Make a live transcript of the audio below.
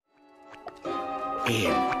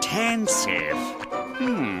Intensive.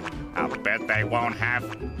 I'll bet they won't have...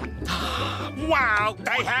 Wow,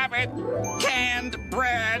 they have it! Canned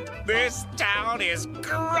bread! This town is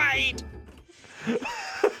great!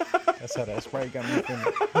 That's how that Sprite got me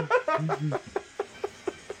feeling.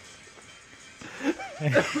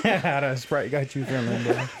 How that Sprite got you feeling,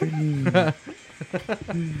 bro.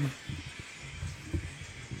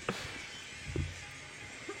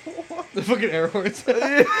 The fucking air horns.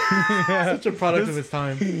 Such a product of its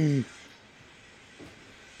time.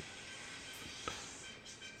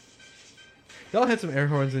 Y'all had some air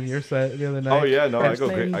horns in your set the other night. Oh yeah, no, I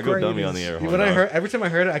Name go dummy on the greatest. air horn. When I dog. heard, every time I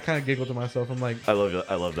heard it, I kind of giggled to myself. I'm like, I love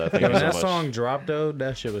that. Thank Yo, you when so that much. song dropped, though,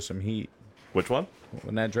 that shit was some heat. Which one?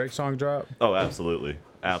 When that Drake song dropped, Oh, absolutely, See,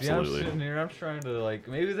 I'm absolutely. sitting here, I'm trying to, like,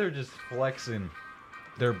 maybe they're just flexing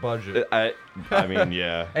their budget. I mean,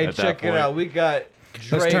 yeah. Hey, at that check it point, out. We got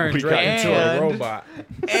Drake let's turn we Drake got into a and, robot.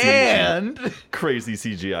 and Crazy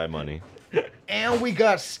CGI money. we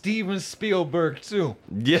got Steven Spielberg too.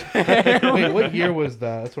 Yeah. wait, what year was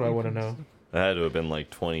that? That's what I want to know. That had to have been like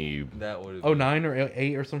 20. That would have Oh, 09 or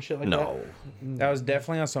 8 or some shit like that? No. That was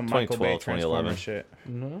definitely on some Michael Bay 2012, Transformer 2011. shit.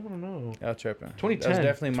 No. Y'all tripping. 2010. That was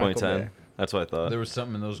definitely Michael 2010. Bay. That's what I thought. There was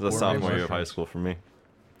something in those The gourmet sophomore year of high mushrooms school for me.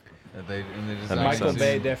 that they That designed makes Michael sense.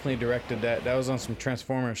 Bay definitely directed that. That was on some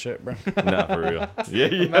Transformer shit, bro. Nah, for real. Yeah,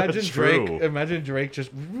 Imagine true. Drake. Imagine Drake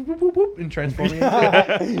just whoop, whoop, whoop, whoop, and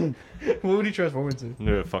transforming. What would he transform into?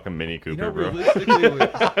 Yeah, fucking Mini You Cooper, know, bro. realistically, with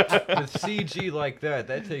CG like that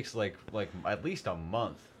takes like at least a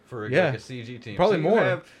month for Yeah. like a CG team. Probably so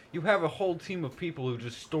more. You have a whole team of people who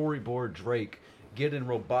just storyboard Drake getting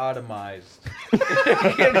robotomized.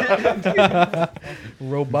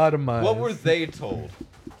 Robotomized. What were they told?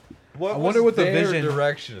 What I wonder was what the their vision-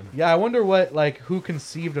 direction? Yeah, I wonder what who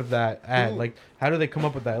conceived of that ad. Who- Like, how do they come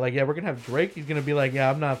up with that? Like, yeah, we're gonna have Drake. He's gonna be like, yeah,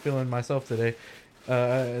 I'm not feeling myself today.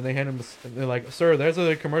 And they hand him. They're like, sir, there's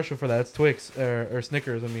a commercial for that. It's Twix or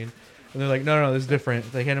Snickers. I mean, and they're like, no, this is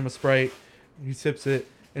different. They hand him a Sprite. He sips it,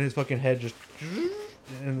 and his fucking head just.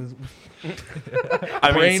 And his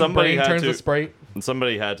I mean, brain turns to Sprite.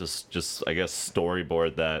 somebody had to just, I guess,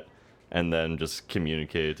 storyboard that and then just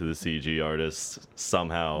communicate it to the CG artists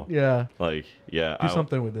somehow. Yeah, Like, yeah. do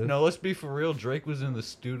something with it. No, let's be for real. Drake was in the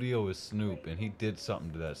studio with Snoop, and he did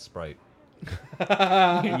something to that Sprite.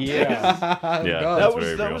 Yeah. Yeah, God. that's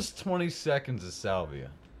very that real. was 20 seconds of salvia.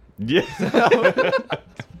 Yeah.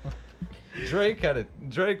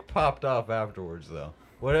 Drake popped off afterwards though.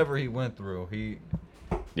 Whatever he went through,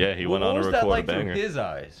 Yeah, he went what on to was record that a like banger. through his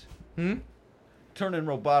eyes? Hmm? Turning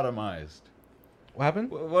robotomized. What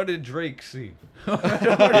happened? What did Drake see?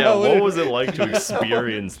 Yeah, what was it like to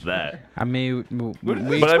experience that? I mean, we But I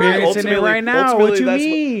mean, experiencing it ultimately- right now. ultimately What you that's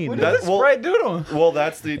mean? What did That- the well- Sprite do to him? Well,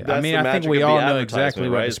 that's the I mean, the I think magic we of all the know exactly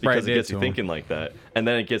advertisement, what right? the It's Sprite because it did gets to you 'em. thinking like that, and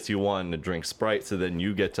then it gets you wanting to drink Sprite, so then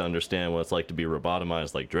you get to understand what it's like to be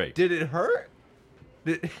robotomized like Drake. Did it hurt?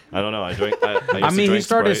 I don't know. I used I to mean, he drink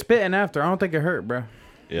started Sprite. spitting after. I don't think it hurt, bro.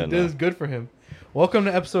 Yeah, This is no. good for him. Welcome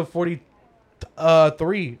to episode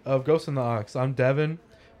 43 of Ghost in the Ox. I'm Devin.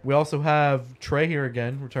 We also have Trey here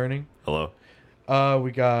again, returning. Hello.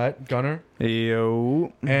 We got Gunner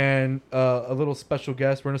Yo. and a little special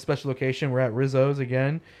guest. We're in a special location. We're at Rizzo's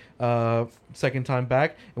again, second time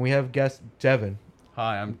back, and we have guest Devin,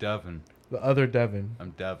 Hi, I'm Devin. the other Devin.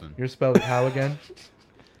 I'm Devin. You're spelled how again?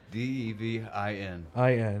 Devin.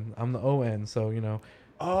 I-N. I'm the O-N, so, you know.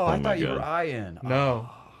 Oh, my I thought you were God. In. No.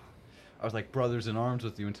 I was like brothers in arms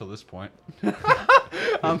with you until this point.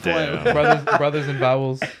 I'm Damn. playing. brothers and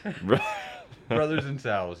vowels. Brothers in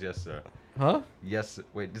towels, yes sir. Huh? Yes.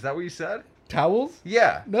 Wait, is that what you said? Towels?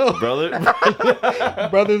 Yeah. No. Brother,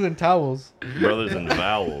 Brothers and towels. brothers and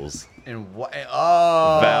vowels. And what?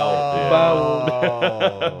 Oh. Vowel,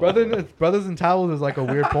 Vowel. Brothers and towels is like a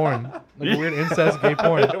weird porn. Like a weird incest gay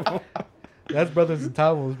porn. That's brothers and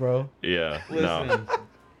towels, bro. Yeah. Listen, No.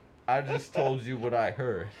 I just told you what I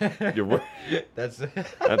heard. You're, wor- That's it.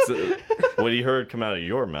 that's what he heard come out of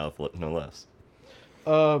your mouth, no less.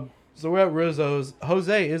 So we're at Rizzo's.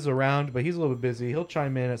 Jose is around, but he's a little bit busy. He'll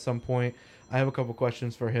chime in at some point. I have a couple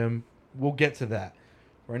questions for him. We'll get to that.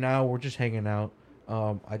 Right now, we're just hanging out.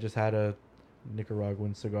 I just had a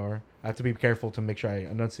Nicaraguan cigar. I have to be careful to make sure I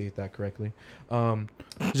enunciate that correctly.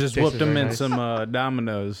 Just Tastes whooped him very in nice. some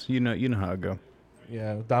Dominoes. You know how it go.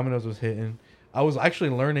 Yeah, Domino's was hitting. I was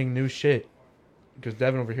actually learning new shit because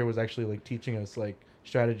Devin over here was actually like teaching us like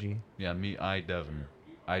strategy. Yeah, me, Devin.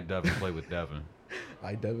 Devin play with Devin.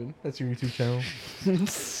 Hi, Devin. That's your YouTube channel.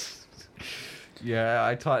 Yeah,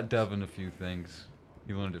 I taught Devin a few things.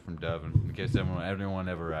 He learned it from Devin, in case everyone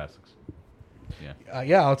ever asks. Yeah.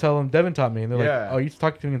 Yeah, I'll tell him Devin taught me. And they're Yeah. like, oh, you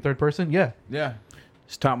talking to me in third person? Yeah. Yeah.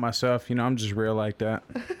 Just taught myself, I'm just real like that.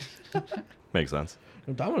 Makes sense.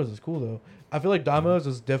 Dominoes is cool though. I feel like Dominoes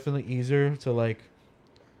is definitely easier to like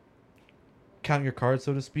count your cards,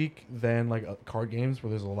 so to speak, than like card games where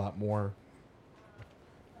there's a lot more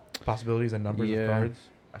possibilities and numbers of cards.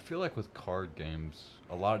 I feel like with card games,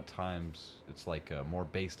 a lot of times it's like more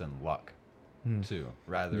based on luck, too,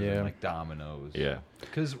 rather than like dominoes. Yeah.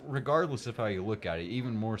 Because regardless of how you look at it,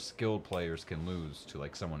 even more skilled players can lose to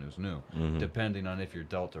like someone who's new, depending on if you're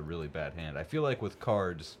dealt a really bad hand. I feel like with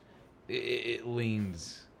cards, it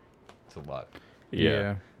leans to luck.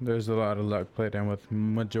 Yeah. There's a lot of luck played in with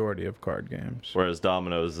majority of card games. Whereas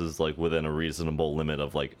dominoes is like within a reasonable limit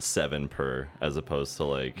of like 7 per, as opposed to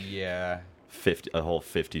like Yeah. a whole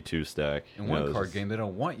 52 stack. In You know, one this card is- game, they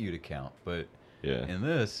don't want you to count, but Yeah. in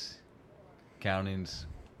this, counting's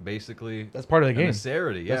basically That's part of the a game.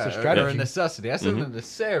 necessity. That's Yeah, a or strategy. a necessity. I said a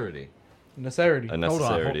necessity. Necessity. A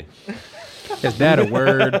necessity. Is that a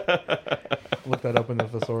word? Look that up in the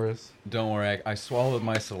thesaurus. Don't worry, I swallowed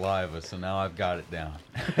my saliva, so now I've got it down.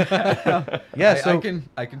 Yeah, I so can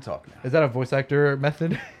talk now. is that a voice actor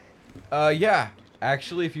method? Yeah.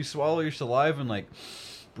 Actually, if you swallow your saliva and like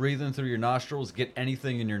breathe in through your nostrils, get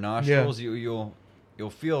anything in your nostrils, you'll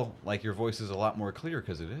feel like your voice is a lot more clear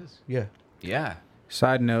because it is. Yeah. Yeah.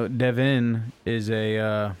 Side note, Devin is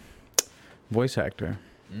a voice actor.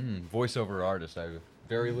 Voiceover artist. I have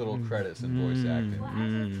very little credits in voice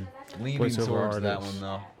acting. Leaning Voiceover towards that artist. one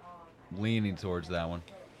though. Leaning towards that one.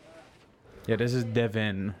 Yeah, this is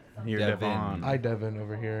Devin. You're Devin. Devon. I Devin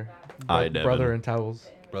over here. I Devin. Brother in towels.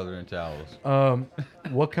 Brother in towels.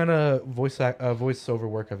 What kind of voiceover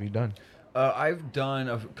work have you done? I've done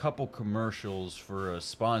a couple commercials for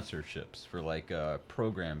sponsorships for like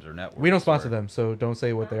programs or networks. We don't sponsor where- them, so don't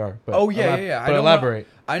say what they are. But Oh yeah. But I elaborate.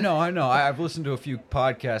 I know. I've listened to a few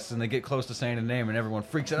podcasts and they get close to saying a name and everyone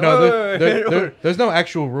freaks out. No, "Hey!" there's no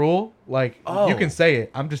actual rule. Like Oh. you can say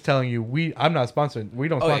it. I'm just telling you. I'm not sponsoring. We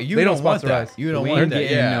don't. Oh, yeah, Sponsor, you they don't don't want sponsor that. us. You don't we want ain't that.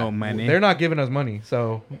 getting Yeah. no money. They're not giving us money,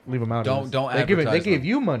 so leave them out. of Don't this. They give it. They advertise gave them.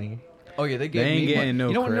 you money. Oh yeah, they gave ain't me money. getting no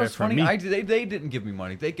You know what? credit What's from funny? me. They didn't give me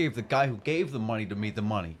money. They gave the guy who gave the money to me the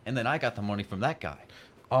money, and then I got the money from that guy.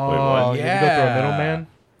 Oh, what? you had to go through a Yeah.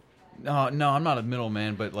 middleman. No, I'm not a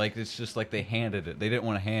middleman, but like it's just like they handed it. They didn't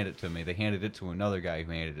want to hand it to me. They handed it to another guy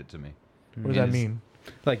who handed it to me. What does that It is- mean?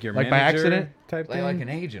 Like your Like by manager accident? type Like, thing. like an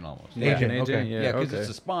agent almost. Yeah. Agent, An okay. Yeah, because okay. it's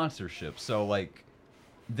a sponsorship. So like,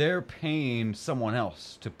 they're paying someone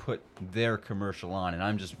else to put their commercial on, and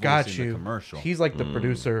I'm just voicing Got the you. commercial. He's like the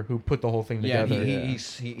producer who put the whole thing yeah, together.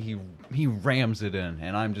 he rams it in,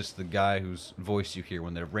 and I'm just the guy whose voice you hear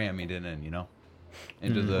when they're ramming it in,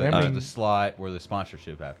 into Ramming. the slot where the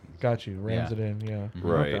sponsorship happens. Got you. Rams Yeah. it in. Yeah.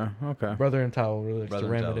 Right. Okay. Brother in towel really likes Brother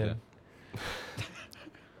to in ram it towel, in.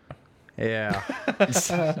 Yeah.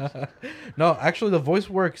 No, actually, the voice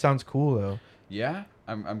work sounds cool though. Yeah,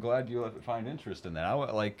 I'm glad you find interest in that.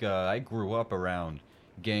 I grew up around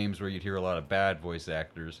games where you'd hear a lot of bad voice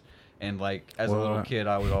actors, and like as a little What? kid,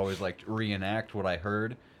 I would always like reenact what I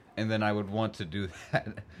heard, and then I would want to do that.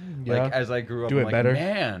 Yeah. Like as I grew up, Do I'm it like, better.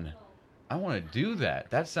 man, I want to do that.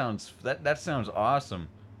 That sounds awesome.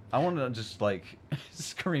 I want to just like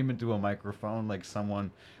scream into a microphone like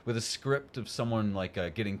someone with a script of someone like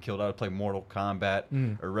getting killed. I would play Mortal Kombat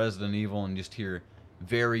or Resident Evil and just hear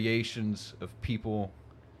variations of people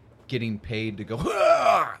getting paid to go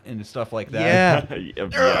 "Ah!" and stuff like that. Yeah,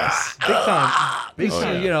 Yes. big time. Big So,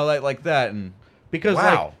 time. you know, like that. And Because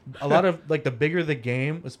Wow. like a lot of like the bigger the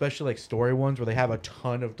game, especially like story ones where they have a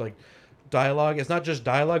ton of like dialogue. It's not just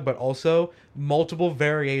dialogue, but also multiple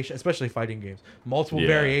variations, especially fighting games. Multiple Yeah.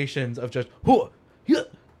 variations of just whoa, yeah,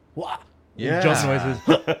 wah, Yeah. jump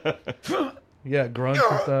noises. Yeah, grunts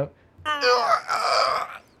and stuff.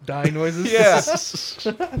 Dying noises. yeah,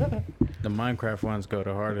 The Minecraft ones go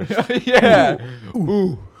the hardest. yeah.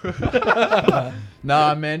 Ooh.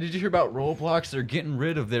 Nah, man. Did you hear about Roblox? They're getting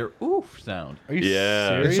rid of their oof sound. Are you Yeah.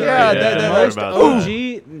 serious? Yeah, that- The that- most about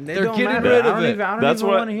OG, that. they They're don't getting matter. rid of I don't it. even, I don't That's even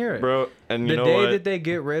what, want to hear it. bro. And you The know day what? that they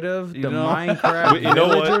get rid of You the know- Minecraft You know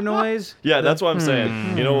what? villager noise, Yeah, that's what I'm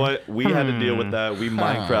saying. You know what? We had to deal with that. We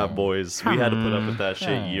Minecraft boys. We had to put up with that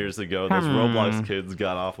shit years ago. Those Roblox kids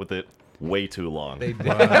got off with it way too long. They did.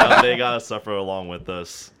 Now they gotta suffer along with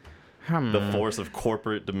us. Hmm. The force of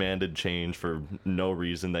corporate demanded change for no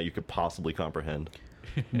reason that you could possibly comprehend.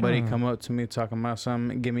 buddy come up to me talking about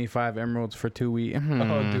something. Give me 5 emeralds for 2 weeks.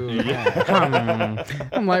 Oh, dude.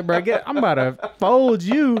 I'm like, bro, I'm about to fold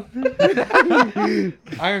you.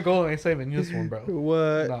 Iron Golem ain't saving this one, bro.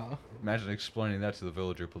 What? Nah. Imagine explaining that to the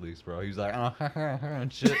villager police, bro. He was like,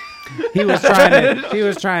 and shit. He was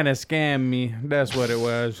trying to scam me. That's what it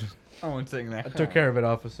was. I won't take that. I took care of it,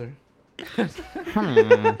 officer. Just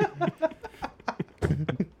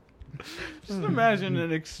imagine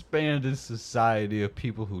an expanded society of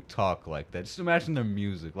people who talk like that. Just imagine their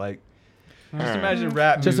music, like. Just imagine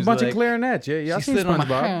rap music. Just a bunch of like, clarinets. Yeah, y'all she's seen sitting on my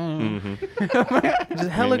SpongeBob? Just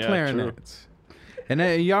hella Yeah, clarinets. And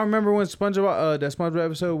then y'all remember when SpongeBob, that SpongeBob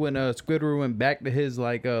episode when Squidward went back to his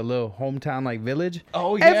like little hometown like village?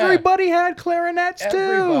 Oh yeah. Everybody had clarinets too.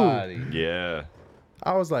 Everybody. Yeah.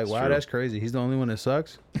 I was like, It's wow, true. that's crazy. He's the only one that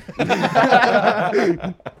sucks.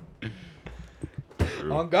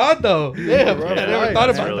 On God though. Yeah, bro. I never right, thought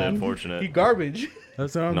It's about really that. unfortunate. He garbage.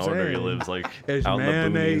 That's what I'm No saying. wonder he lives like It's out in the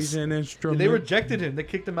mayonnaise boonies. and instrument. They rejected him. They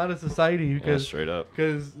kicked him out of society Yeah, because straight up.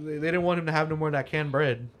 they didn't want him to have no more of that canned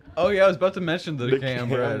bread. Oh yeah, I was about to mention the canned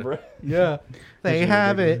bread. Yeah, they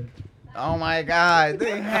have it. Oh my God,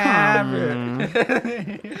 they have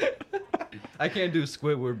it. I can't do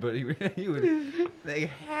Squidward, but he would. They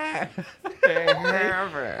have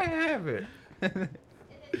it.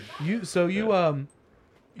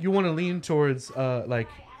 You want to lean towards like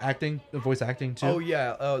acting, voice acting too? Oh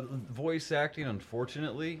yeah, voice acting.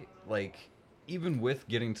 Unfortunately, like even with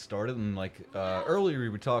getting started, and like earlier we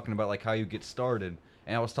were talking about like how you get started,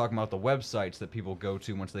 and I was talking about the websites that people go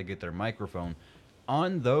to once they get their microphone.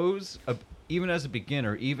 On those, even as a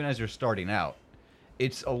beginner, even as you're starting out,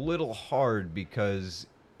 it's a little hard because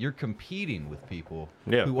you're competing with people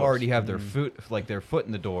Yeah, of who course. already have their foot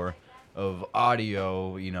in the door of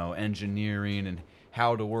audio, engineering and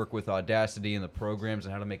how to work with Audacity and the programs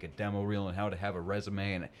and how to make a demo reel and how to have a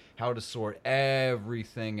resume and how to sort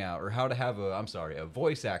everything out, or how to have a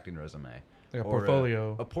voice acting resume. Like a Or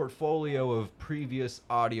portfolio. A portfolio of previous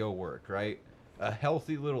audio work, right? A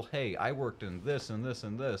healthy little, hey, I worked in this and this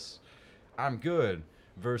and this. I'm good.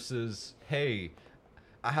 Versus, hey,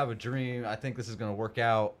 I have a dream. I think this is going to work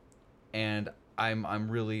out, and I'm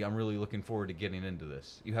really looking forward to getting into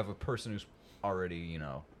this. You have a person who's already,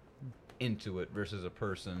 into it versus a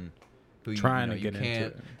person who Trying you to get into can't,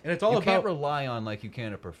 it. And it's all you about can't rely on like you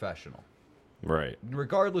can a professional. Right.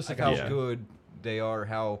 Regardless of how Yeah. good they are,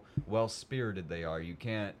 how well spirited they are, you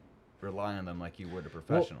can't rely on them like you would a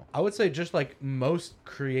professional. Well, I would say just like most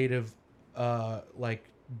creative, like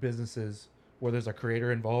businesses where there's a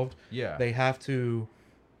creator involved, Yeah. they have to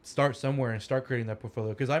start somewhere and start creating that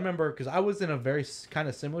portfolio. Because I was in a very kind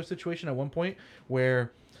of similar situation at one point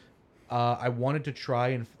where I wanted to try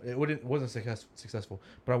and it wasn't successful,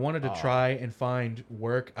 but I wanted to try and find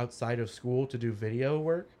work outside of school to do video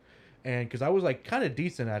work. And because I was like kind of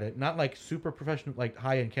decent at it, not like super professional, like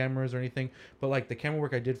high end cameras or anything, but like the camera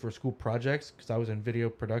work I did for school projects, because I was in video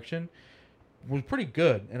production, was pretty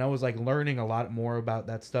good. And I was like learning a lot more about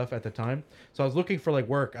that stuff at the time. So I was looking for like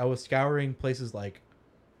work. I was scouring places like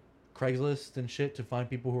Craigslist and shit to find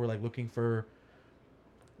people who were like looking for,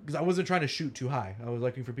 because I wasn't trying to shoot too high. I was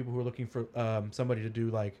looking for people who were looking for somebody to do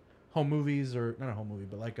like home movies, or not a home movie,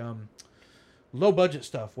 but like low budget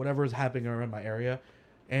stuff, whatever is happening around my area.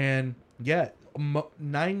 And yeah,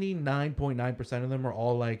 99.9% of them are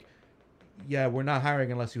all like, yeah, we're not hiring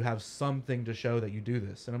unless you have something to show that you do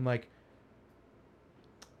this. And I'm like,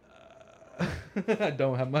 I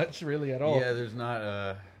don't have much really at all. Yeah, there's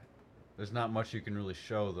not much you can really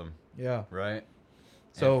show them, Yeah. right?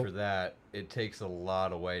 So- and for that, it takes a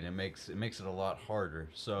lot away, and it makes it a lot harder.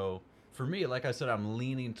 So for me, like I said, I'm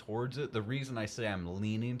leaning towards it. The reason I say I'm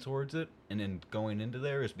leaning towards it and then going into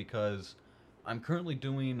there is because I'm currently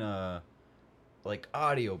doing like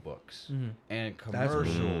audiobooks and That's cool.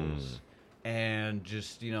 commercials and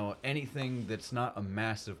just anything that's not a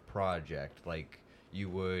massive project, like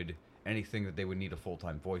anything that they would need a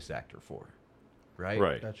full-time voice actor for, right?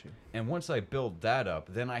 Right. Got you. And once I build that up,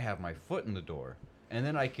 then I have my foot in the door, and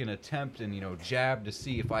then I can attempt and jab to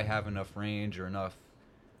see if I have enough range or enough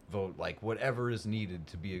vote, like whatever is needed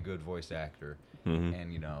to be a good voice actor.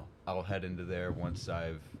 And I'll head into there once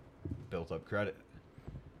I've built up credit.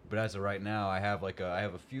 But as of right now, I have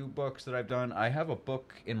a few books that I've done. I have a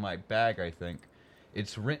book in my bag, I think.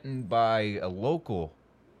 It's written by a local,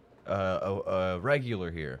 a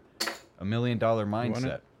regular here, $1 Million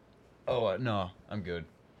Mindset. Oh no, I'm good.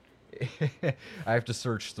 I have to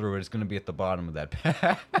search through it. It's going to be at the bottom of that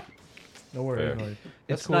bag. No worries. Fair. No worries.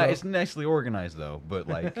 It's cool, not. though. It's nicely organized though. But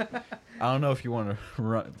like, I don't know if you want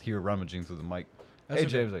to hear rummaging through the mic. That's Hey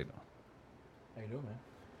okay. James, how you doing? How you doing, man?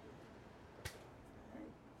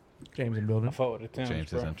 James in building. I fought with the Timbs, James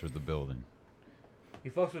bro. has entered the building. He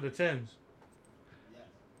fucks with the Timbs.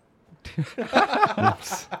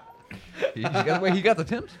 He got the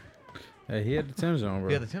Timbs. Hey, he had the Timbs on,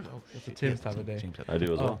 bro. The Timbs. Oh, It's a Timbs type of day. James had I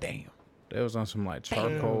do as well. Damn. They was on some like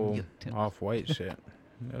charcoal Yeah, Timbs. off-white shit.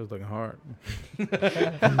 That was looking hard. He's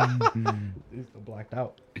still blacked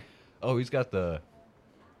out. Oh, he's got the.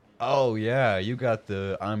 Oh yeah, you got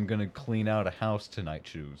the I'm gonna clean out a house tonight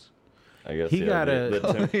shoes. I guess He yeah,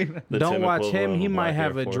 gotta- the Don't Tim watch him. equivalent He of might Black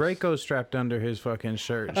have Air a Force. Draco strapped under his fucking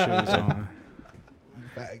shirt, shoes on.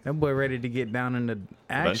 That boy ready to get down into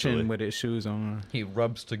action Eventually. with his shoes on. He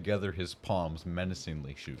rubs together his palms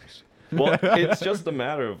menacingly. Shoes. Well, it's just a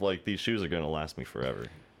matter of like these shoes are gonna last me forever.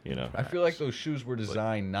 You know. I feel like those shoes were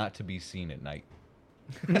designed not to be seen at night.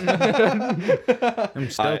 Them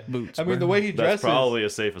stealth boots. I mean, the bro. way he That's dresses, probably a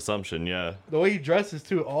safe assumption. Yeah. the way he dresses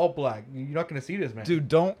too, all black. You're not gonna see this man. Dude,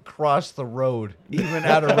 don't cross the road, even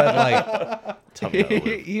at a red light. Tell me how to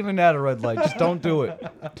live. Even at a red light, just don't do it.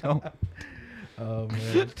 Don't, Oh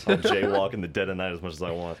man, I'll jaywalk in the dead of night as much as I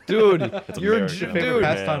want. dude. It's You're America. favorite dude.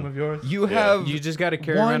 man. pastime of yours? You Yeah. have. You just got to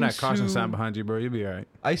carry around One, that caution two- sign behind you, bro. You'll be all right.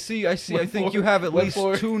 I see. I think floor? you have at What least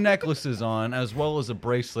floor? 2 necklaces on, as well as a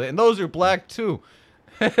bracelet, and those are black too.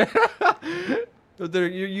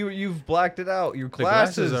 You've blacked it out. Your The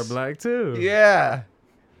glasses glasses are black too. Yeah.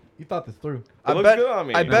 You thought this through. It looks good on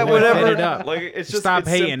me. I bet boy whatever. fitted up. Like it's just Stop it's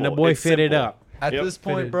hating. simple. The boy It's fitted simple. up. At Yep. this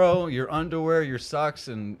point, Fitted. bro, your underwear, your socks,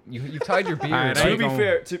 and you tied your beard. Alright, To ain't be gonna-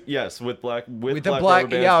 fair, yes, with black With the black black-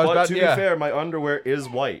 rubber bands, yeah, I was but about- to yeah. be fair, my underwear is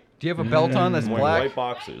white. Do you have a belt on that's I'm wearing black? white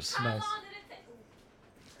boxers. How Nice. long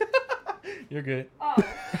did it take? You're good. Oh.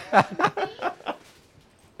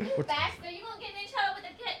 You bastard, you gonna get in trouble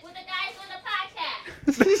with the guys on the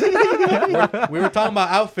podcast. We were talking about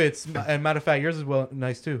outfits, and matter of fact, yours is well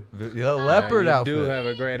nice too. The leopard You outfit. do have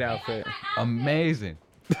a great They like outfit. my outfit. Amazing.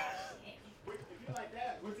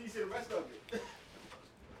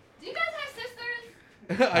 Do you guys have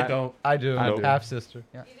sisters? I don't. I do. I do. Half sister.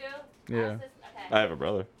 Yeah. You do? Yeah. Okay. I have a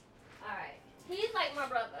brother. Alright. He's like my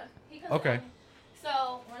brother. He comes Okay. on-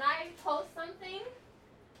 So when I post something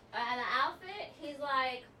an outfit, he's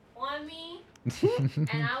like on me, and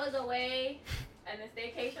I was away in a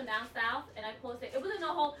staycation down south, and I posted. It wasn't a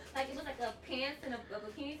whole it was like a pants and a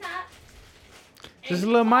bikini top. And Just a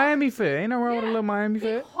he little calls- Miami fit. Ain't no wrong with a Yeah. little Miami He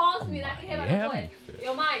fit. calls me that I can hear my Miami voice.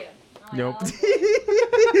 Yo, Maya. I'm Yo. like,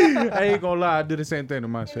 oh, I ain't gonna lie. I do the same thing to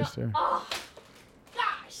my sister. oh,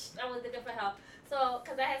 gosh, I was looking for help. So,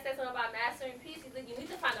 because I had said something about mastering pieces, like, you need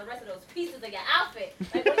to find the rest of those pieces of your outfit.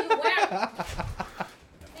 Like, what are you wearing?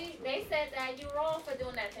 See, they said that you're wrong for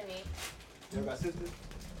doing that to me. You got sisters?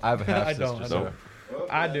 I have a half I sister. don't. so- Nope. Well,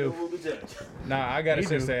 I yeah, do. we'll be judged. Nah, I got a You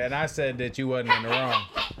do. sister, and I said that you wasn't in the wrong.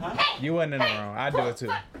 You wasn't in the wrong. I do it too.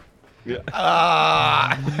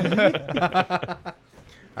 Ah!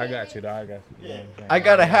 I got you, though. I got you. Yeah. I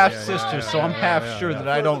got a half Yeah, yeah, sister, yeah, so I'm yeah, half yeah, sure yeah. that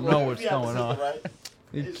I don't know what's We have a going sister, on. right?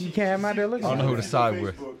 You can't have my there looking. I don't know who to She's side on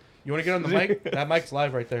with. Facebook. You want to get on the mic? That mic's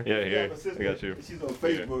live right there. Yeah, We here. have a sister, I got you. She's on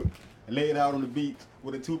Facebook and laid out on the beach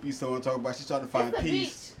with a two-piece on, talking about she's trying to find It's a beach.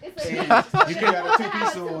 peace. It's a And beach. she You're got a supposed to two-piece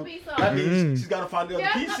have a on. two-piece That on. means she's got to find the other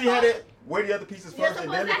You're piece. She supposed- had it. Wear the other pieces You're first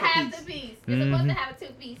and supposed then to look for have peace. the piece. You're supposed to have a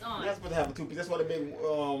two-piece on. You're not supposed to have a two-piece. That's why they make the But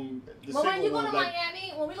when you single go to ones like.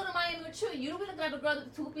 Miami, when we go to Miami with you don't be looking at the girl with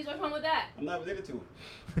the two-piece. What's wrong with that? I'm not related to.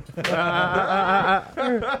 Ah,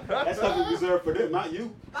 That's something reserved for them, not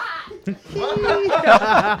you. Bye. I'll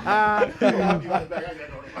be right back. I gotta go.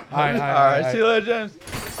 All right, All right, see you later, James.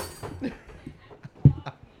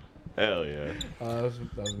 Hell yeah, That was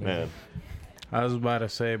amazing. man. I was about to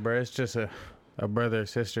say, bro, it's just a brother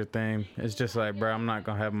sister thing. It's just like, bro, I'm not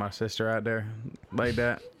gonna have my sister out there like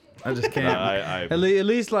that. I just can't. At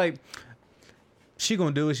least like she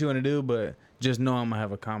gonna do what she wanna do, but just know I'm gonna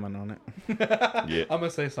have a comment on it. Yeah. I'm gonna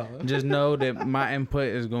say something. Just know that my input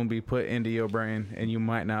is gonna be put into your brain, and you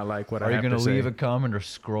might not like what I Are you have gonna to say. leave a comment or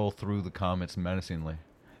scroll through the comments menacingly?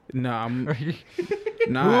 No, I'm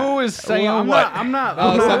not. Who is saying I'm what? Not, I'm not. Oh,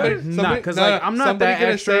 I'm not. somebody- Nah, somebody- because no, like no, I'm not somebody that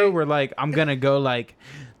gonna extra. say- Where like I'm gonna go like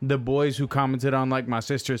the boys who commented on like my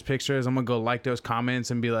sister's pictures. I'm gonna go like those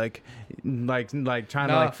comments and be like trying to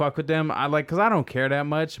Nah. like fuck with them. I like because I don't care that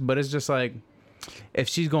much, but it's just like if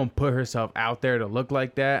she's gonna put herself out there to look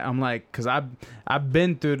like that, I'm like, because I've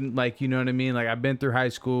been through like, you know what I mean, like I've been through high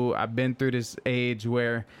school, I've been through this age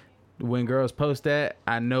where when girls post that,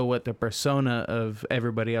 I know what the persona of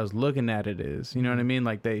everybody else looking at it is. You know what I mean?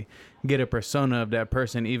 Like they get a persona of that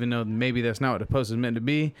person, even though maybe that's not what the post is meant to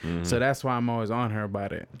be. So that's why I'm always on her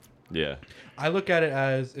about it. Yeah. I look at it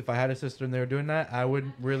as if I had a sister and they were doing that, I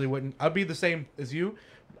wouldn't. I'd be the same as you.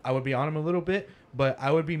 I would be on them a little bit, but I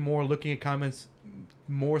would be more looking at comments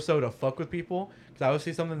more so to fuck with people. Because I would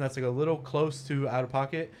see something that's like a little close to out of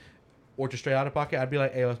pocket or to straight out of pocket. I'd be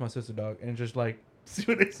like, hey, that's my sister, dog. And just like, see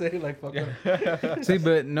what they say, like, fuck them. See,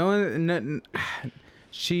 but no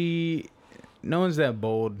one's that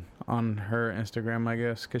bold on her Instagram, I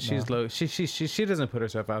guess, because she's No. low. She doesn't put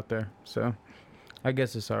herself out there, so I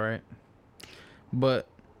guess it's all right. But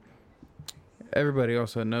everybody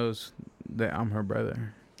also knows that I'm her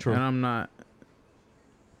brother. True. And I'm not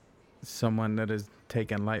someone that is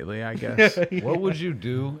taken lightly, I guess. What would you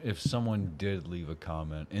do if someone did leave a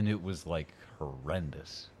comment and it was like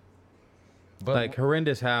horrendous? But Like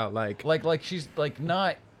horrendous how? like she's like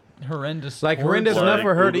not horrendous. Like towards horrendous her. enough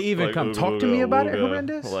for her to Like, even come talk to me about it,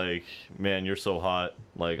 horrendous? Like, man, you're so hot.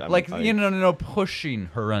 Like, No, pushing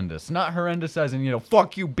horrendous, not horrendous as in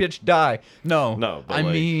fuck you, bitch, die. No, No, but I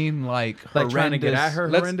like- mean like Like trying to get at her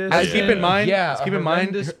Let's, horrendous? let's keep in mind. Yeah, let's keep a in mind.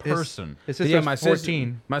 horrendous his- person. His Yeah, sister's my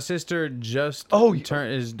 14. My sister just Oh,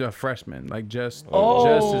 is a freshman. Like just is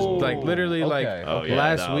Oh, like literally like okay. Oh yeah,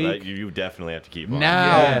 last no, week. that, you definitely have to keep on.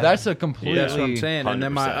 Now Yeah. that's a completely. That's what I'm saying. And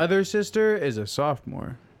then my 100%. other sister is a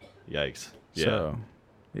sophomore. Yikes. Yeah. So,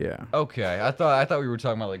 yeah. Okay, I thought we were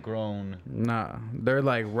talking about like grown. Nah, they're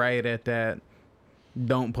like right at that.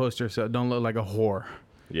 Don't post yourself. Don't look like a whore.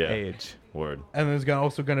 Yeah. Age. Word. And there's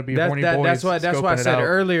also going to be That's horny boys. that's why I scoping it said out.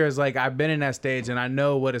 earlier is like I've been in that stage and I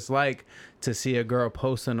know what it's like to see a girl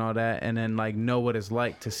posting all that and then like know what it's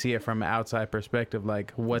like to see it from an outside perspective,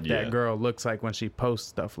 like what Yeah. that girl looks like when she posts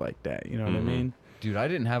stuff like that. You know what I mean? Dude, I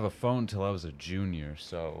didn't have a phone till I was a junior,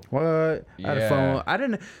 so What? I had a Yeah.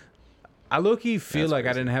 phone. I low-key feel That's like I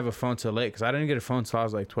crazy. didn't have a phone till late because I didn't get a phone till I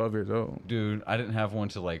was like 12 years old. dude, I didn't have one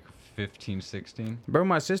till like 15, 16. Bro,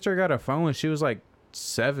 my sister got a phone when she was like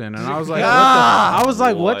 7, and I was like, Ah!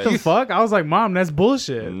 what What? the fuck? I was like, Mom, that's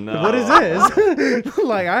bullshit. No. What is this?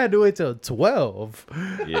 Like, I had to wait till 12.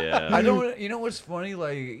 Yeah. I don't. You know what's funny?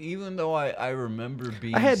 Like, even though I remember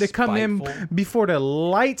being, I had to come spiteful, in before the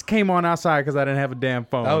lights came on outside because I didn't have a damn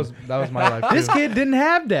phone. That was my life. This too. kid didn't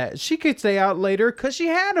have that. She could stay out later because she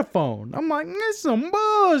had a phone. I'm like, that's some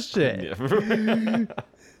bullshit. Yeah.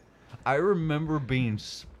 I remember being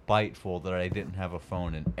spiteful that I didn't have a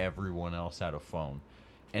phone and everyone else had a phone.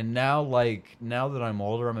 And now, now that I'm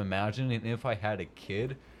older, I'm imagining if I had a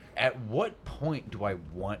kid, at what point do I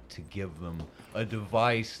want to give them a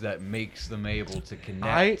device that makes them able to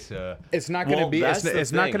connect to... It's not gonna Well, be. that's It's, the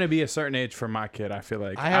it's not thing. gonna be a certain age for my kid. I feel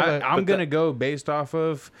like I have a- I'm but gonna go based off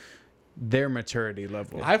of their maturity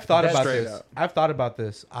level. I've thought That's about straight this. up. I've thought about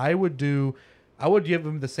this. I would give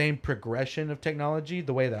them the same progression of technology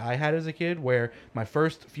the way that I had as a kid, where my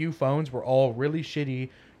first few phones were all really shitty.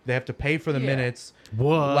 They have to pay for the Yeah. minutes.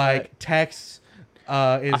 What? Like texts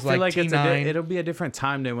I is feel like T9. it'll be a different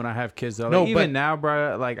time than when I have kids though. No, Like, even but- now,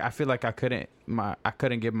 bro. Like I feel like I couldn't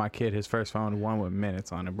give my kid his first phone one with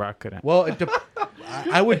minutes on it, bro. I couldn't. Well,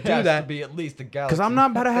 I would It do has that. to be at least a galaxy. Because I'm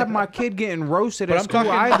not about to have my kid getting roasted But at I'm school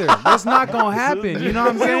talking- either. That's not gonna happen. You know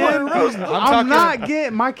what I'm saying? I'm not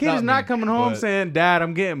getting. My kid is Not not me, coming home but- saying, "Dad,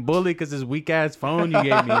 I'm getting bullied because this weak ass phone you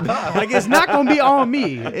gave me." Like it's not gonna be on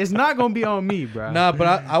me. It's not gonna be on me, bro. Nah,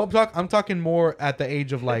 but I'm talking more at the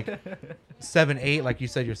age of like 7, 8, like you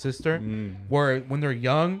said, your sister, where when they're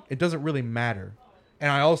young, it doesn't really matter. And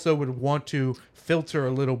I also would want to filter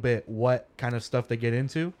a little bit what kind of stuff they get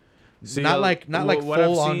into. See, not like what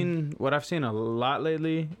full I've on. seen. What I've seen a lot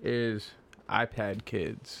lately is iPad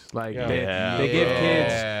kids. Like Yeah. they give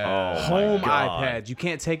kids Oh, my home God. iPads. You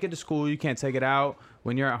can't take it to school. You can't take it out.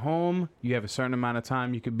 When you're at home, you have a certain amount of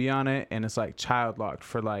time you could be on it, and it's like child locked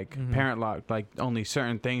for like parent locked. Like only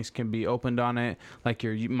certain things can be opened on it. Like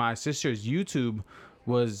my sister's YouTube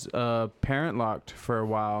was parent locked for a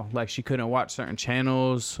while. Like she couldn't watch certain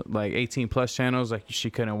channels, like 18+ channels. Like she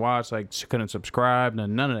couldn't watch. Like she couldn't subscribe.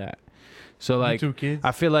 None of that. So like, YouTube Kids?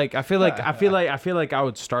 I feel like I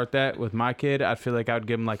would start that with my kid. I feel like I would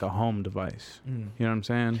give him like a home device. You know what I'm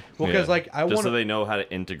saying? Well, because Yeah. like I Just want so to they know how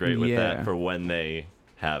to integrate with Yeah. that for when they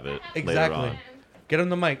have it later Exactly. on. get on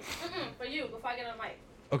the mic. For you, before I get on mic.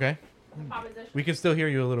 Okay, Proposition. we can still hear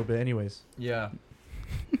you a little bit, anyways. Yeah.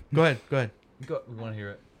 Go ahead. Go, we want to hear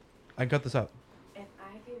it. I can cut this out. If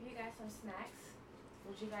I give you guys some snacks,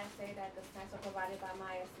 would you guys say that the snacks are provided by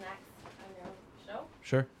Maya Snacks on your show?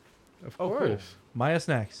 Sure. Of course. Maya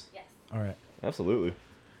Snacks. Yes. All right. Absolutely.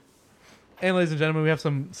 And ladies and gentlemen, we have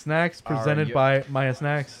some snacks presented yeah. by Maya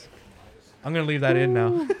Snacks. I'm gonna leave that in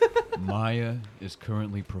now. Maya is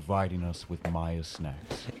currently providing us with Maya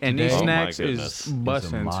snacks. And Today these Oh my snacks goodness. is is a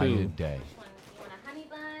busting Maya too. day. You want a honey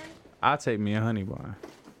bun? I'll take me a honey bun.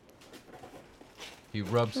 He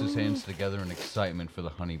rubs his hands together in excitement for the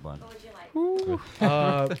honey bun. What would you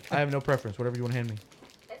like? I have no preference. Whatever you want to hand me.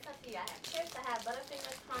 It's up to you. I have chips, I have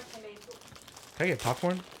Butterfingers, crunch, and baby food. Can I get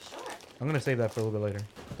popcorn? Sure. I'm gonna save that for a little bit later.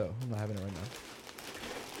 Though I'm not having it right now.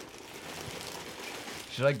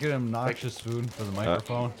 Should I get him noxious food for the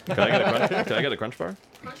microphone? Can I get a crunch? Can I get a crunch bar?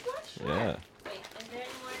 Crunch crunch? Sure. Yeah. Wait, is there any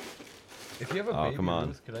more? If you have a Oh, baby come on.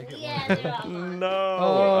 Ruth, could I get Yeah, one? there are more. No.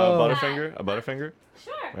 Oh. A Butterfinger? A Butterfinger?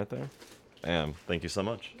 Sure. Right there? Damn, thank you so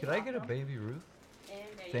much. Could I get a Baby Ruth? And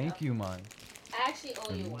there Thank go. you, Mom. I actually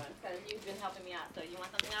owe you one because you've been helping me out. So you want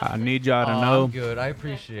something else? I need y'all to Oh, know. I'm good. I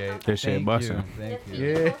appreciate it. This shit Thank busting. you. Thank Just you.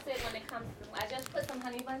 keep me Yeah. posted when it comes to. I just put some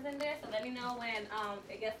honey buns in there, so let me know when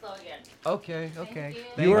it gets slow again. Okay, okay. you.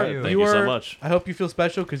 Thank You are. you. Thank you so are- much. I hope you feel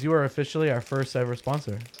special because you are officially our first ever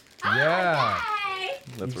sponsor. Yeah. Hey!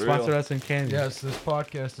 That's You sponsor real. us in candy. Yes, this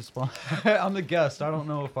podcast is sponsored. I'm the guest. I don't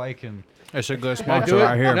know if I can. It's a good No, sponsor do it.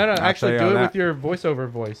 right here. No, I'll actually, tell do y'all it with that. your voiceover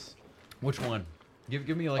voice. Which one? Give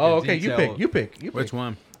me like. Oh, a okay. You detail. pick. You pick. You pick. Which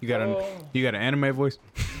one? You got an anime voice?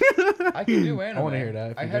 I can do anime. wanna hear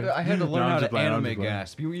that if I you had do. to, I had to learn No, I'm how just to playing, I'm anime just playing.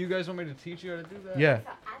 gasp. You guys want me to teach you how to do that? Yeah. So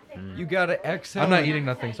I think You gotta exhale. I'm not and- eating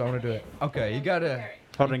nothing, so I want to do it. Okay, you gotta.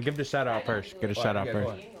 Hold on, give the shout out first. Get a shout out Yeah, first.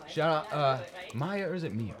 go on. Shout out, Maya or is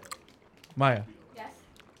it Mia? Maya. Yes.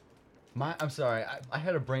 I'm sorry, I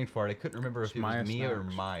had a brain fart. I couldn't remember if It's it was Maya Mia or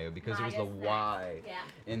Snacks. Maya because it was Maya the Snacks. Y.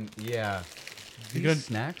 Yeah. And yeah. You These gonna-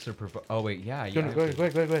 snacks are oh wait, yeah, Go yeah. ahead, go ahead, go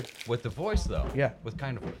ahead, go ahead. With the voice though. Yeah. With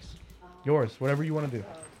kind of voice. Yours, whatever you want to do.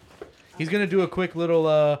 He's gonna do a quick little.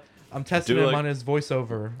 I'm testing Do him like- on his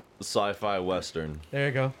voiceover. Sci-fi western. There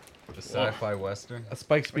you go. The sci-fi western. A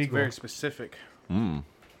Spike Spiegel. Very specific. Mm.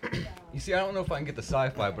 You see, I don't know if I can get the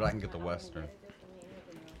sci-fi, but I can get the western.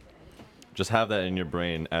 Just have that in your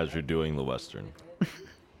brain as you're doing the western.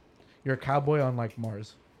 You're a cowboy on like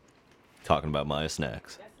Mars. Talking about my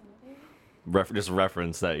snacks. Just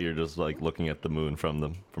reference that you're just like looking at the moon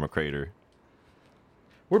from a crater.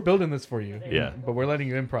 We're building this for you. Yeah. But we're letting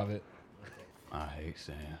you improv it. I hate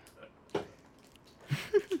sand.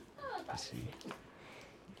 Let's see.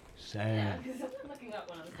 Sand. Because I'm looking up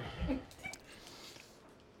when I'm saying.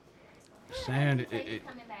 Sand, So you it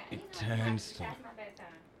coming back. it You know, tends to That's my bedtime.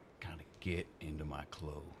 kind of get into my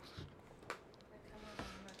clothes.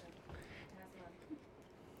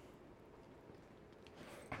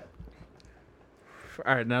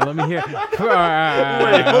 All right, now let me hear. All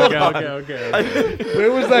right, okay.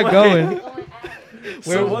 Where was that going?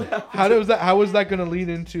 Going at it. How was that gonna lead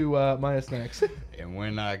into Maya Snacks? And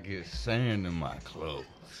when I get sand in my clothes,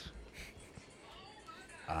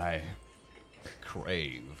 I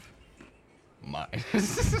crave my.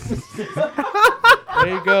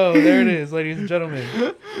 There you go. There it is, ladies and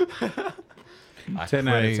gentlemen. I 10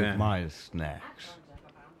 out of crave 10. my snacks.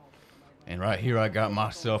 And right here I got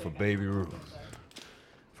myself a Baby Ruth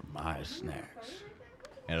for my snacks.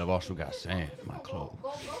 And I've also got sand in my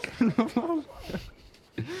clothes.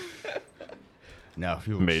 Now, if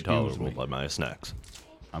you'll Made excuse tolerable me, by my snacks.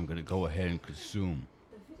 I'm gonna go ahead and consume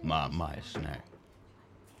my snack.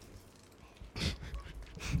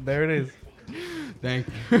 There it is. Thank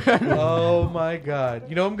you. Oh my god.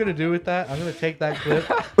 You know what I'm gonna do with that? I'm gonna take that clip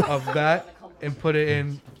of that and put it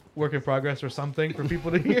in work in progress or something for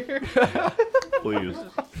people to hear. Please.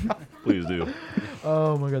 Please do.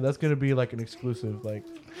 Oh my god, that's gonna be like an exclusive. Like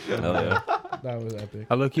Hell yeah. that was epic.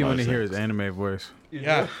 I look you want to Nice. hear his anime voice.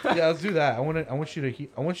 Yeah, yeah. Let's do that. I want you to.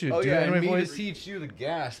 I want you to Oh do yeah, anime and me voice. to teach you the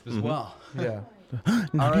gasp as well. Yeah.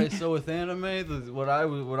 All right, so with anime, what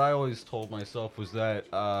I always told myself was that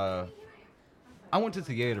I went to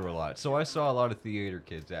theater a lot, so I saw a lot of theater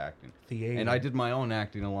kids acting. Theater. And I did my own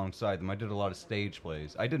acting alongside them. I did a lot of stage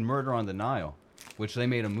plays. I did Murder on the Nile, which they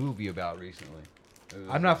made a movie about recently. It was-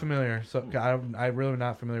 I'm not familiar, so I'm really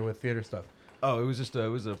not familiar with theater stuff. Oh, it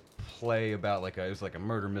was a play about it was like a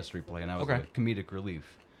murder mystery play, and I was Okay. like comedic relief.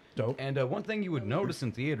 Dope. And one thing you would notice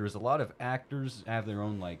in theater is a lot of actors have their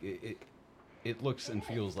own it looks and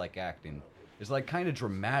feels like acting. It's like kind of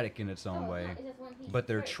dramatic in its own way, but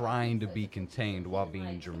they're trying to be contained while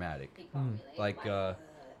being dramatic. Like,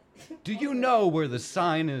 do you know where the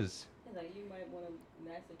sign is?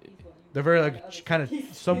 They're very like kind of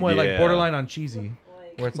somewhat like Yeah. borderline on cheesy,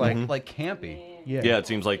 where it's like Like campy. yeah, Yeah, it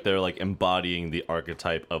seems like they're like embodying the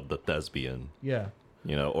archetype of the thespian. yeah.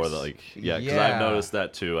 You know, or because Yeah. I've noticed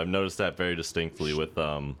that too. I've noticed that very distinctly with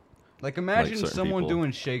Like imagine certain someone people.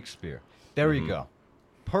 doing Shakespeare. There you go.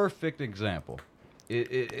 Perfect example.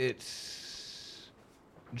 It's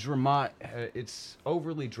it's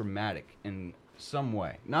overly dramatic in some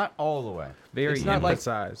way, not all the way. Very it's not like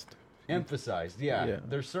emphasized. emphasized. Yeah. Yeah.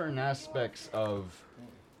 There's certain aspects of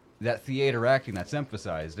that theater acting that's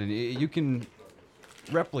emphasized, and you can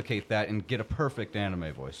replicate that and get a perfect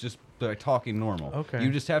anime voice just by talking normal. Okay. You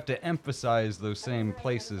just have to emphasize those same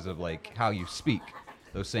places of like how you speak,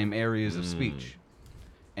 those same areas of speech.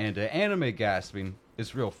 And anime gasping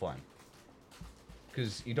is real fun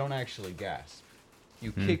because you don't actually gasp.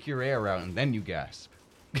 You kick your air out and then you gasp.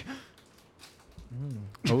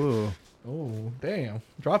 Ooh. Oh damn!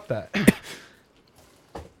 Drop that.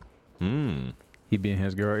 He be in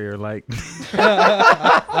his girl ear like.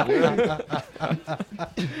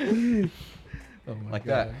 Oh my Like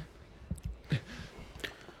God. that.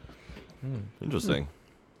 Interesting.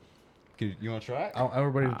 You want to try it? I want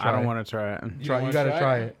everybody to try. I don't it. want to try it. Try. You wanna gotta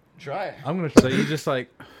try it. Try it. I'm gonna try. So you just like.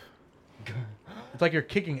 It's like you're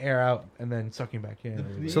kicking air out and then sucking back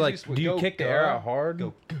in. So like, easiest way- do you go, kick the go, air out hard?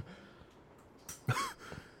 Go.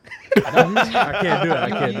 I can't do it. I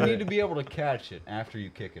can't You do need it. to be able to catch it after you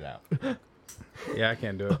kick it out. Yeah, I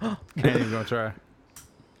can't do it. I ain't even gonna try.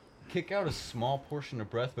 Kick out a small portion of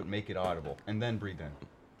breath, but make it audible, and then breathe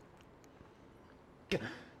in.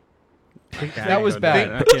 That was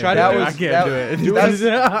bad. Try That to do I it. can't do it.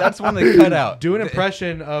 That's one they cut out. Do an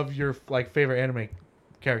impression of your like favorite anime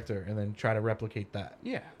character and then try to replicate that.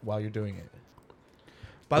 Yeah. While you're doing it.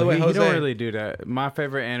 By the way, he Jose, don't really do that. My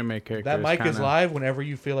favorite anime character. that mic is live. Whenever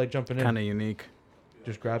you feel like jumping in, Kind of unique.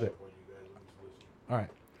 just grab it. All right.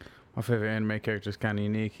 My favorite anime character is kind of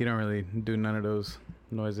unique. He don't really do none of those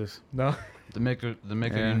noises. No. To make a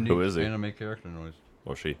Yeah. unique Who is he? anime character noise.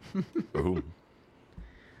 Or she. Or who?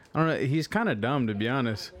 I don't know. He's kind of dumb, to be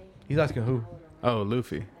honest. He's asking who. Oh,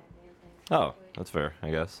 Luffy. Oh, that's fair,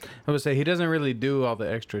 I guess. I would say he doesn't really do all the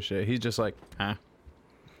extra shit. He's just like, I'm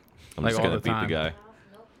Like just all gonna the beat time. the guy.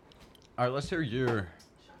 All right, let's hear your.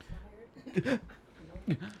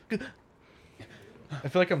 I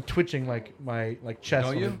feel like I'm twitching like my chest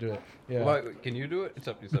Don't when I you? do it. Yeah. What, can you do it? It's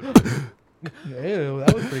up to you. Ew,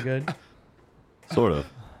 that was pretty good. Sort of.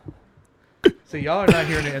 So y'all are not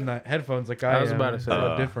hearing it in the headphones like I was am. about to It's say. a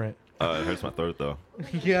little different. It hurts my throat though.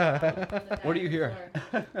 Yeah. What do you hear?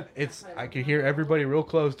 It's I can hear everybody real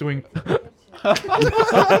close doing.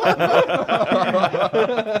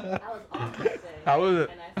 How was it?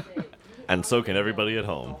 And so can everybody at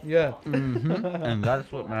home. Yeah. And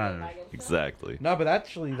that's what matters. Exactly. No, but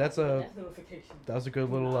actually, that was a good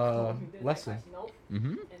little lesson.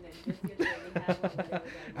 Mm-hmm.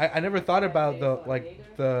 I never thought about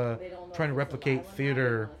the trying to replicate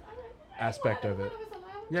theater aspect of it.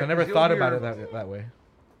 So I never thought about it that way.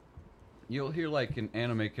 You'll hear like an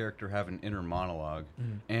anime character have an inner monologue,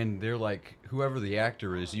 Mm-hmm. and they're like, whoever the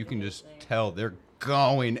actor is, you can just tell they're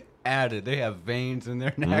going at it. They have veins in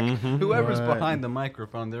their neck. Mhm. Whoever's Right. behind the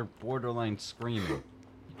microphone, they're borderline screaming.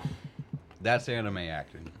 That's anime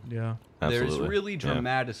acting. Yeah. There's Absolutely. really Yeah.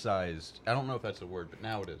 dramatized. I don't know if that's a word, but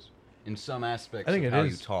now it is. In some aspects I think of it how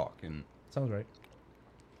is. you talk, and Sounds right.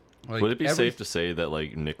 like, Would it be every- safe to say that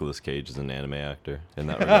like Nicolas Cage is an anime actor in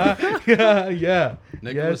that regard? Yeah. Yeah.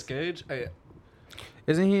 Nicolas Yes. Cage?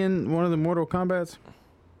 isn't he in one of the Mortal Kombats?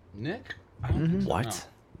 Nick? I don't think so, What?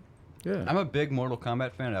 Yeah. no. I'm a big Mortal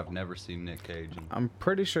Kombat fan. I've never seen Nick Cage. I'm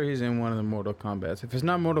pretty sure he's in one of the Mortal Kombats. If it's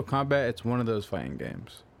not Mortal Kombat, it's one of those fighting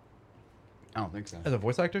games. I don't think so. As a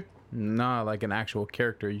voice actor, Nah, like an actual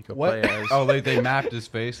character you could What? play as. Oh, they mapped his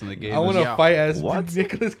face and they gave I want us. to Yeah. fight as What?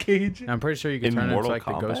 Nicolas Cage. I'm pretty sure you could In turn into Mortal like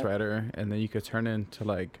the Ghost Kombat? Rider, and then you could turn into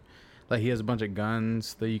like he has a bunch of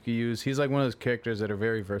guns that you could use. He's like one of those characters that are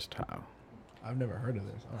very versatile. I've never heard of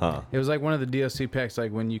this. Huh. It was like one of the DLC packs,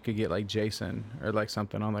 like when you could get like Jason or like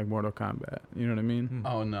something on like Mortal Kombat. You know what I mean?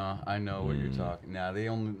 Oh no, I know what you're talking. Nah, they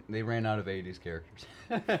ran out of 80s characters.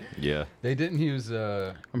 Yeah. They didn't use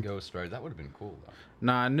Ghost Rider. That would have been cool though.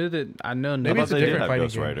 Nah, I know Maybe How it's about a they did different have fighting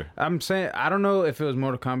Ghost game. Rider? I'm saying I don't know if it was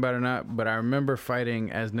Mortal Kombat or not, but I remember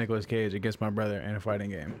fighting as Nicolas Cage against my brother in a fighting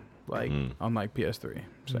game, like on like PS3.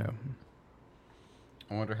 So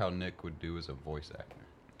I wonder how Nick would do as a voice actor.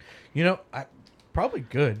 You know, probably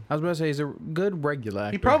good. I was about to say he's a good regular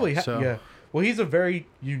actor. He probably so. yeah. Well, he's a very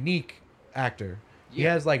unique actor. He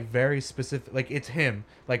Yeah. has like very specific, like it's him.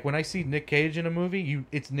 Like when I see Nick Cage in a movie,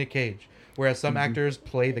 it's Nick Cage. Whereas some actors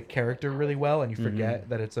play the character really well, and you forget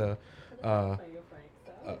that it's a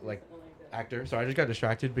like actor. So I just got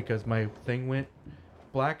distracted because my thing went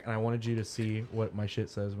black, and I wanted you to see what my shit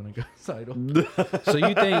says when it goes idle. So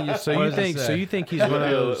you think? So What you does it think? So say? you think he's one of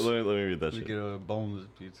those? Let me read that We shit. get a boneless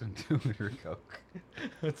pizza and 2 liter Coke.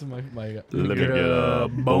 That's my. Let me get get a a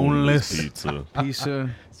boneless boneless pizza. Pizza.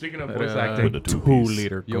 Speaking of voice Uh, acting, With a 2 2-piece.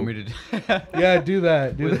 liter. You want me Coke. to yeah, do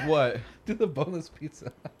that. Do with that. what? Do the boneless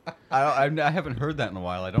pizza. I haven't heard that in a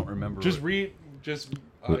while. I don't remember. Just it. read. Just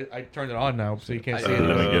I turned it on now, so you can't I- see it.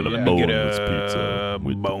 Let me get a Yeah. boneless pizza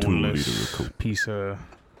with 2 liter boneless of Coke. pizza.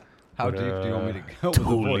 How with deep do you want me to go with 2 the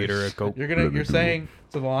voice? liter of Coke. You're saying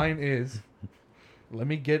so. The line is, "Let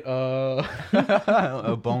me get a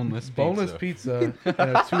A boneless pizza. boneless pizza and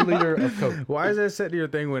a 2 liter of Coke." Why is that set to your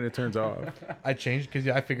thing when it turns off? I changed because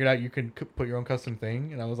I figured out you can put your own custom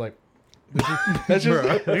thing, and I was like, "That's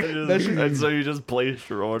just that's just And so you just placed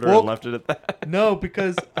your order Well- and left it at that? no,"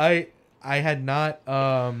 because I had not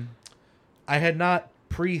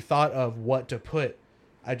pre-thought of what to put.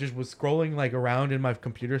 I just was scrolling like around in my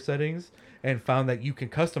computer settings and found that you can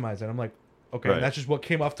customize it. I'm like, okay, Right. that's just what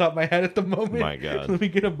came off the top of my head at the moment. My God. Let me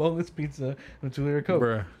get a boneless pizza and a 2-liter Coke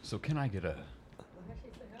Bruh. So can I get a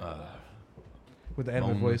with the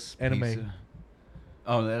anime boneless voice. Anime. pizza?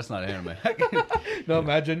 Oh, that's not anime. No,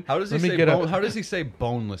 imagine. How does he Let me say? get a- How does he say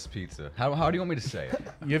boneless pizza? How do you want me to say it?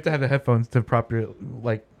 You have to have the headphones to properly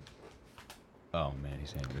like. Oh man, he's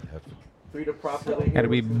saying with headphones. For you to properly. Gotta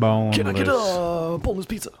be boneless. Can I get a boneless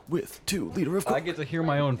pizza with 2-liter of I Coke? get to hear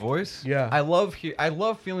my own voice. Yeah. I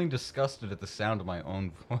love feeling disgusted at the sound of my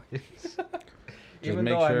own voice. Just Even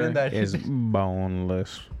make though I'm sure in that. it's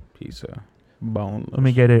boneless pizza. Boneless. Let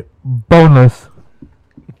me get it. Boneless.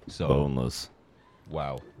 So Boneless.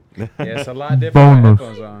 wow. Yeah, it's a lot different with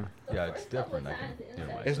headphones on. Yeah, it's different. I can hear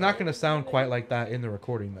myself. It's not gonna sound quite like that in the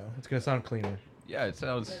recording though. It's gonna sound cleaner. Yeah, it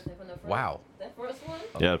sounds. Wow. The first one.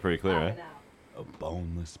 Yeah, pretty clear, I've right? been out. A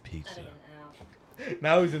boneless pizza. I've been out.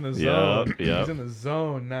 Now he's in the zone. Yup, yup. He's in the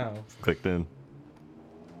zone now. Clicked in.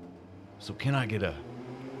 So can I get a?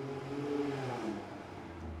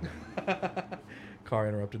 Car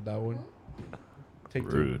interrupted that one. Take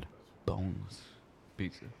two. Rude. Boneless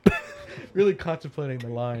pizza. Really contemplating the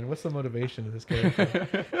line. What's the motivation of this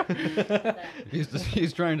character?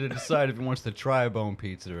 He's trying to decide if he wants to try a bone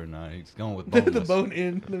pizza or not. He's going with boneless. The bone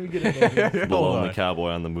in. Let me get it. The Hold lonely on. cowboy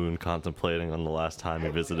on the moon contemplating on the last time he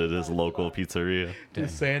visited his local pizzeria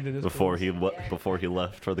Just sand in his before pants. before he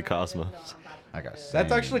left for the cosmos. I got. That's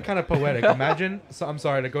sand. actually kind of poetic. Imagine. So, I'm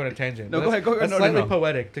sorry to go on a tangent. No, but go that's- ahead, go ahead. That's No, no, slightly no.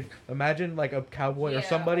 poetic. To imagine like a cowboy or Yeah,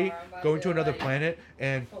 somebody or I'm going to about to, another like- planet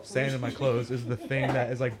and sand in my clothes is the thing that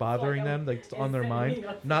is like bothering them, like it's on their mind,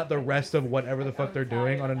 not the rest of whatever the fuck they're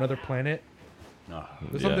doing on another planet. No,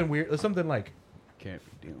 There's Yeah. something weird. There's something like. can't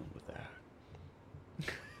be dealing with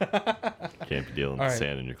that. Can't be dealing with Alright.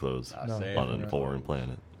 sand in your clothes Not No. saying. on a foreign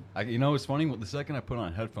planet. You know, it's funny. The second I put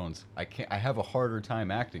on headphones, I can't. I have a harder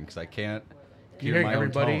time acting because I can't You hear hearing my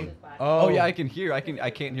everybody? own tone. Oh, Oh yeah, I can hear. I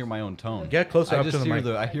can't hear my own tone. Get closer I up just to the hear mic.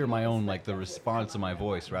 I hear my own like the response of my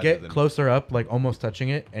voice rather Get than. closer up, like almost touching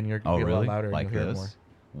it, and you're Oh get a really? lot louder Like and you'll hear it more. this?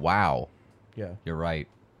 Wow, Yeah. you're right.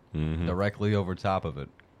 Mhm. Directly over top of it.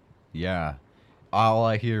 Yeah. All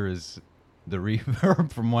I hear is the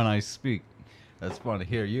reverb from when I speak. That's fun to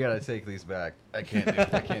hear. You gotta take these back. I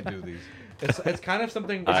can't do these. It's kind of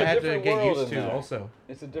something It's I a had to different get world used in to. there. Also,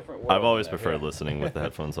 It's a different world. I've always preferred listening with the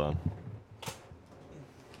headphones on.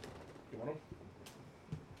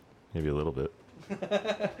 Maybe a little bit.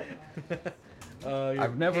 your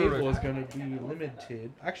I've never- cable is going to be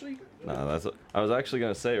limited. Actually, No, that's. I was actually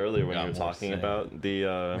gonna say earlier when Got you were more talking say. about the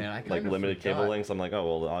Man, I like kinda limited cable forgot links. I'm like, oh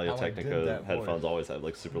well, the Audio how I did Technica that headphones voice. always have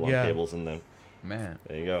like super long Yeah. cables in them. Man,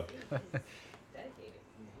 There you go. Dedicated.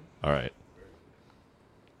 All right,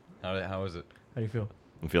 how is it? how do you feel?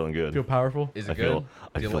 I'm feeling good. Feel powerful? Is it I good? feel-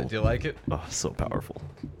 I do, you feel- do you like it? Oh, so powerful.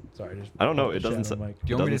 Sorry, just I don't know. the It doesn't. shadow sa- mic. Do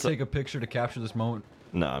you want me to doesn't sa- take a picture to capture this moment?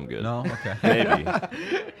 No, I'm good. No. Okay.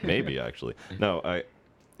 Maybe. Maybe actually. No, It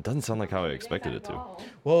doesn't sound like how I expected it to.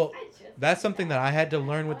 Well, that's something that I had to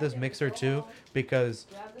learn with this mixer too, because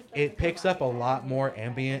it picks up a lot more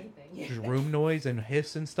ambient room noise and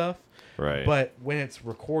hiss and stuff. Right. But when it's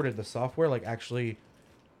recorded, the software like actually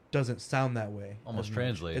doesn't sound that way. Almost as much.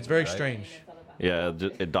 translates, It's very right? strange. yeah,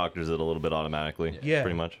 it doctors it a little bit automatically. Yeah.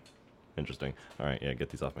 Pretty much. Interesting. All right. Yeah. Get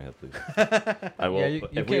these off my head, please. I will. Yeah, you-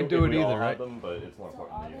 but you if can't do if it we all either, have right? Them, but it's more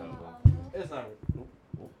important that you have them.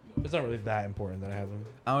 It's not really that important that I have them.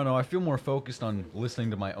 I don't know. I feel more focused on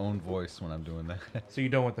listening to my own voice when I'm doing that. So you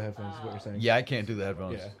don't want the headphones, is what you're saying? Yeah, I can't do the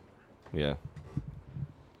headphones. Yeah.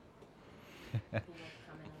 Yeah.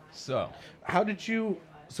 So, How did you?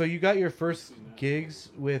 So you got your first gigs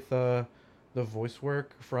with the voice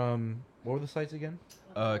work from what were the sites again?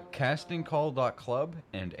 castingcall.club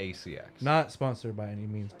and ACX. Not sponsored by any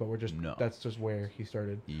means, but we're just No. that's just where he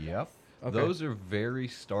started. Yep. Okay. Those are very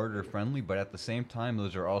starter friendly, but at the same time,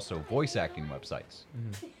 those are also voice acting websites.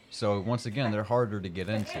 Mm-hmm. So once again, they're harder to get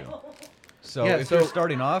into. So Yeah, if so- you're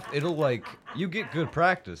starting off, it'll like you get good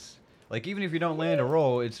practice. Like even if you don't land a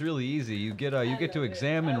role, it's really easy. You get to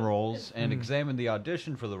examine roles and examine the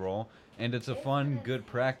audition for the role, and it's a fun, good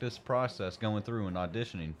practice process going through and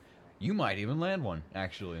auditioning. You might even land one,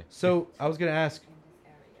 actually. So I was gonna ask,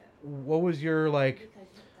 what was your like?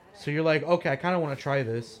 So you're like, okay, I kind of want to try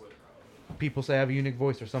this. People say I have a unique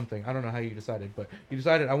voice or something. I don't know how you decided, but you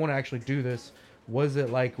decided I want to actually do this. Was it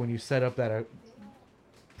like when you set up that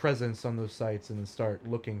presence on those sites and then start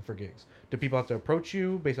looking for gigs? Do people have to approach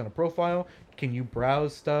you based on a profile? Can you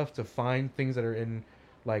browse stuff to find things that are in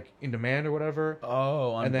demand or whatever?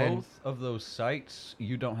 Oh, on And then- both of those sites,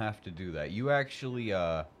 you don't have to do that. You actually,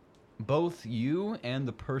 both you and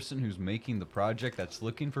the person who's making the project that's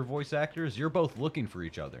looking for voice actors, you're both looking for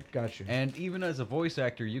each other. Gotcha. And even as a voice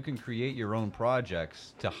actor, you can create your own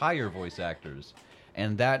projects to hire voice actors.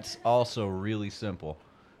 And that's also really simple.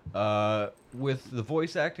 With the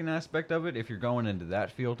voice acting aspect of it, if you're going into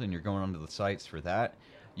that field and you're going onto the sites for that,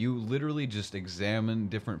 you literally just examine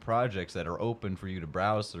different projects that are open for you to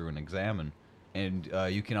browse through and examine. And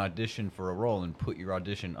you can audition for a role and put your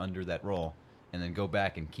audition under that role. And then go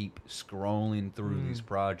back and keep scrolling through these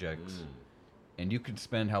projects. And you can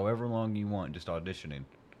spend however long you want just auditioning.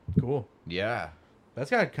 Cool. Yeah. That's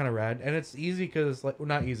kind of rad, and it's easy because well,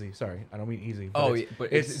 not easy. Sorry, I don't mean easy. Oh, it's, yeah,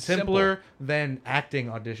 but it's it's simpler simple. than acting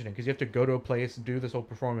auditioning because you have to go to a place, do this whole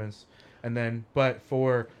performance, and then. But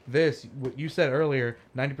for this, what you said earlier,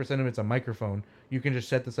 90% of it's a microphone. You can just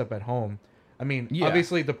set this up at home. I mean, Yeah.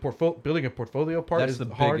 obviously the building a portfolio part That's is the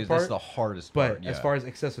hard biggest, part. that's the hardest but part. Yeah. as far as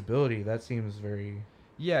accessibility, that seems very.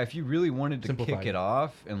 Yeah, if you really wanted to Simplified. kick it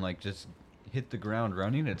off and like just hit the ground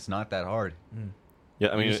running, it's not that hard. Yeah,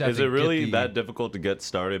 I You mean, just have is to it really get the- that difficult to get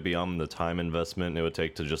started beyond the time investment it would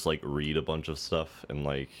take to just like read a bunch of stuff and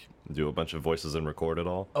like do a bunch of voices and record it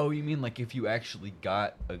all? Oh, you mean like if you actually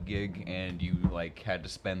got a gig and you like had to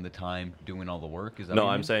spend the time doing all the work? Is that No, what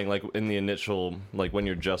you I'm mean? saying like in the initial, like when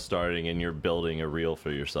you're just starting and you're building a reel for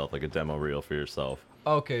yourself, like a demo reel for yourself.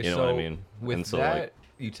 Okay, You know so what I mean? with And so, that, like-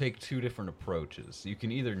 you take two different approaches. You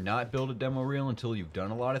can either not build a demo reel until you've done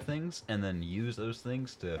a lot of things and then use those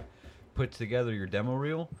things to put together your demo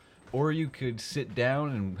reel, or you could sit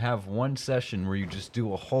down and have one session where you just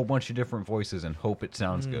do a whole bunch of different voices and hope it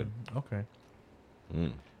sounds good. Okay.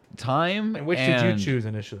 Time And which did you choose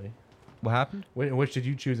initially? What happened? Which did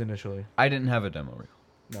you choose initially? I didn't have a demo reel.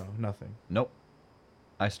 No, nothing. Nope.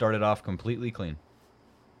 I started off completely clean.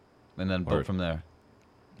 And then built Word. from there.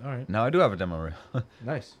 All right. Now I do have a demo reel.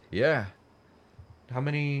 Nice. Yeah. How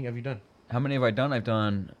many have you done? How many have I done? I've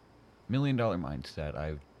done $1 Million Mindset.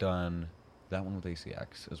 I've done that one with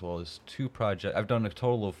ACX, as well as 2 projects. I've done a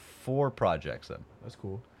total of 4 projects then. That's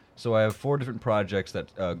cool. So I have 4 different projects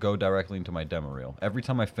that go directly into my demo reel. Every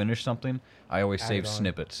time I finish something, I always Add save it on.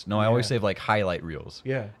 snippets. No, I always Yeah. save like highlight reels.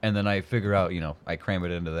 Yeah. And then I figure out, I cram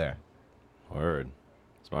it into there. Word.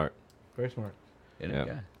 Smart. Very smart. And Yeah.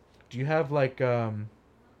 yeah. Do you have like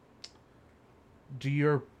do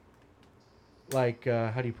your like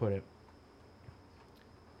how do you put it?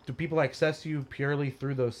 Do people access you purely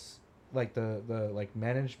through those like the like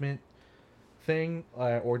management thing,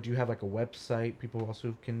 or do you have like a website people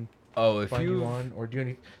also can Oh, if find you you on, or do you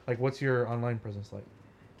any like what's your online presence like?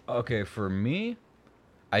 Okay, for me,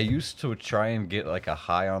 I used to try and get like a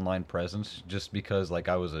high online presence just because like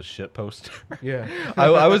I was a shit poster. Yeah.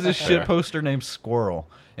 I was a shit poster named Squirrel,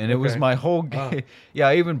 and it was Okay. my whole Ah. Yeah,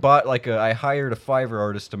 I even bought like I hired a Fiverr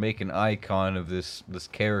artist to make an icon of this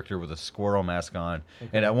character with a squirrel mask on.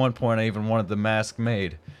 And at one point I even wanted the mask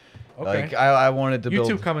made. Okay. Like I wanted to YouTube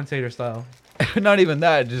build commentator style. not even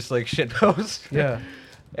that, just like shit post. Yeah.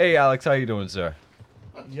 Hey Alex, how you doing, sir?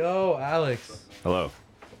 Yo, Alex. Hello.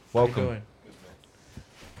 How you Welcome. doing?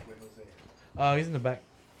 He's in the back.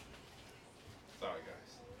 Sorry,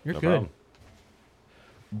 guys. You're No good. problem.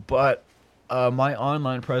 But my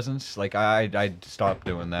online presence, like I stopped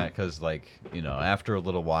doing that because like after a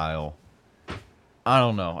little while, I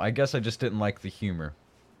don't know. I guess I just didn't like the humor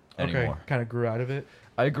anymore. Okay. Kind of grew out of it.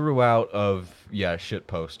 I grew out of shit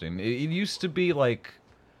posting. It used to be like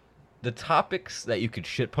the topics that you could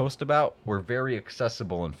shit post about were very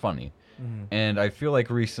accessible and funny, and I feel like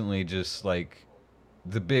recently just like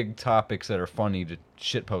the big topics that are funny to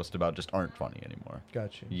shit post about just aren't funny anymore.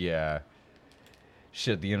 Gotcha. Yeah.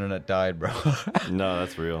 Shit, the internet died, bro. No,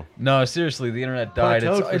 that's real. No, seriously, the internet died.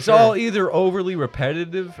 Plateaued for It's sure. all either overly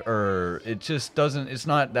repetitive or it just doesn't. It's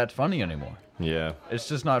not that funny anymore. Yeah. It's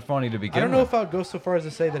just not funny to begin I don't know with. if I'll go so far as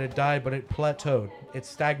to say that it died, but it plateaued. It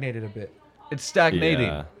stagnated a bit. It's stagnating.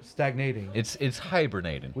 Yeah. Stagnating. It's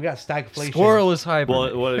hibernating. We got stagflation. Squirrel is Well,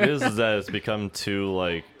 hibernating. what it is that it's become too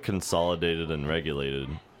like consolidated and regulated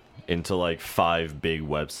into like 5 big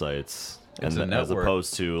websites, It's a as network.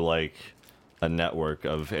 opposed to like a network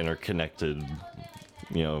of interconnected,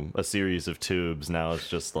 a series of tubes. Now it's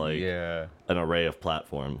just like Yeah, an array of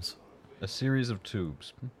platforms. a series of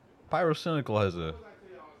tubes. Pyrocynical has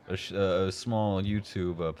a small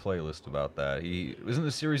YouTube playlist about that. He isn't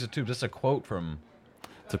a series of tubes. That's a quote from.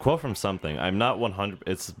 It's a quote from something. I'm not 100.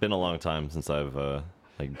 It's been a long time since I've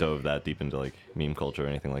like dove that deep into like meme culture or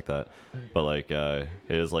anything like that. But like it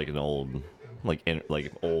is like an old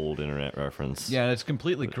old internet reference. Yeah, and it's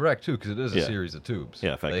completely correct too, because it is a Yeah. series of tubes.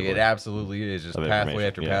 Yeah, like effectively. it absolutely is just Of pathway information,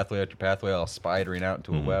 after yeah. pathway after pathway, all spidering out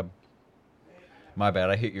into a web. My bad.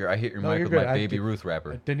 I hit your No, mic you're with good. my I Baby did- Ruth I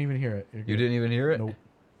rapper. didn't even hear it. You're You good. didn't even hear it? Nope.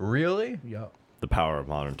 Really? Yeah. The power of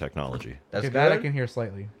modern technology. That's Okay, good. that I can hear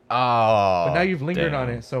slightly. Oh. But now you've lingered on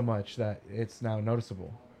damn. it so much that it's now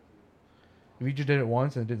noticeable. If you just did it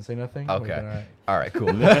once and didn't say nothing, it would've Okay. been All right. Cool.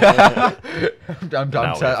 I'm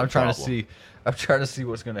Now it's a trying to problem. see. I'm trying to see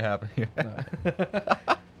what's gonna happen here.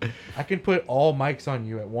 alright. I can put all mics on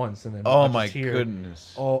you at once and then Oh I'll my just hear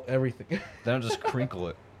goodness. all everything. Then I'll just crinkle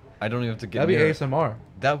it. I don't even have to get That'd be near it. ASMR.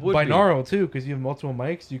 That would be. Binaural too, because you have multiple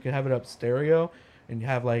mics. You can have it up stereo, and you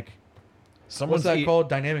have like Someone's what's that eat- called?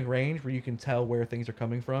 Dynamic range, where you can tell where things are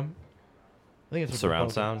coming from. I think it's what they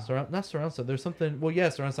Surround call it. sound? Not surround sound. There's something. Well, yeah,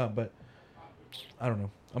 surround sound, but I don't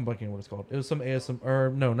know. I'm blanking on what it's called. It was some ASMR,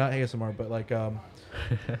 or no, not ASMR, but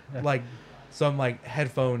like some like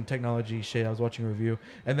headphone technology shit. I was watching a review,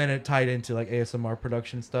 and then it tied into like ASMR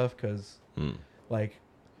production stuff because like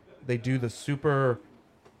they do the super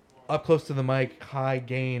up close to the mic, high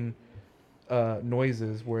gain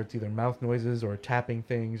noises where it's either mouth noises or tapping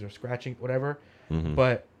things or scratching, whatever.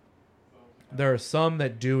 But there are some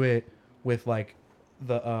that do it with like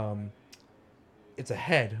the it's a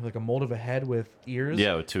head, like a mold of a head with ears.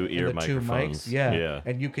 Yeah, with two and ear the two microphones. mics. Yeah. Yeah.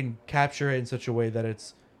 And you can capture it in such a way that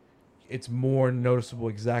it's more noticeable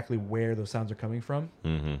exactly where those sounds are coming from.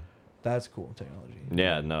 Mm-hmm. That's cool technology.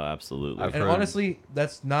 Yeah, no, absolutely. I've And heard- honestly,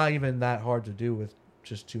 that's not even that hard to do with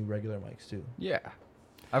just two regular mics too. Yeah.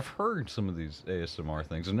 I've heard some of these ASMR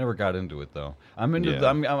things. I never got into it though. I'm into. Yeah.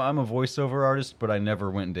 I'm a voiceover artist, but I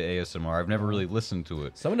never went into ASMR. I've never really listened to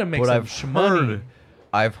it. Some of them make But some I've shmoney. heard.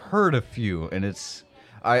 I've heard a few, and it's.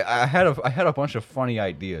 I had a bunch of funny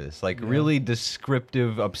ideas, like really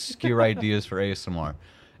descriptive, obscure ideas for ASMR,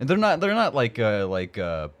 and they're not like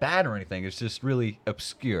bad or anything. It's just really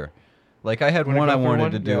obscure. Like I had Wanna one go I for wanted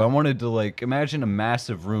one? to do. Yeah. I wanted to like imagine a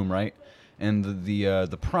massive room, right? And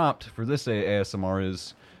the prompt for this ASMR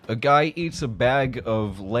is a guy eats a bag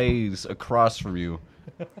of Lay's across from you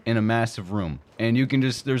in a massive room, and you can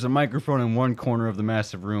just there's a microphone in one corner of the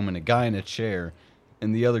massive room and a guy in a chair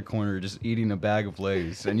in the other corner just eating a bag of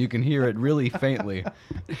Lay's, and you can hear it really faintly.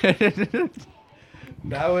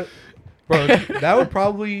 That would, bro. That would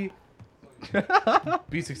probably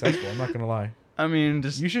be successful. I'm not gonna lie. I mean,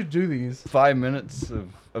 just You should do these. 5 minutes of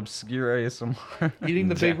obscure ASMR. Eating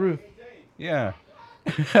the Babe Ruth. Yeah.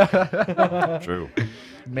 True.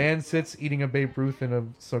 Man sits eating a Babe Ruth in a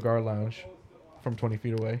cigar lounge from 20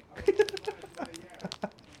 feet away.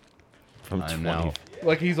 From I'm 20. now.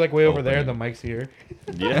 Like he's like way over there, and the Opening. mic's here.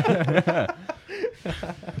 Yeah.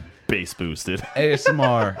 Bass boosted.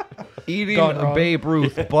 ASMR. Eating Gone a wrong. Babe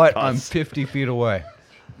Ruth, but I'm Us. 50 feet away.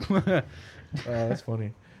 That's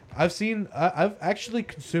funny. I've actually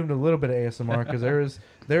consumed a little bit of ASMR because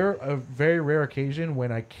there are a very rare occasion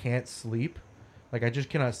when I can't sleep. Like I just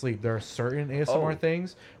cannot sleep. There are certain ASMR Oh.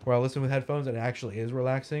 things where I listen with headphones and it actually is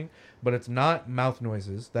relaxing, but it's not mouth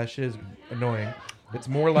noises. That shit is annoying. It's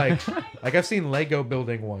more like I've seen Lego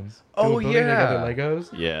building ones. Oh, Building yeah. together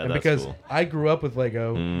Legos. Yeah, and that's because cool. I grew up with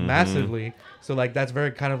Lego Mhm. massively, so like that's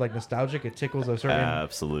very kind of like nostalgic. It tickles a certain.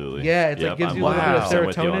 Absolutely. Yeah, it's like gives I'm you a little bit of 100%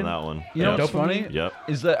 with you serotonin. on that one. You know Yep. what's funny? Yep.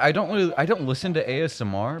 Is that I don't listen to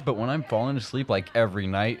ASMR, but when I'm falling asleep like every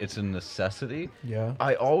night, it's a necessity. Yeah.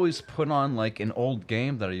 I always put on like an old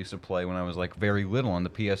game that I used to play when I was like very little on the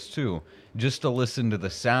PS2, just to listen to the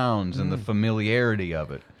sounds and the familiarity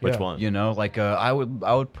of it. Which Yeah. one? You know, like I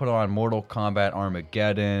would put on Mortal Kombat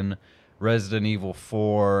Armageddon, Resident Evil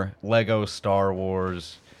 4, Lego Star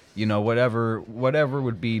Wars, you know, whatever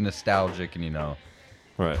would be nostalgic and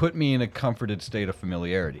Right. put me in a comforted state of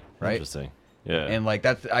familiarity, right? Interesting. Yeah. And like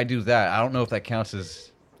I do that. I don't know if that counts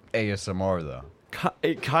as ASMR though.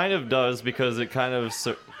 It kind of does because it kind of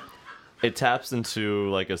it taps into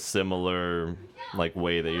like a similar like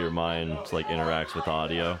way that your mind like interacts with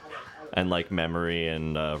audio and like memory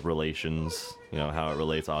and relations, you know, how it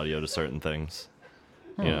relates audio to certain things.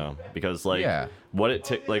 You know, because like Yeah. what it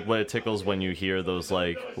tickles when you hear those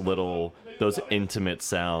like those intimate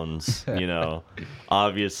sounds, you know.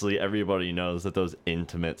 Obviously everybody knows that those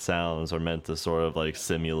intimate sounds are meant to sort of like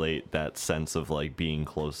simulate that sense of like being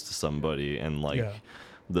close to somebody and like Yeah.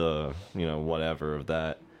 the, you know, whatever of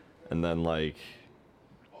that. And then like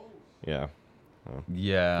yeah.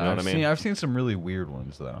 Yeah, You know what I mean? I've seen some really weird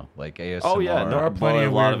ones though, like ASMR. Oh yeah, There are plenty a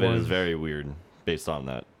of lot weird of it is ones. very weird based on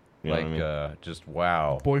that. You know like what I mean? just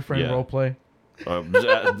wow. Boyfriend Yeah. roleplay. I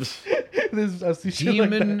see shit like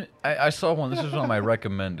that. Demon. I saw one. This was on my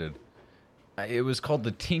recommended. It was called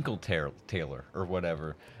the Tinkle Tailor or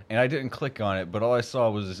whatever, and I didn't click on it. But all I saw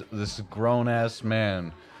was this grown ass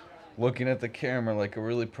man looking at the camera like a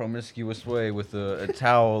really promiscuous way with a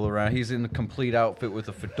towel around. He's in a complete outfit with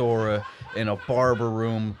a fedora in a barber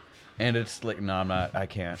room. And it's like, no, I'm not. I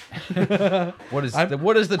can't. What is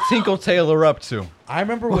the Tinkle Tailor up to? I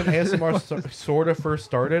remember when ASMR sort of first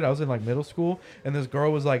started. I was in like middle school, and this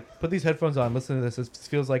girl was like, "Put these headphones on. Listen to this. It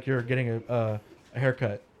feels like you're getting a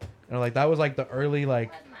haircut." And like that was like the early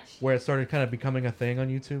like where it started kind of becoming a thing on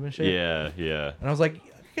YouTube and shit. Yeah, yeah. And I was like,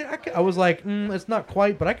 I was like, it's not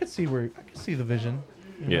quite, but I could see the vision.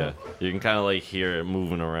 Yeah, you can kind of like hear it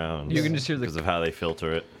moving around. You can just hear because of how they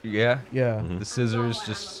filter it. Yeah. Yeah. Mm-hmm. The scissors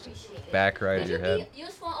just back right at your head.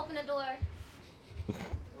 Use phone, open the door. Oh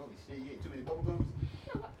shit, you ate too many bubble gums?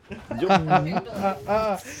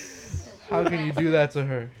 How can you do that to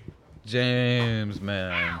her? James,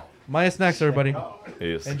 man. Maya Snacks, everybody.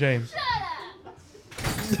 Yes. And James.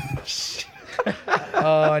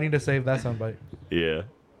 I need to save that soundbite. Yeah.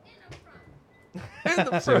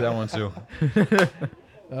 Save that one too.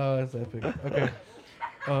 Oh, that's epic. Okay.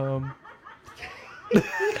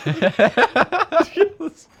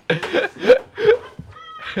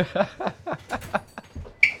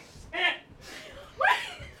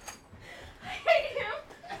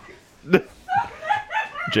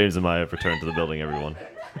 James and Maya have returned to the building, everyone.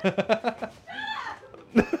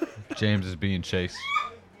 James is being chased.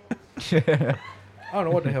 I don't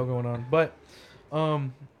know what the hell going on, but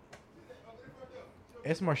ASMR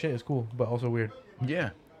shit is cool, but also weird.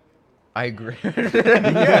 Yeah. I agree.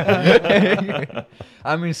 Yeah.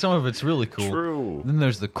 I mean, some of it's really cool. True. Then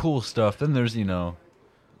there's the cool stuff. Then there's,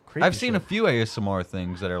 Creepy I've seen a shit. few ASMR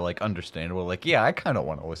things that are like understandable. Like, yeah, I kind of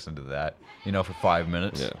want to listen to that, for 5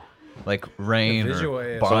 minutes. Yeah. Like rain The visual or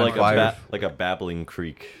ASMR. So like bonfire. like a babbling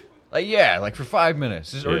creek. Like for 5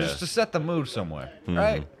 minutes, or Yeah. just to set the mood somewhere,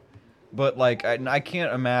 right? But like, I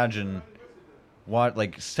can't imagine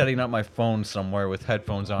setting up my phone somewhere with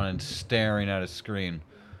headphones on and staring at a screen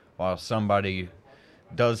while somebody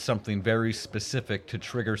does something very specific to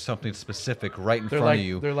trigger something specific right in They're front like- of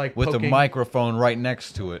you, they're like with a poking- microphone right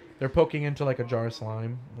next to it, They're poking into like a jar of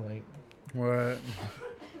slime. Like, What?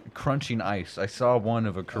 crunching ice. I saw one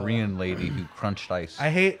of a Korean lady who crunched ice. I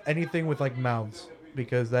hate anything with like mouths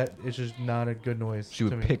because that is just not a good noise. She to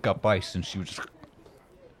would me. pick up ice and she would just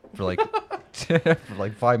for like for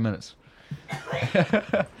like 5 minutes.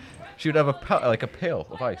 She would have a pail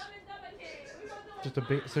of ice. just a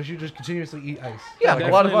big. So she just continuously eat ice. Yeah, like a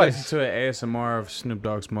lot of Definitely ice. listen to an ASMR of Snoop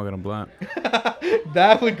Dogg smoking a blunt.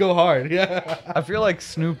 That would go hard. Yeah. I feel like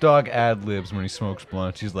Snoop Dogg ad libs when he smokes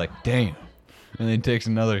blunts. He's like, "Damn," and then takes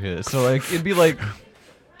another hit. So like it'd be like,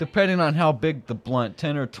 depending on how big the blunt,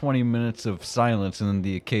 10 or 20 minutes of silence, and then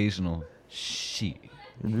the occasional shit.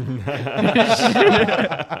 For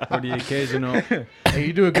the occasional. Hey,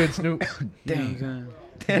 you do a good Snoop. Damn.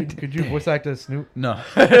 Could you voice act as Snoop? No,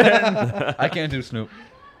 I can't do Snoop.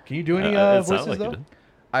 Can you do any It sounded voices like you though? did.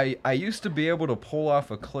 I used to be able to pull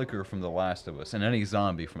off a clicker from The Last of Us and any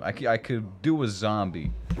zombie from. I could do a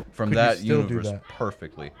zombie from Could you that still do universe that?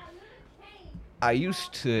 perfectly. I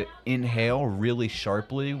used to inhale really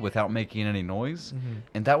sharply without making any noise,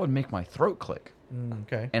 and that would make my throat click.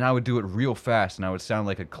 Okay. And I would do it real fast, and I would sound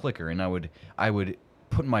like a clicker, and I would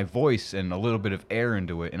put my voice and a little bit of air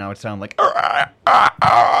into it, and I would sound like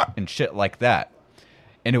and shit like that,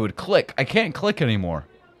 and it would click. I can't click anymore,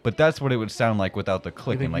 but that's what it would sound like without the You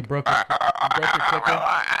clicking, think like you broke your clicker?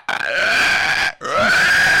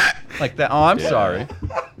 like that. Oh, I'm sorry,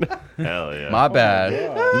 Hell yeah. my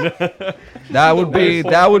bad. That would be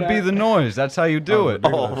the noise. That's how you do it.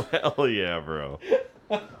 Oh, hell yeah, bro.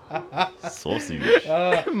 Saucy.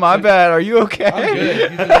 My bad. Are you okay? I'm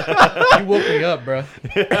good. You woke me up, bro.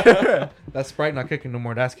 That Sprite not kicking no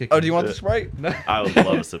more. That's kicking. Oh, do you want the Sprite? I would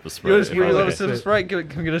love a sip of Sprite. You if I love a was- sip of Sprite? Can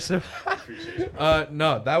we get a sip?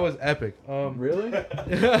 No, that was epic. Really?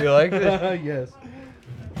 You like it? Yes.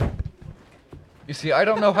 You see, I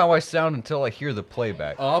don't know how I sound until I hear the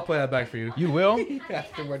playback. Oh, I'll play that back for you. You will?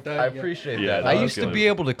 After we're done. I yeah. appreciate Yeah, that. no, I that's used to good. be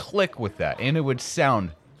able to click with that, and it would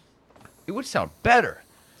sound better.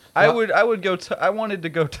 I wanted to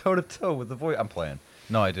go toe to toe with the voice. I'm playing.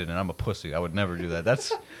 No, I didn't. I'm a pussy. I would never do that.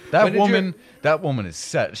 When did you- That woman is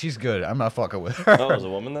set. She's good. I'm not fucking with her. Oh, it was a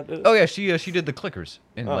woman that did it? Oh yeah, she did the clickers,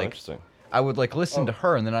 and Oh, like interesting. I would like listen to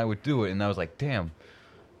her, and then I would do it, and I was like, damn.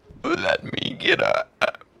 Let me get a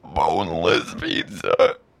boneless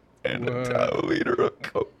pizza and a 1 liter of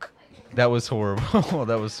Coke. That was horrible.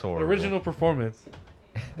 That was horrible. Original performance.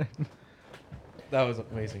 That was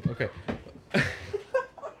amazing. Okay. I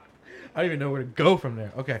don't even know where to go from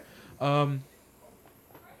there. Okay.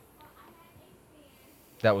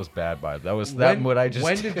 That was bad, vibe. That was When what I just.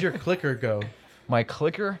 When did your clicker go? My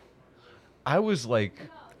clicker? I was like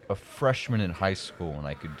a freshman in high school when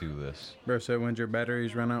I could do this. Bro, so when's your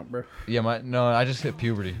batteries run out, bro? Yeah, I just hit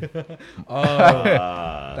puberty.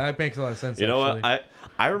 That makes a lot of sense. You know actually. what?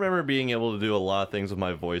 I remember being able to do a lot of things with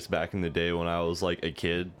my voice back in the day when I was like a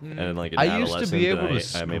kid and like an I used to adolescent be able that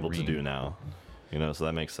to I'm able to scream. do now. You know, so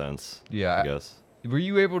that makes sense. Yeah, I guess. Were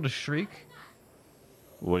you able to shriek?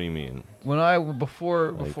 What do you mean? When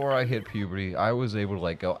before I hit puberty, I was able to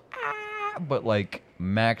like go but like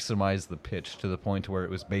maximize the pitch to the point where it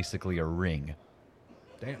was basically a ring.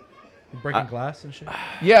 Damn. You breaking glass and shit.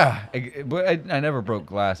 Yeah, but I never broke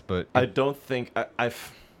glass, but I don't think I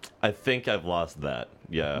think I've lost that.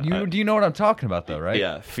 Yeah. do you know what I'm talking about though, right?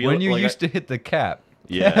 Yeah, when you used to hit the cap.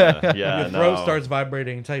 Yeah, Your throat starts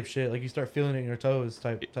vibrating type shit. Like you start feeling it in your toes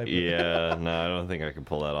type. Yeah, no, I don't think I can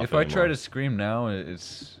pull that off. If I try to scream now,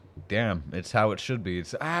 it's how it should be.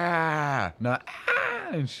 It's not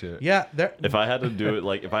and shit. Yeah, there. If I had to do it,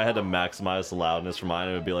 like if I had to maximize the loudness for mine,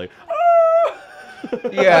 it would be like,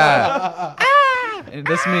 Yeah. And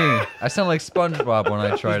that's me. I sound like SpongeBob when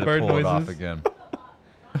I try to bird pull it off noises. again.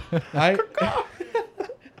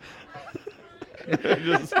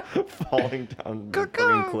 just falling down the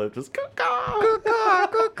fucking cliff, just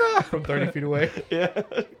from 30 feet away. yeah.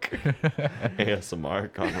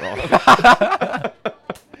 ASMR gone wrong.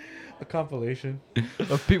 A compilation.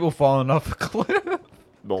 Of people falling off a cliff.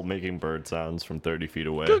 While making bird sounds from 30 feet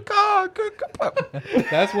away.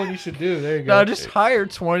 That's what you should do. There you go. No, just hire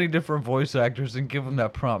 20 different voice actors and give them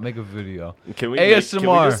that prompt. Make a video. Can we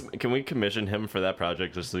ASMR. can we commission him for that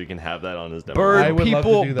project just so he can have that on his demo? Bird I would love to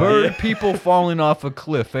people, do that. bird people falling off a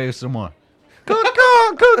cliff. ASMR.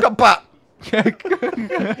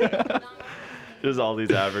 There's all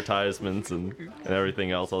these advertisements and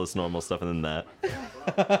everything else, all this normal stuff, and then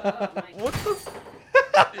that. What the?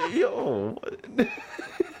 Yo. What?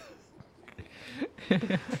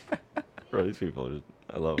 Bro, these people are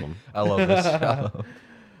I love them. I love this.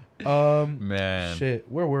 Man, Shit.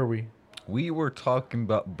 Where were we? we were talking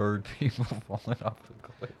about bird people falling off the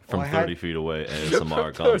cliff. From I had- 30 feet away, ASMR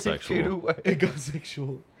gone 30 feet sexual. away. It goes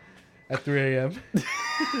sexual. At 3 a.m.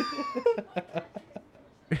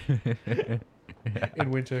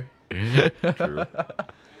 in winter. True.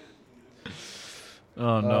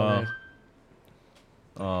 Oh no. man.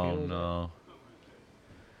 Oh no.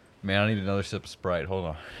 Man, I need another sip of Sprite. Hold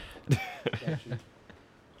on. I'm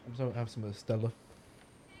just gonna have some of the Stella.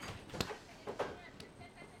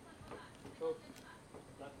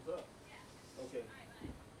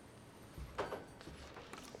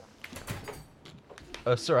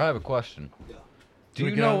 Sir, I have a question. Do Can we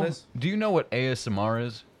you get on know? this? Do you know what ASMR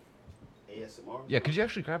is? ASMR? Yeah, could you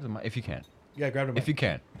actually grab the mic if you can? Yeah, grab them. If you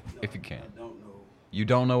can. If you can. I don't know. You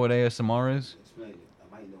don't know what ASMR is? Explain it.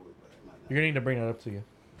 I might know it, but I might not. You're gonna need to bring that up to you.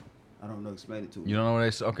 I don't know. Explain it to me. You don't know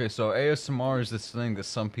what okay, so ASMR is this thing that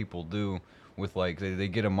some people do with like they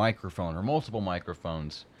get a microphone or multiple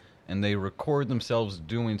microphones and they record themselves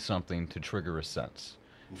doing something to trigger a sense.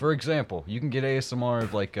 For example, you can get ASMR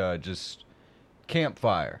of like just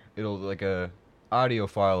campfire. It'll like a audio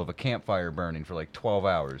file of a campfire burning for like 12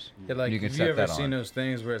 hours. Yeah, like, you can have set you ever that seen on. those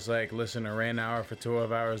things where it's like listen to Rain Hour for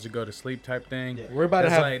 12 hours to go to sleep type thing? Yeah. We're about to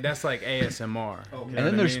That's have. like ASMR. Okay. You know And what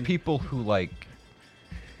then I there's mean? people who like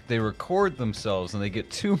they record themselves and they get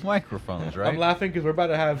two microphones, right? I'm laughing because we're about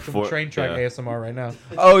to have some For- train track yeah. ASMR right now.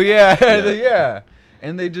 Oh yeah, Yeah. yeah.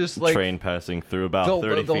 And they just like Train passing through about they'll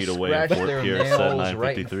 30 feet away in scratch Fort their Pierce at nails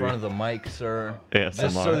right in 9:53. front of the mic, sir, just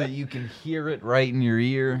ASMR. so that you can hear it right in your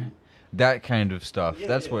ear. That kind of stuff. Yeah,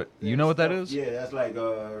 That's yeah, what yeah, you know what that stuff- is? Yeah, that's like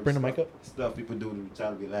Bring the stuff, mic up. Stuff people do to try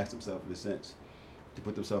to relax themselves in a sense, to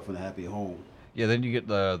put themselves in a happy home. Yeah. Then you get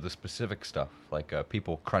the specific stuff like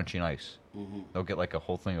people crunching ice. Mm-hmm. They'll get like a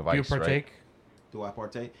whole thing of Do you ice, partake? right? Do I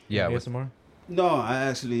partake? Yeah. in with- ASMR. No, I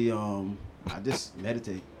actually I just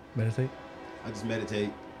meditate. Meditate. I just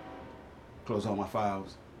meditate, close all my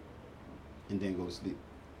files, and then go to sleep.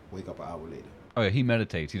 Wake up an hour later. Oh yeah, he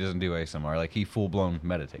meditates. He doesn't do ASMR. Like he full blown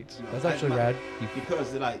meditates. You know, That's actually rad.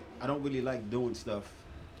 Because like I don't really like doing stuff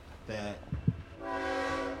that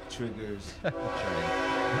triggers.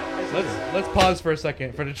 Let's pause for a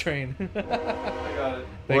second for the train.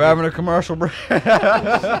 We're having a commercial break.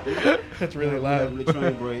 That's really We're loud. having a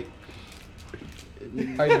train break.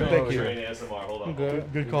 How you doing? Thank you. Train ASMR, hold on.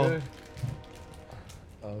 Good call.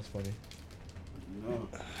 Oh, that's funny.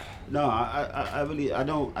 No, I really I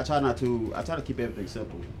don't. I try not to. I try to keep everything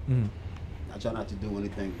simple. Mm. I try not to do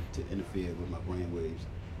anything to interfere with my brain waves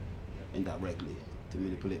indirectly to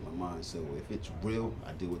manipulate my mind. So if it's real,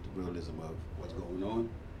 I deal with the realism of what's going on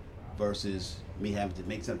versus me having to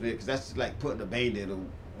make something, because that's like putting a band-aid on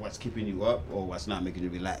what's keeping you up or what's not making you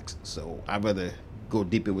relax. So I'd rather go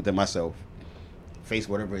deeper within myself face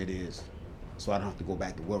whatever it is, so I don't have to go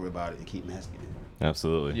back to worry about it and keep masking it.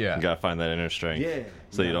 Absolutely. Yeah. You gotta find that inner strength. Yeah,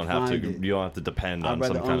 So you don't have to. find it. You don't have to depend I'd on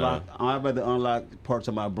rather some kind of. I'd rather unlock parts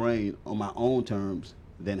of my brain on my own terms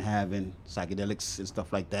than having psychedelics and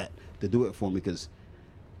stuff like that to do it for me. Because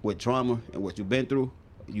with trauma and what you've been through,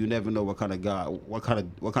 you never know what kind of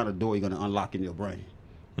door you're gonna unlock in your brain.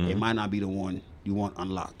 It might not be the one you want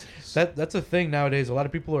unlocked. That's a thing nowadays. A lot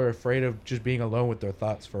of people are afraid of just being alone with their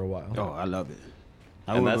thoughts for a while. Oh, I love it.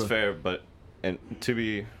 And that's fair, but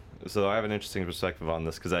so I have an interesting perspective on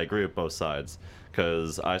this because I agree with both sides.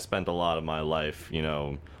 Because I spent a lot of my life,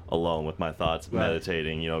 alone with my thoughts, Right.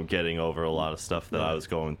 meditating, getting over a lot of stuff that I was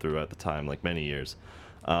going through at the time, like many years.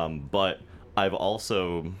 But I've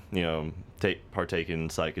also, partaken in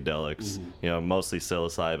psychedelics, mostly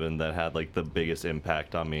psilocybin that had like the biggest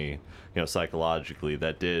impact on me, psychologically.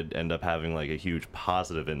 That did end up having like a huge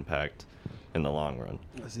positive impact in the long run.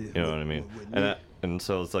 That's it. You know what I mean? And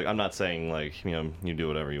so it's like, I'm not saying like, you do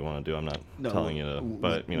whatever you want to do. I'm not telling you to,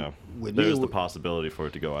 but there's the possibility for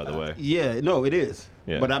it to go either way. Yeah, no, it is.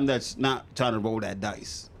 Yeah. But I'm just not trying to roll that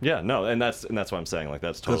dice. Yeah, no, and that's what I'm saying. Like,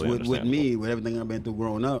 that's Because totally with understandable. me, with everything I've been through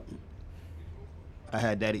growing up, I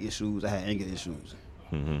had daddy issues, I had anger issues.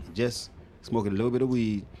 Mm-hmm. Just smoking a little bit of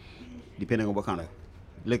weed, depending on what kind of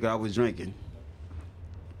liquor I was drinking,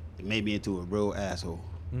 it made me into a real asshole.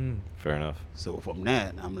 Fair enough. So from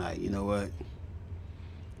that, I'm like, you know what?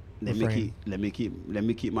 Let Refrain.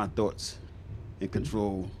 me keep my thoughts in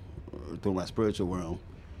control through my spiritual realm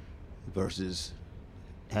versus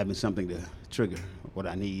having something to trigger what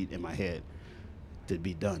I need in my head to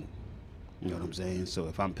be done. You know what I'm saying? So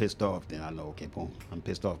if I'm pissed off, then I know, okay, boom, I'm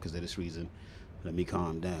pissed off because of this reason. Let me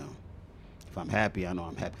calm down. If I'm happy, I know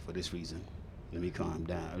I'm happy for this reason. Let me calm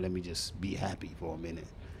down. Let me just be happy for a minute.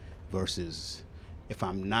 Versus if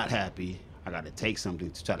I'm not happy, I got to take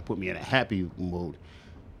something to try to put me in a happy mode.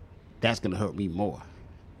 That's going to hurt me more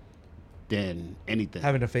than anything.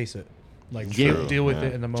 Having to face it, like Yeah. deal with Yeah.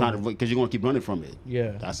 it in the Trying moment. to, because you're going to keep running from it.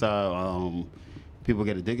 Yeah. That's how people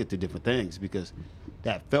get addicted to different things, because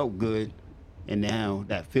that felt good, and now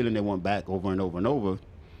that feeling they want back over and over and over.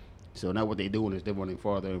 So now what they're doing is they're running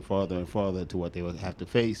farther and farther and farther to what they will have to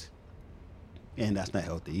face, and that's not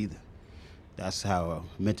healthy either. That's how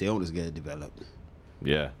mental illness gets developed.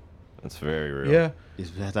 Yeah, that's very real. Yeah.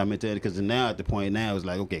 That's how mental illness, because now at the point now it's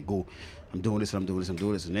like, okay, go, I'm doing this, and then all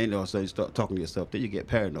of a sudden you start talking to yourself, then you get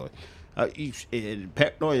paranoid.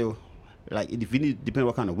 Paranoia, like if you need, depending on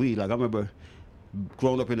what kind of weed. Like I remember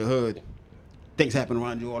growing up in the hood, things happen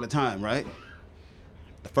around you all the time, right?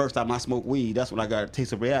 The first time I smoked weed, that's when I got a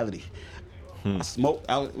taste of reality. I smoked.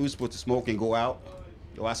 We were supposed to smoke and go out.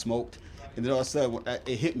 So I smoked, and then all of a sudden when it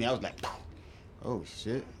hit me. I was like, "Oh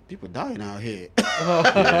shit, people dying out here."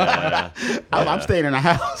 Yeah. I'm staying in the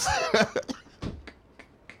house.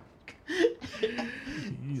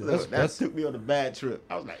 So that took me on a bad trip.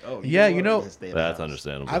 I was like, "Oh Yeah, what? you know, I'm gonna stay in the That's house."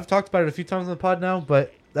 understandable. I've talked about it a few times on the pod now,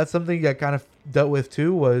 but that's something I kind of dealt with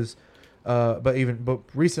too. Was, but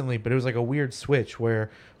recently, but it was like a weird switch where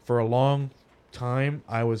for a long time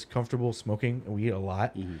I was comfortable smoking weed a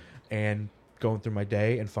lot and going through my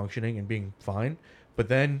day and functioning and being fine. But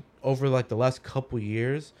then over like the last couple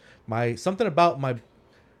years, something about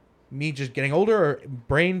me just getting older or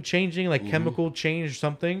brain changing, like chemical change or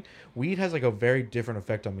something. Weed has like a very different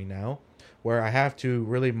effect on me now, where I have to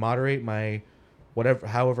really moderate my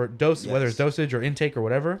however dose, whether it's Yes. dosage or intake or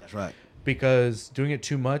whatever, That's right. because doing it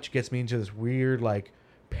too much gets me into this weird like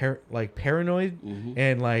paranoid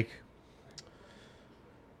and like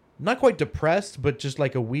not quite depressed, but just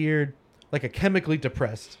like a weird, like a chemically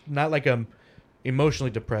depressed, not like a emotionally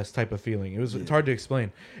depressed type of feeling. It's hard to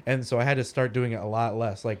explain, and so I had to start doing it a lot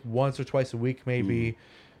less, like once or twice a week maybe.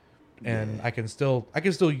 And I can still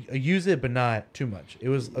use it, but not too much. It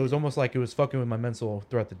was almost like it was fucking with my mental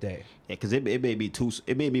throughout the day. Yeah, because it made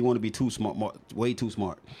me want to be too smart, way too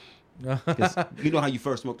smart. Because you know how you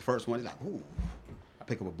first smoked the first one, it's like, ooh, I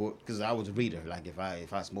pick up a book, because I was a reader. Like if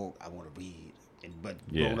I smoke, I want to read. But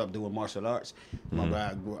growing up doing martial arts,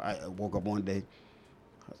 I woke up one day,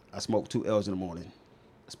 I smoked 2 L's in the morning,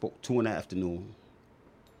 I smoked 2 in the afternoon,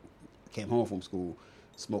 came home from school,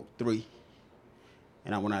 smoked 3,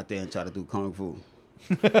 and I went out there and tried to do kung fu.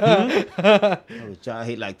 I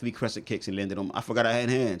hit like 3 crescent kicks and landed on. I forgot I had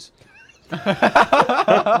hands.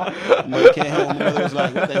 Mother came home. My mother was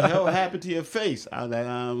like, "What the hell happened to your face?" I was like,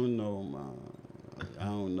 "I don't know, Mom. I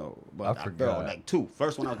don't know." But I forgot. felt like 2.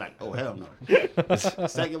 First one, I was like, "Oh hell no."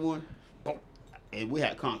 Second one, boom, and we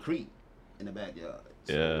had concrete in the backyard.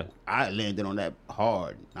 So Yeah. I landed on that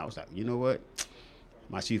hard. I was like, you know what?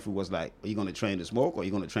 my shifu was like, "Are you gonna train to smoke or are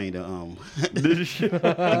you gonna train to to get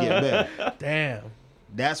better?" Damn.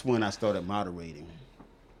 That's when I started moderating.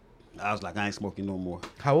 I was like, I ain't smoking no more.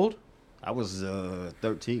 How old? I was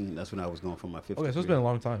 13. That's when I was going for my 50th. Okay, so it's been a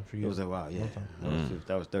long time for you. It was a while, yeah.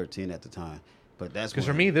 I was 13 at the time. But that's Because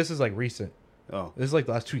for me, this is like recent. Oh, This is like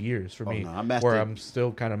the last 2 years for me, no, I mastered- where I'm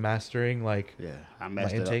still kind of mastering like. yeah. I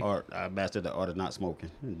mastered the intake? art. I mastered the art of not smoking.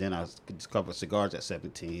 And then I discovered cigars at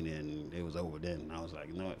 17, and it was over then. I was like,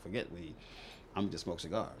 you know what? Forget weed. I'm just smoke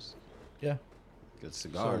cigars. Yeah, Because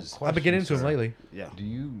cigars, I've been getting into them lately. yeah. Do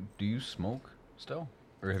you smoke still,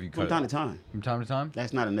 or have you From cut time it? to time. From time to time?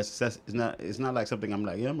 That's not a necessity. It's not like something I'm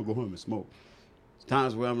like, yeah, I'm gonna go home and smoke. There's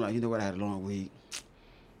times where I'm like, you know what? I had a long week.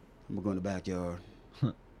 I'm gonna go in the backyard,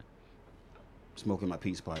 smoking my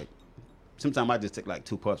peace pipe. Sometimes I just take like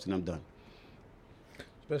 2 puffs and I'm done.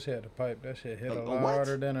 Especially at the pipe, that shit hit a Oh, lot what?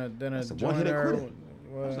 harder than a That's a joint. one-hitter or- quitter.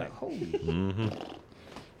 I was like, holy. Mm-hmm.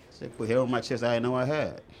 Said, put hair on my chest I didn't know I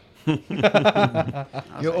had.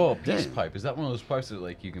 Yo, like, peace damn. pipe. Is that one of those pipes that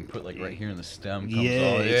like you can put like right here in the stem? Comes Yeah,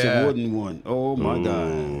 all, it's a wooden one. Oh my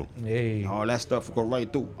god. Hey, All that stuff go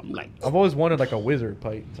right through. I'm like, I've always wanted like a wizard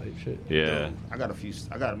pipe type shit. Yeah. I got a few.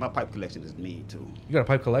 My pipe collection is mean too. You got a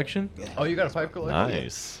pipe collection? Oh, you got a pipe collection?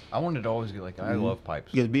 Nice. I wanted to always get like I love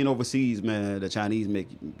pipes. Because being overseas, man, the Chinese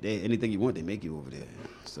anything you want, they make you over there.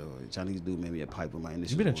 So the Chinese dude made me a pipe with my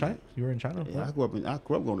initials. You been in on China? it. You were in China? Yeah, I grew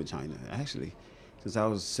up going to China actually, since I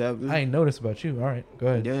was 7. I ain't noticed about you. All right, go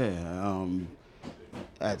ahead. Yeah.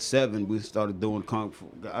 At 7, we started doing kung fu.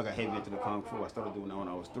 I got heavy into the kung fu. I started doing that when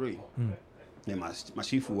I was 3. And my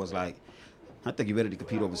shifu was like, I think you're ready to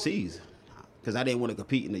compete overseas. Because I didn't want to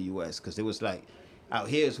compete in the U.S. Because it was like, out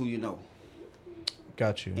here is who you know.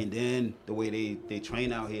 Got you. And then the way they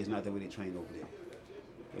train out here is not the way they train over there.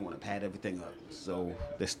 They want to pad everything up. So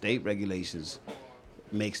the state regulations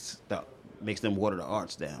makes them water the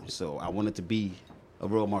arts down. So I wanted to be a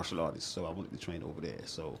real martial artist. So I wanted to train over there.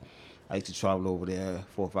 So I used to travel over there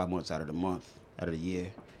 4 or 5 months out of the year,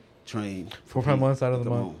 train. 4 or 5 months out of the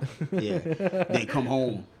come month. home. Yeah. Then come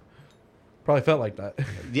home. Probably felt like that.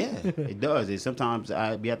 Yeah, it does. And sometimes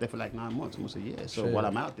I be out there for like 9 months, almost a year. So Shit. while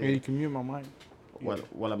I'm out Yeah, there, you can mute my mic.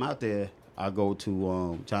 while I'm out there, I go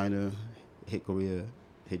to China, hit Korea,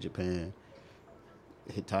 hit Japan,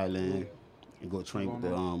 hit Thailand, and go train with the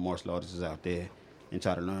martial artists out there and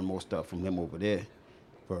try to learn more stuff from them over there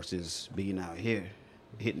versus being out here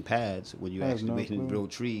hitting pads when you I have actually no hitting clue. real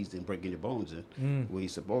trees and breaking your bones in where you're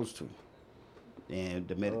supposed to. And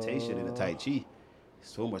the meditation and the Tai Chi is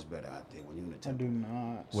so much better out there when you're in the I do temple.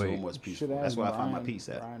 not. So Wait. much Should peaceful. ask That's where I find my Brian- peace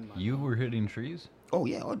at. Brian might You know. were hitting trees? Oh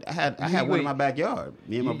yeah, I had one in my backyard.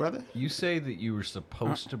 Me and my brother. You say that you were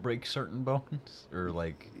supposed to break certain bones, or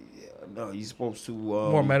like No, you're supposed to.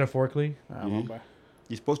 More metaphorically. Ah, my bad.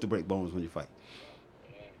 You're supposed to break bones when you fight.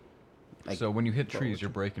 Like- so when you hit trees, you're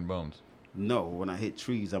breaking bones. No, when I hit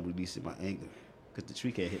trees, I'm releasing my anger because the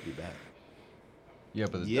tree can't hit me back. Yeah,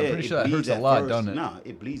 but Yeah, I'm pretty it sure that hurts bleeds a at lot, first. doesn't it? Nah,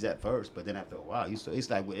 it bleeds at first, but then after a while, it's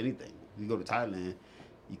like with anything. You go to Thailand,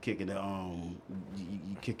 you kicking the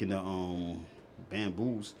you kicking the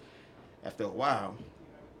bamboos. After a while,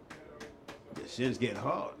 the shins get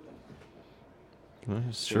hard.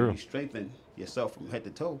 That's So true. you strengthen yourself from head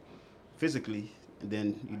to toe, physically, and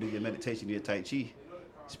then you do your meditation, your Tai Chi,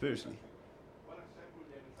 spiritually.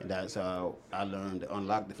 And that's how I learned to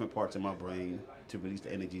unlock different parts of my brain to release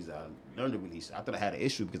the energies I learned to release. I thought I had an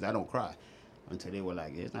issue because I don't cry. Until they were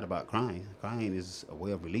like, it's not about crying. Crying is a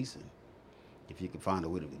way of releasing. If you can find a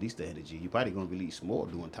way to release the energy, you're probably going to release more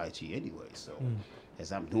doing Tai Chi anyway. So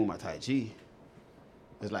as I'm doing my Tai Chi,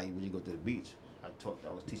 it's like when you go to the beach. I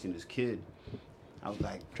was teaching this kid. I was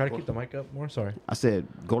like, Try to keep the mic up more. Sorry. I said,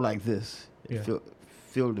 go like this. And Yeah.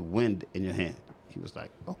 feel the wind in your hand. He was like,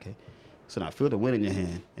 okay. So now feel the wind in your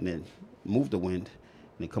hand and then move the wind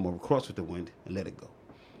and then come across with the wind and let it go.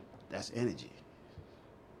 That's energy.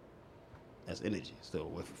 That's energy.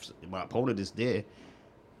 So if my opponent is there,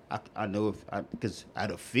 I know because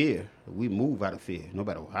out of fear, we move out of fear, no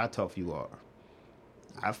matter how tough you are.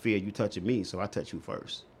 I fear you touching me, so I touch you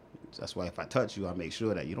first. That's why if I touch you, I make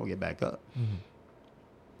sure that you don't get back up.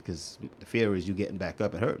 Because the fear is you getting back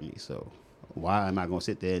up and hurting me. So why am I going to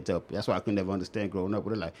sit there and tell? That's why I could never understand growing up.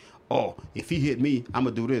 Where they're like, oh, if he hit me, I'm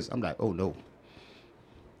going to do this. I'm like, oh, no.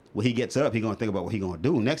 When he gets up, he going to think about what he going to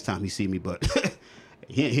do next time he see me. But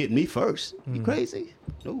he ain't hit me first. You crazy?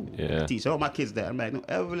 No. Yeah. I teach all my kids that. I'm like, don't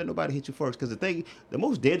ever let nobody hit you first. Because the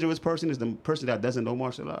most dangerous person is the person that doesn't know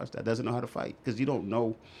martial arts, that doesn't know how to fight. Because you don't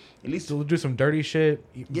know, at least So do some dirty shit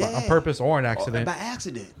Yeah. on purpose or an accident. by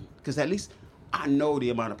accident. Because at least I know the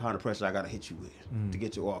amount of pound of pressure I gotta hit you with to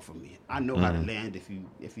get you off of me. I know how to land if you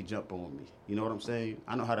jump on me. You know what I'm saying?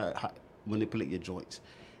 I know how to manipulate your joints.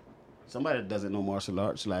 Somebody that doesn't know martial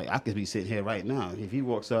arts, like I could be sitting here right now. If he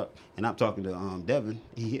walks up and I'm talking to Devin,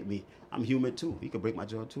 he hit me. I'm human too. He could break my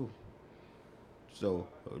jaw too. So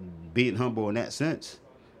being humble in that sense,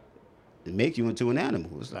 it make you into an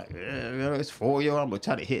animal. It's like, it's 4 of y'all. I'm gonna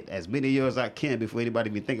try to hit as many of y'all as I can before anybody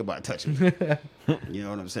even think about touching me. You know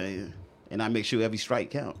what I'm saying? And I make sure every strike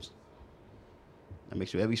counts.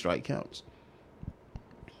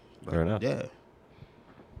 But, Fair enough. yeah.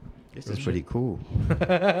 This is pretty cool. All right,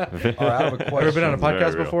 I have a question. Ever been on a Very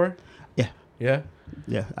podcast real. before? Yeah. Yeah.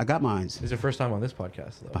 Yeah, I got mines. It's your first time on this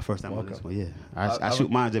podcast, though. My first time on Welcome. this one, yeah. I shoot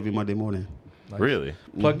mines every Monday morning. Nice. Really?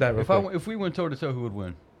 Plug that real quick. If we went toe to toe, who would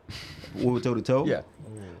win? When we toe to toe, Yeah.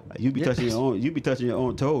 you be touching your own. You be touching your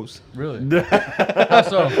own toes. Really?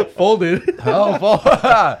 So Folded. oh,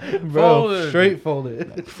 Bro, folded. straight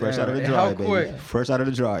folded. Fresh out of the How dryer, baby. quick? Fresh out of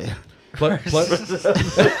the dryer.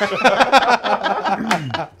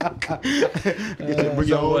 Bring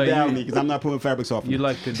your own what, down you- me because I'm not putting fabrics off. You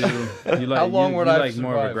like to do? You like? How long you, would you I like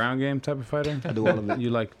more of a survive? ground game type of fighter? I do all of it. You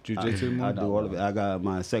like jujitsu more? I do all of it. I got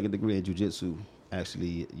my second degree in jiu-jitsu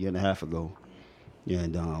actually a year and a half ago.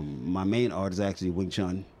 And my main art is actually Wing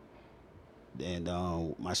Chun. And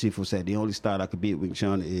my Shifu said the only style I could be at Wing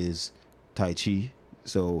Chun is Tai Chi.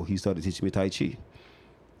 So he started teaching me Tai Chi.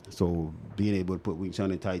 So being able to put Wing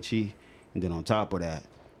Chun and Tai Chi, and then on top of that,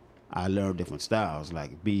 I learned different styles.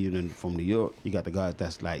 Like being from New York, you got the guys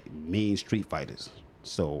that's like mean street fighters.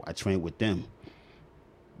 So I train with them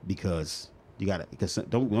because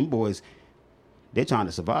them boys, they're trying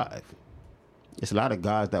to survive. It's a lot of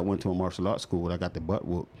guys that went to a martial arts school that got their butt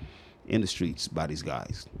whooped in the streets by these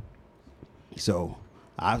guys. So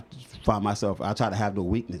I find myself, I try to have no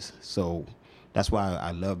weakness. So that's why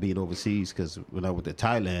I love being overseas, because when I went to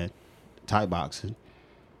Thailand, Thai boxing,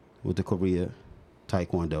 went to Korea,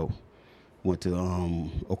 Taekwondo, went to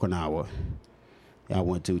Okinawa, I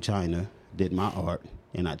went to China, did my art,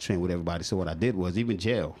 and I trained with everybody. So what I did was, even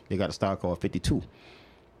jail, they got a style called 52.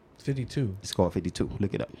 52. It's called 52.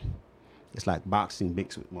 Look it up. It's like boxing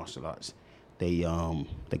mixed with martial arts. They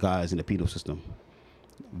the guys in the penal system,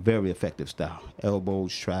 very effective style.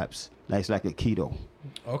 Elbows, traps. It's like a keto,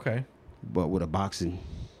 Okay. but with a boxing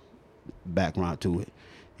background to it.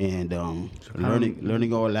 And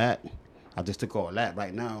learning all that. I just took all that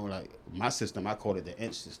right now. Like my system, I call it the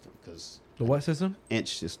inch system, because The what system?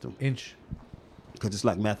 inch system, Inch. because it's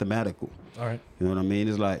like mathematical. All right. You know what I mean?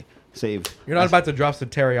 It's like, say if You're not about to drop some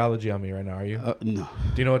teriology on me right now, are you? no.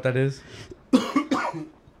 Do you know what that is?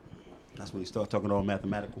 That's when you start talking all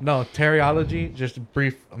mathematical. No, teriology, just a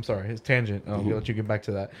brief, I'm sorry, his tangent. I'll let you get back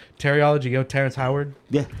to that. Teriology, you know Terrence Howard?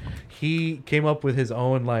 Yeah. He came up with his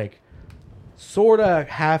own, like, sort of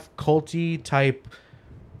half culty type,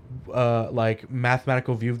 like,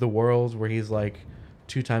 mathematical view of the world where he's like,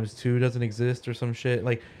 2 times 2 doesn't exist or some shit.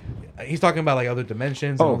 Like, he's talking about, like, other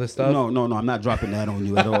dimensions and all this stuff. No, I'm not dropping that on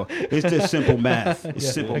you at all. It's just simple math. It's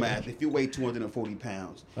Yeah. simple math. If you weigh 240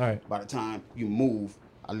 pounds, All right. by the time you move,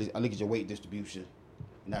 I look at your weight distribution,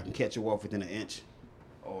 and I can catch you off within an inch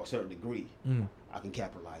or a certain degree. I can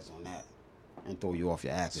capitalize on that and throw you off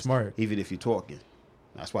your axis. Smart. Even if you're talking.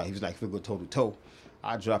 That's why he was like, if we go toe to toe,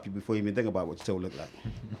 I'll drop you before you even think about what your toe look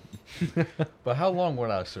like. But how long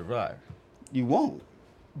would I survive? You won't.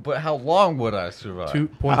 But how long would I survive?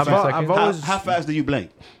 2.5 I've seconds. always- How fast do you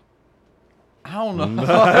blink? I don't know.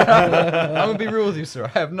 I'm gonna be real with you, sir. I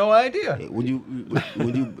have no idea. When you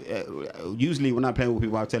usually when I play with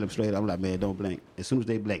people, I tell them straight. I'm like, man, don't blink. As soon as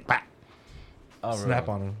they blink, bang, All Snap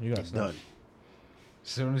right. on him. You got it's snap. done. As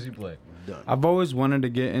soon as you blink. Done. I've always wanted to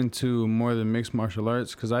get into more than mixed martial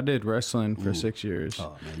arts because I did wrestling for 6 years,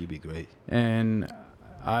 Oh man, you'd be great. and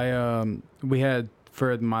we had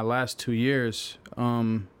for my last 2 years,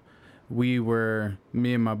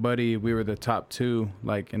 me and my buddy, we were the top 2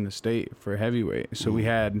 like in the state for heavyweight. So we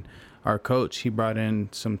had our coach, he brought in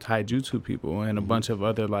some taijutsu people and a bunch of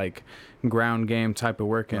other like ground game type of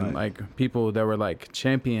work, and Right. like people that were like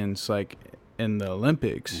champions like in the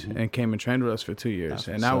Olympics and came and trained with us for 2 years. That's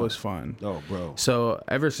And what's that up. was fun. Oh, bro, So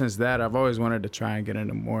ever since that, I've always wanted to try and get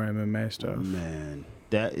into more MMA stuff, man,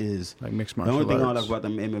 that is like mixed the martial only thing I like arts. about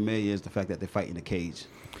them MMA is the fact that they fight in a cage.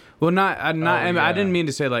 Well, I yeah. didn't mean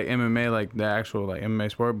to say like MMA, like the actual like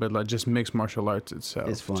MMA sport, but like just mixed martial arts itself.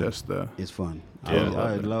 It's fun. Just the It's fun. Yeah,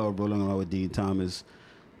 I love rolling around with Dean Thomas.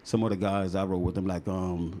 Some of the guys I roll with them, like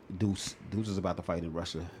Deuce. Deuce is about to fight in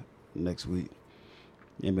Russia next week.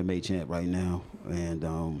 MMA champ right now, and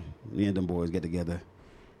me and them boys get together.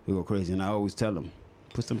 We go crazy, and I always tell them,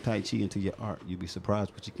 put some Tai Chi into your art. You'll be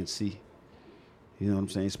surprised what you can see. You know what I'm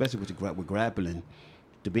saying? Especially with grappling,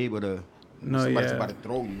 to be able to No, somebody's yeah. about to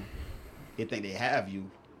throw you, they think they have you,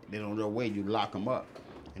 they don't know way you lock them up,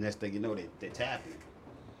 and next thing you know they tap you.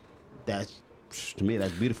 That's to me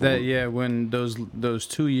that's beautiful. That yeah, when those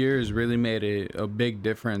 2 years really made a big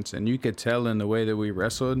difference, and you could tell in the way that we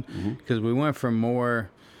wrestled, because we went from more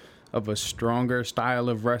of a stronger style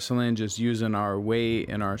of wrestling, just using our weight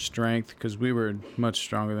and our strength, because we were much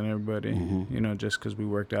stronger than everybody, you know, just because we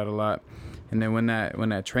worked out a lot. And then when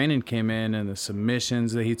that training came in, and the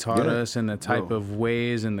submissions that he taught Yeah. us, and the type Bro. of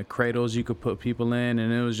ways and the cradles you could put people in,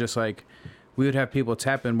 and it was just like we would have people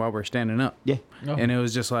tapping while we're standing up. Yeah. And it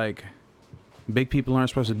was just like, big people aren't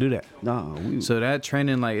supposed to do that. No, So that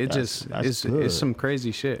training, like, it That's- that's it's good. some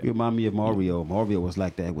crazy shit. you remind me of Mario. Mario was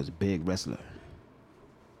like that. Was a big wrestler.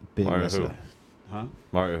 Big Mario wrestler. who? Huh?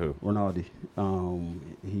 Mario who? Ronaldo.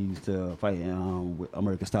 He used to fight with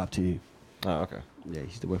America's Top Team. Oh, okay. Yeah, he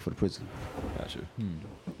used to work for the prison. Got you.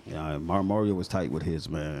 Yeah, Mario was tight with his,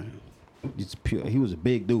 man. He's pure. He was a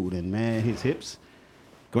big dude, and man, his hips,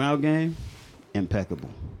 ground game, impeccable.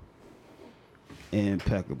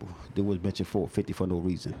 Impeccable. Dude was benching 450 for no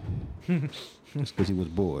reason. Just because he was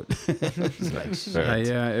bored. It's like, shit.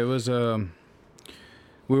 Yeah, it was.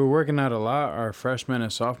 We were working out a lot our freshman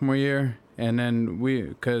and sophomore year, and then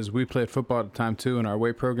because we played football at the time too, and our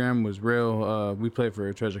weight program was real. We played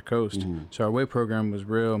for Treasure Coast, so our weight program was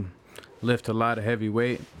real. Lift a lot of heavy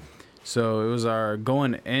weight. So it was our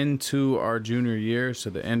going into our junior year, so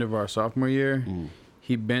the end of our sophomore year.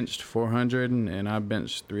 He benched 400 and I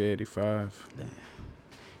benched 385. I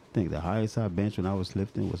think the highest I benched when I was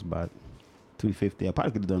lifting was about 350. I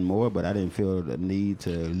probably could have done more, but I didn't feel the need to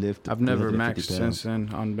lift. I've never 350 maxed pounds. since then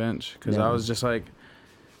on bench because I Never. was just like,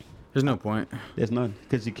 there's no point. There's none,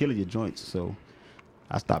 because you're killing your joints. So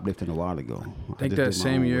I stopped lifting a while ago. I think that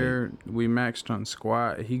same year we maxed on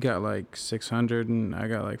squat. He got like 600 and I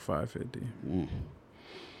got like 550.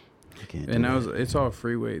 And that was it's all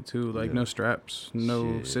free weight too, like no straps,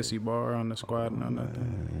 no Shit. sissy bar on the squat, no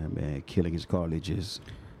nothing. Yeah, man, killing his cartilages.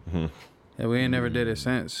 Yeah, we ain't never did it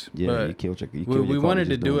since. Yeah, but you killed your. You we killed your wanted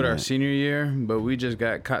to cartilages do it doing our that. senior year, but we just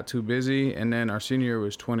got caught too busy, and then our senior year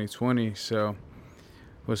was 2020. So,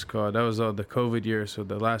 what's it called? That was all the COVID year. So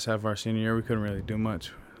the last half of our senior year, we couldn't really do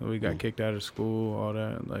much. We got kicked out of school, all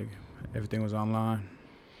that. Like everything was online.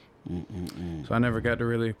 So I never got to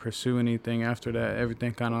really pursue anything after that.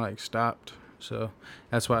 Everything kind of like stopped. So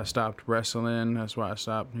that's why I stopped wrestling. That's why I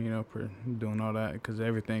stopped, doing all that, because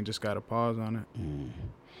everything just got a pause on it.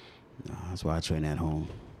 Nah, that's why I train at home.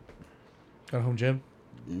 Got a home gym.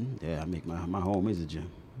 Yeah, I make my home is a gym.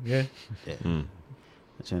 Yeah. Yeah,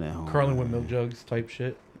 I train at home. Curling with milk jugs type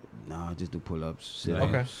shit. Nah, I just do pull-ups. Sit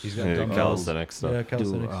Okay. ups, He's got Yeah, dumbbells. calisthenics stuff. Yeah, do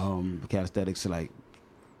calisthenics. calisthenics like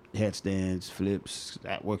headstands, flips.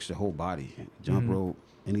 That works the whole body. Jump rope,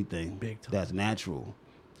 anything. Big time. That's natural.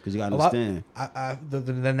 Because you gotta A lot- understand.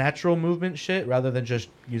 The natural movement shit, rather than just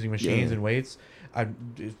using machines Yeah. and weights,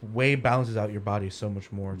 it way balances out your body so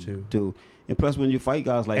much more too, Too. And plus, when you fight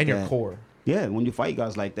guys like and that, your core. yeah, when you fight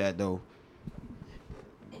guys like that though,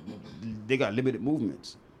 they got limited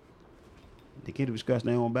movements. They can't even scratch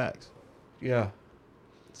their own backs. Yeah.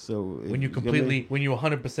 So When you it's gonna completely, when you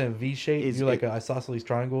 100% V shape, It's- you're like an isosceles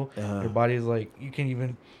triangle. Your body is like you can't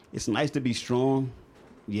even. it's nice to be strong,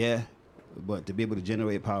 yeah, but to be able to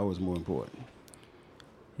generate power is more important.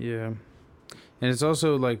 Yeah. And it's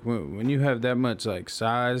also like when you have that much like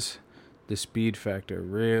size, the speed factor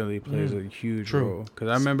really plays a huge True. role. Because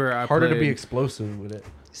I remember I Harder to be played explosive with it.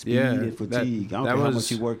 Speed Yeah, and fatigue. I don't that care how was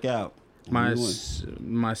much you work out. my What you doing?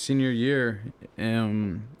 my senior year.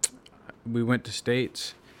 We went to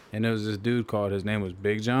States, and there was this dude called, his name was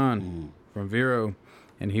Big John from Vero,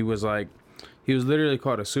 and he was literally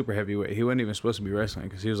called a super heavyweight. He wasn't even supposed to be wrestling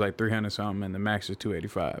because he was like 300 something, and the max is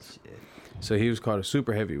 285. So he was called a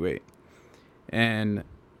super heavyweight. And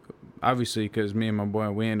obviously, because me and my boy,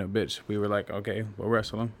 we ain't a bitch, we were like, okay, we'll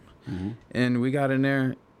wrestle him. And we got in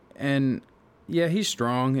there, and yeah, he's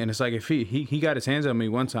strong. And it's like if he got his hands on me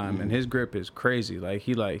one time, and his grip is crazy. Like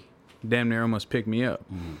he like damn near almost picked me up.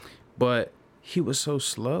 But he was so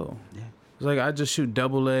slow. Yeah. It's like I just shoot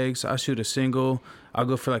double legs, I shoot a single, I'll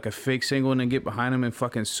go for like a fake single and then get behind him and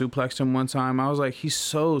fucking suplex him one time. I was like, he's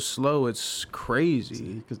so slow, it's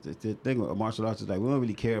crazy. Because the thing with martial arts is like we don't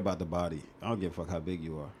really care about the body. I don't give a fuck how big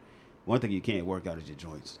you are. One thing you can't work out is your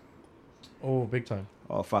joints. Oh, big time.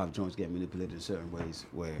 all 5 joints get manipulated in certain ways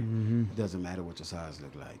where it doesn't matter what your size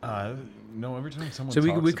look like. No, every time someone So we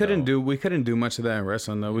talks couldn't about- do much of that in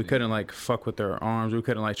wrestling though. We couldn't like fuck with their arms. We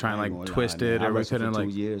couldn't like try and I ain't like gonna twist lie, man. it, I or we wrestled couldn't for 2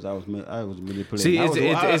 like. years. I was manipulating. See, I was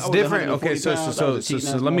it's different. 140 Okay, so pounds. I was a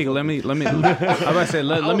cheating-ass let me motherfucker. I'm about to say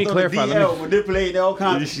let me clarify. Manipulate all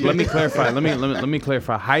kinds of shit. Let me clarify. Let me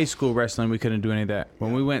clarify. High school wrestling, we couldn't do any of that.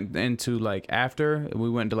 When we went into like after, we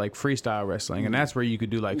went to like freestyle wrestling, and that's where you could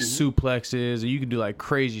do like suplexes, or you could do like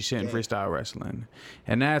crazy shit in freestyle wrestling,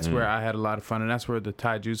 and that's where I had a lot of fun, and that's where the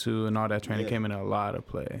taijutsu and all that training came into a lot of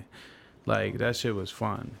play. Like that shit was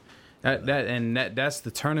fun. That's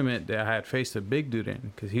the tournament that I had faced a big dude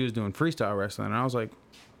in, because he was doing freestyle wrestling, and I was like,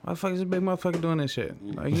 why the fuck is this big motherfucker doing this shit?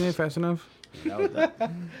 Like, you ain't fast enough. That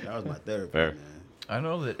was my therapy, Fair. man. I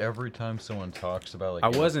know that every time someone talks about like I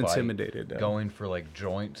in a was fight, intimidated, though. going for like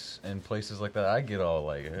joints and places like that, I get all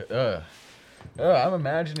like, I'm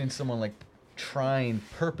imagining someone like trying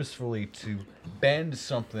purposefully to bend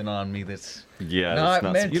something on me that's Yeah, not it's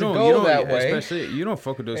not meant You to don't, go that way. especially you don't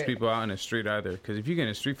fuck with those people out in the street either. Because if you get in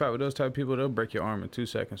a street fight with those type of people, they'll break your arm in 2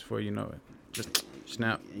 seconds before you know it. Just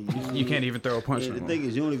snap. You can't even throw a punch. And no the more. thing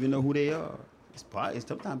is, you don't even know who they are.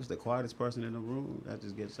 Sometimes it's the quietest person in the room that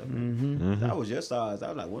just gets up. That was your size. I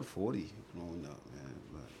was like 140 growing up, man.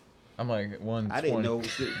 But I'm like 120. I didn't know.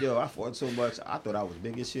 Yo, I fought so much. I thought I was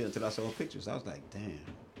big as shit until I saw pictures. I was like, damn,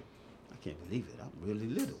 I can't believe it. I'm really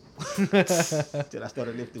little. Till I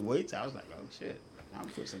started lifting weights, I was like, oh shit, I'm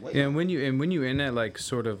putting some weight. Yeah, and when you in that like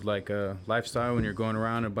sort of like a lifestyle, when you're going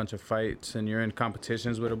around a bunch of fights and you're in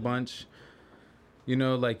competitions with a bunch, you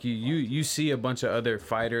know, like you see a bunch of other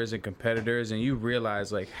fighters and competitors, and you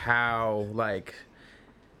realize like how like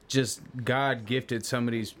just God gifted some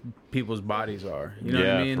of these people's bodies are. You know what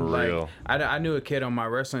I Yeah, mean? for Like real. I knew a kid on my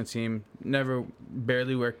wrestling team,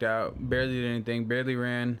 barely worked out, barely did anything, barely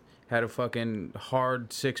ran, had a fucking hard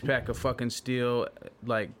 6-pack of fucking steel,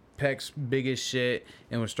 like pecs big as shit,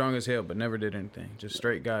 and was strong as hell, but never did anything. Just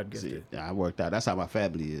straight God See, gifted. yeah, I worked out. That's how my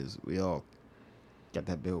family is. We all got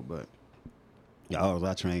that built, but y'all,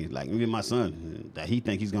 I trained like even my son. That he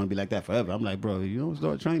think he's gonna be like that forever. I'm like, bro, you don't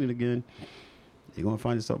start training again, you're gonna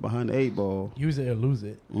find yourself behind the 8 ball. Use it or lose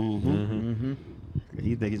it.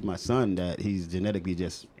 He think he's my son, that he's genetically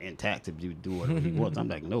just intact to do whatever he wants. I'm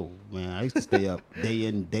like, no, man. I used to stay up day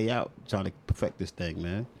in, day out trying to perfect this thing,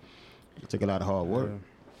 man. It took a lot of hard work.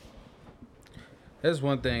 That's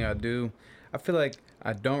one thing I do. I feel like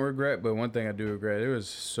I don't regret, but one thing I do regret, there was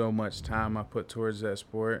so much time I put towards that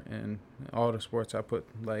sport, and all the sports I put,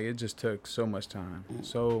 like, it just took so much time.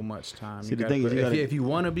 So much time. See, the thing is, if you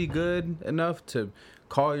want to be good enough to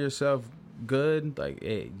call yourself good, like,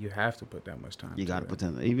 you have to put that much time. You got to it. put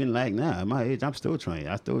that. Even like now, at my age, I'm still training.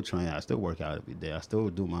 I still train. I still work out every day. I still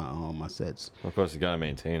do my sets. Of course, you gotta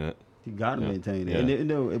maintain it. You got to maintain it. Yeah. And you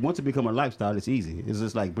know, once it become a lifestyle, it's easy. It's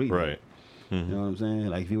just like breathing. Right. You know what I'm saying?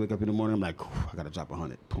 Like if you wake up in the morning, I'm like, I gotta drop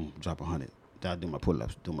 100. Boom, drop 100. I do my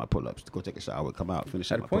pull-ups. Go take a shower. Come out.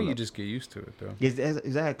 Finish At up a my point, you pull-ups. just get used to it, though.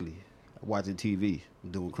 Exactly. Watching TV,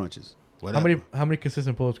 doing crunches. Whatever. How many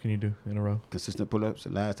consistent pull-ups can you do in a row? Consistent pull-ups? The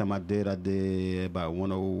last time I did about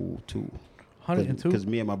 102. 102. Because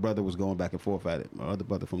me and my brother was going back and forth at it. My other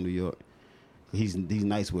brother from New York. He's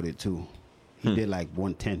nice with it too. He did like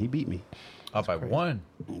 110. He beat me. Up by one.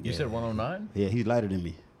 You Yeah. said 109? Yeah, he's lighter than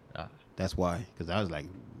me. Ah. That's why. Because I was like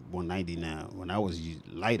 190 now. When I was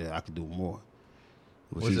lighter, I could do more.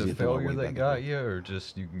 Was easier it to throw my failure weight that back got and you, or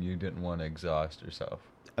just you didn't want to exhaust yourself?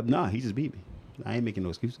 forth. Nah, he just beat me. I ain't making no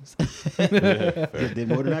excuses. He did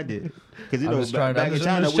more than I did. Because you I'm know, just trying- back I'm in just-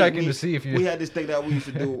 China, I'm just checking to see if you- we had this thing that we used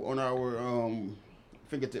to do on our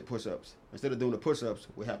fingertip push-ups. Instead of doing the push-ups,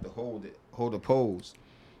 we have to hold a pose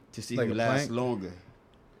to see Like who a lasts plank? longer.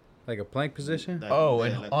 Like a plank position? Like, Oh,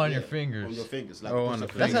 yeah, and like- on yeah, your fingers. On your fingers. Like Oh, a on the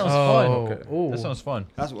push-up. That fingers. sounds Oh, fun. ooh. That sounds fun.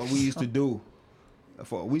 That's what we used to do.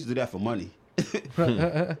 We used to do that for money. We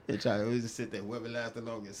used to sit there, whoever lasts the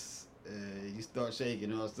longest. You start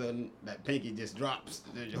shaking, all of a sudden that pinky just drops,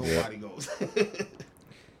 then your whole body goes.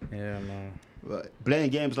 Yeah, man. But playing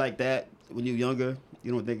games like that when you're younger,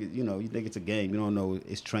 you don't think you think it's a game. You don't know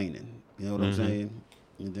it's training. You know what I'm saying?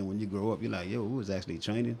 And then when you grow up, you're like, yo, we was actually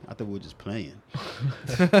training. I thought we were just playing.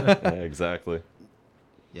 Yeah, exactly.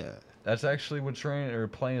 Yeah. That's actually what training or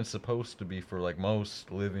playing is supposed to be for like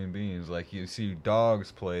most living beings. Like you see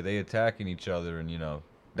dogs play, they attacking each other, and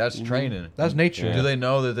that's training. That's nature. Do they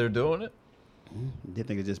know that they're doing it? They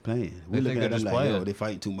think it's just playing. They We think looking at they're them just like, yo, playing. they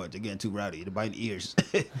fighting too much. They're getting too rowdy. They're biting ears.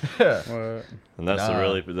 What? And that's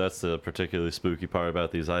Nah. that's the particularly spooky part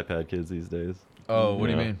about these iPad kids these days. Oh, what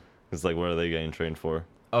do you Yeah. mean? It's like, what are they getting trained for?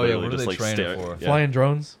 Oh, yeah, Literally what are just, they training stare- for? Yeah. Flying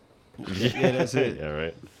drones. Yeah, that's it. Yeah,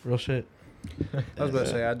 right. Real shit. I was about to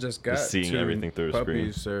say I just got Just seeing two everything through a screen.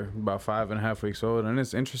 puppies. They're about 5.5 weeks old, and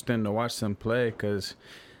it's interesting to watch them play because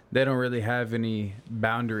they don't really have any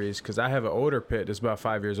boundaries. Because I have an older pit that's about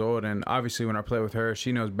 5 years old, and obviously when I play with her,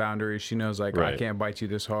 she knows boundaries. She knows like I Right. can't bite you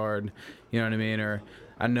this hard, you know what I mean, or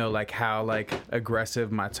I know like how like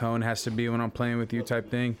aggressive my tone has to be when I'm playing with you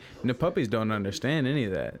type thing. And the puppies don't understand any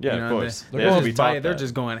of that. Yeah, you know, of course. They, They they're have to just be taught they're that.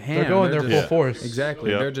 just going ham. They're going their just- full force.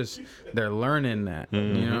 Exactly. Yep. They're learning that, you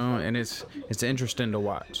Mhm. know, and it's interesting to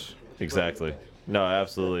watch. Exactly. No,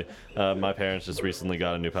 absolutely. My parents just recently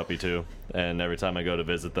got a new puppy too, and every time I go to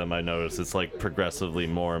visit them, I notice it's like progressively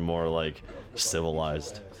more and more like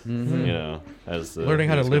civilized. Mm-hmm. You know, as the Learning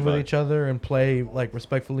how to years live go with by. each other and play like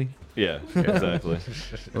respectfully. Yeah, exactly.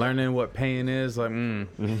 Learning what pain is, like,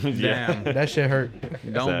 Yeah. damn. That shit hurt.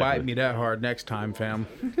 Don't bite Exactly. me that hard next time, fam.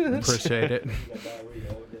 Appreciate it.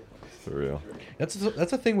 For real. That's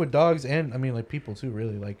a thing with dogs and I mean like people too.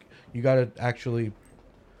 Really, like you gotta actually.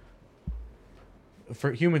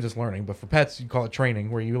 For humans, it's learning, but for pets, you call it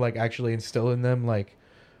training, where you like actually instill in them like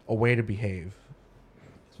a way to behave.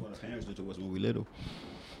 That's what our parents did to us when we little.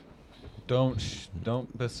 Don't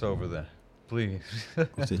piss over there, please.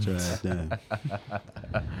 Sit your ass down.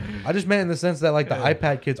 I just meant in the sense that like the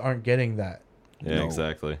iPad kids aren't getting that. Yeah, No.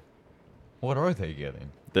 exactly. What are they getting?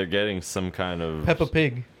 They're getting some kind of Peppa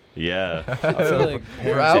Pig, Yeah. I feel like hours.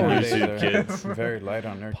 parents YouTube nowadays are kids. very light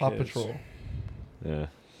on their Paw kids. Patrol. Yeah.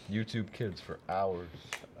 YouTube Kids for hours.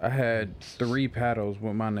 I had 3 paddles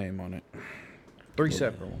with my name on it. 3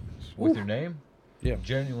 separate ones. With your name? Yeah.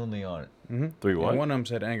 Genuinely on it. Mm-hmm. 3 what? And one of them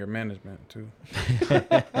said anger management too.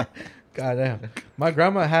 God damn. My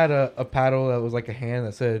grandma had a paddle that was like a hand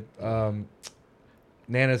that said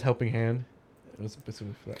Nana's helping hand. It was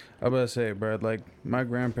specifically for that. I was about to say, bro, like my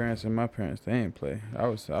grandparents and my parents, they ain't play. I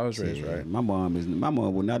was raised Yeah, right. My mom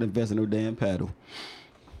will not invest in no damn paddle.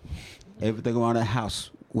 Everything around the house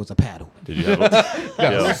was a paddle. Did you have a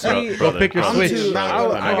Yo, see, go pick your brother, switch.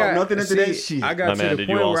 brother, I my got nothing into see, that shit. I got My to man, the did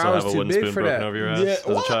point you where also I was have a too wooden big spoon for broken that. over your ass Yeah, as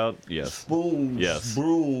a what? child? Yes. Brooms. Yes.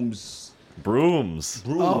 Brooms. Brooms.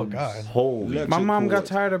 Oh God. Holy. Look. My mom got Cord.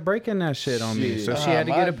 tired of breaking that shit on me, Shit. so she had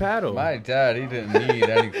to get a paddle. My dad, he didn't need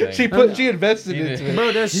anything. She invested He into did. it.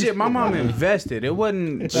 Bro, that shit, my mom invested. It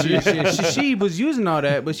wasn't. She was using all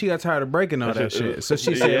that, but she got tired of breaking all that shit. So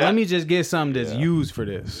she said, Yeah. "Let me just get something that's Yeah. used for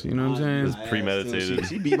this." You know what I'm saying? premeditated.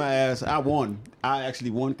 She beat my ass. I won. I actually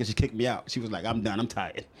won because she kicked me out. She was like, "I'm done. I'm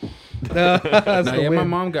tired." That's Nah, the yeah, my win.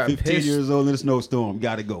 mom got 15 pissed. years old in a snowstorm.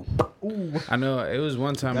 Got to go. I know it was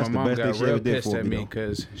one time That's the my mom best thing got she real ever did pissed for at me, me though.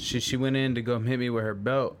 because she went in to go hit me with her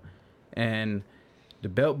belt, and the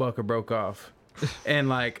belt buckle broke off, and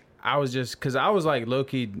like I was just because I was like low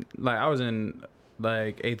key, like I was in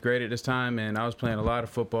like 8th grade at this time, and I was playing a lot of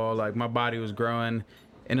football. Like my body was growing,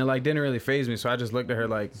 and it like didn't really phase me. So I just looked at her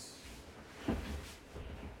like,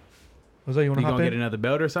 Was that you want "You to hop gonna get in? another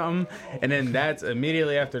belt or something?" And then that's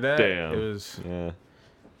immediately after that. Damn. It was. Yeah.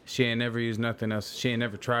 She ain't never used nothing else. She ain't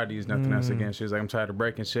never tried to use nothing else Mm. again. She was like, "I'm tired of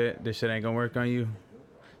breaking shit. This shit ain't gonna work on you.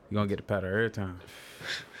 You gonna get the paddle every time."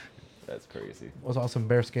 That's crazy. Was all some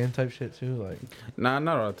bare skin type shit too, like. Nah,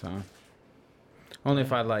 not all the time. Only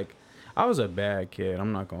if I like. I was a bad kid.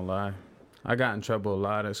 I'm not gonna lie. I got in trouble a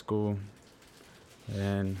lot at school,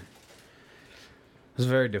 and I was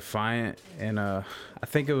very defiant. And I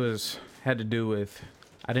think it was had to do with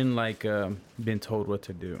I didn't like being told what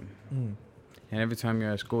to do. Mm. And every time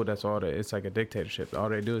you're at school, that's all it's like a dictatorship. All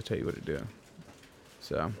they do is tell you what to do.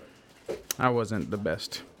 So I wasn't the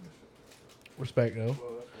best. Respect though.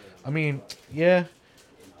 I mean, yeah.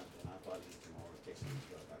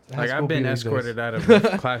 High Like school I've been be these days. escorted out of the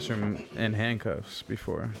classroom in handcuffs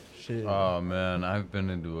before. Shit. Oh man, I've been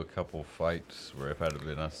into a couple fights where I've had to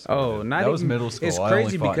be escorted. Oh, not that was even- middle school. It's I only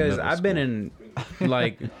crazy fought in because middle I've been school. in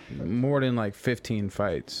like more than like 15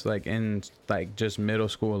 fights, like in like just middle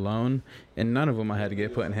school alone, and none of them I had to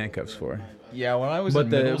get put in handcuffs for. Yeah, when I was But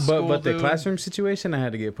in middle the school, but the dude, classroom situation I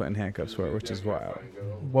had to get put in handcuffs for, which is wild.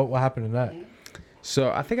 What happened in that?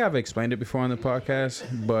 So I think I've explained it before on the podcast,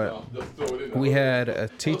 but we had a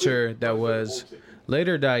teacher that was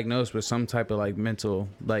later diagnosed with some type of like mental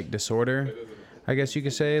like disorder, I guess you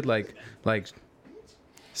could say, like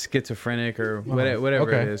schizophrenic or whatever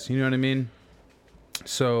okay. it is. You know what I mean?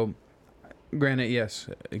 So, granted, yes.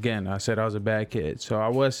 Again, I said I was a bad kid, so I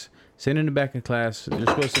was sitting in the back of class. You're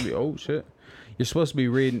supposed to be You're supposed to be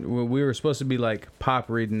reading. We were supposed to be like Pop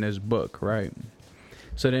reading this book, right?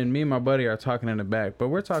 So then me and my buddy are talking in the back, but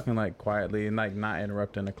we're talking like quietly and like not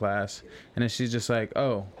interrupting the class. And then she's just like,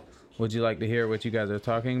 "Oh, would you like to hear what you guys are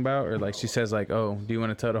talking about?" Or like she says like, "Oh, do you want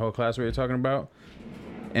to tell the whole class what you're talking about?"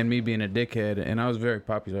 And me being a dickhead, and I was very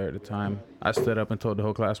popular at the time, I stood up and told the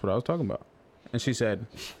whole class what I was talking about. And she said,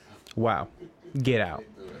 wow, get out.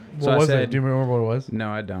 What So I was said, it? Do you remember what it was? no,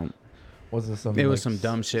 I don't. Was it something? It was like some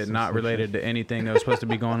dumb shit, some not shit? related to anything that was supposed to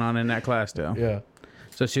be going on in that class, though. Yeah.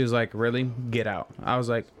 So she was like, really? Get out. I was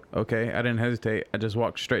like, okay. I didn't hesitate. I just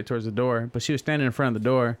walked straight towards the door. But she was standing in front of the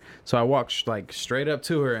door. So I walked like straight up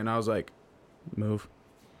to her and I was like, move.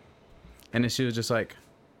 And then she was just like,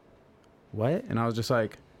 what? And I was just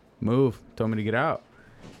like, move. Told me to get out.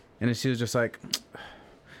 And then she was just like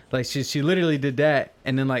she literally did that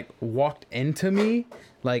and then like walked into me.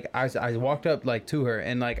 Like I walked up like to her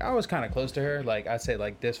and like I was kind of close to her. Like I'd say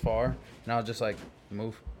like this far. And I was just like,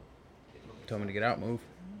 move. Told me to get out, move.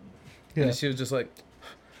 Yeah. And she was just like,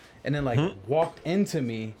 and then like walked into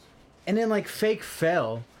me and then like fake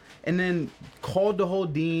fell and then called the whole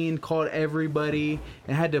dean, called everybody,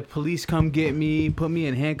 and had the police come get me, put me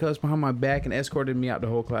in handcuffs behind my back and escorted me out the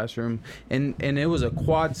whole classroom. And it was a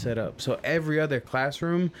quad setup. So every other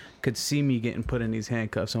classroom could see me getting put in these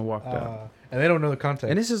handcuffs and walked out. And they don't know the context.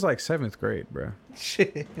 And this is like 7th grade, bro.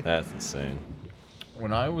 Shit. That's insane.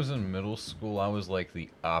 When I was in middle school, I was like the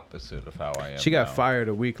opposite of how I am. She got now. fired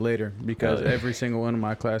a week later because Really? every single one of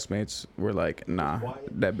my classmates were like, nah,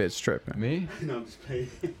 that bitch tripping. Me? No, I'm just playing.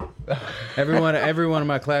 Every one of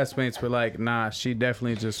my classmates were like, nah, she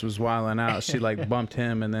definitely just was wilding out. She like bumped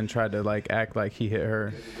him and then tried to like act like he hit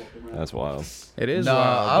her. That's wild. It is No,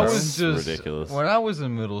 wild, I bro. was just ridiculous. When I was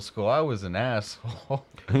in middle school, I was an asshole.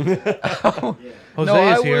 Jose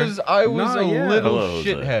I is here. was Nah, a yeah. little Hello,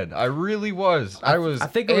 Jose. shithead. I really was. I was I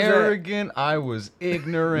think it was arrogant. I was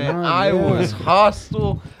ignorant. Nah, I yeah. was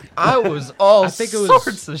hostile. I was all I think it was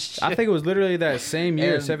sorts of shit. I think it was literally that same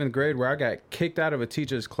year, And- 7th grade, where I got kicked out of a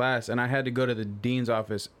teacher's class and I had to go to the dean's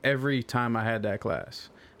office every time I had that class.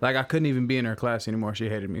 Like I couldn't even be in her class anymore. She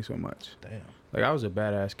hated me so much. Damn. Like I was a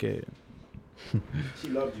badass kid. She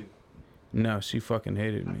loved you. No, she fucking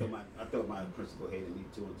hated me. I thought my principal hated me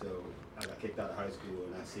too until I got kicked out of high school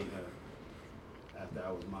and I seen her after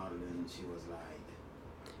I was modeling. She was like,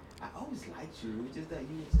 I always liked you. It's just that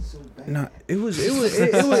you were just so bad. No,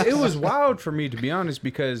 it was wild for me, to be honest,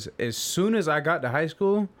 because as soon as I got to high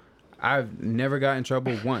school, I've never got in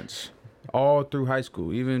trouble once. All through high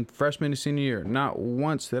school, even freshman and senior year, not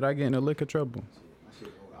once did I get in a lick of trouble.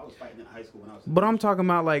 I was fighting in high school when I was. But I'm talking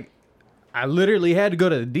about like, I literally had to go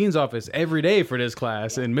to the dean's office every day for this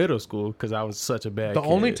class in middle school because I was such a bad The kid.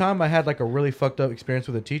 only time I had like a really fucked up experience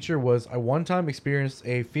with a teacher was I one time experienced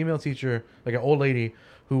a female teacher, like an old lady,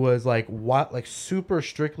 who was like super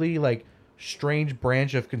strictly like strange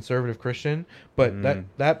branch of conservative Christian, but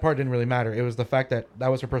that part didn't really matter. It was the fact that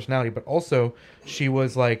was her personality, but also she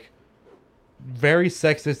was like very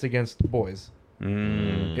sexist against boys.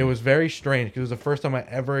 It was very strange because it was the first time I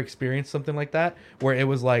ever experienced something like that, where it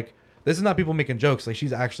was like, this is not people making jokes. Like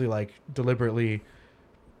she's actually like deliberately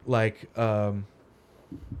like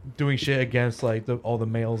doing shit against like all the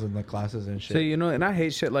males in the classes and shit. So, you know, and I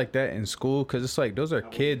hate shit like that in school because it's like those are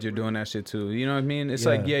kids you're doing that shit to. You know what I mean? It's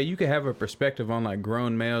like, yeah, you can have a perspective on like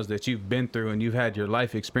grown males that you've been through and you've had your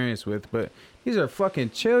life experience with, but these are fucking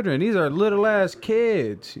children. These are little ass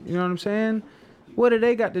kids. You know what I'm saying? What do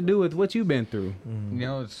they got to do with what you've been through? You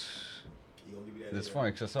know, it's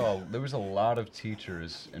funny because there was a lot of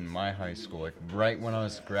teachers in my high school, like right when I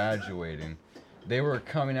was graduating, they were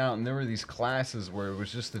coming out and there were these classes where it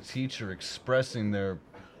was just the teacher expressing their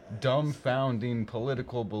dumbfounding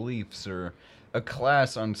political beliefs, or a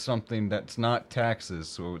class on something that's not taxes,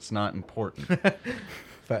 so it's not important.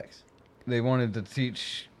 Facts. They wanted to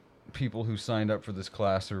teach people who signed up for this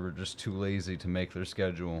class or were just too lazy to make their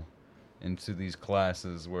schedule into these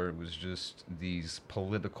classes where it was just these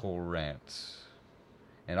political rants.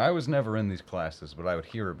 And I was never in these classes, but I would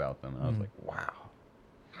hear about them. And I was like, wow,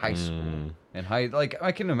 high school. And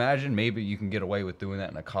I can imagine maybe you can get away with doing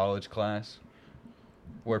that in a college class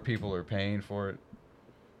where people are paying for it.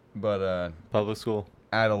 But Public school?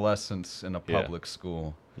 adolescence in a public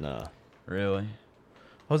school. Nah. Really?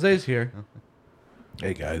 Jose's here.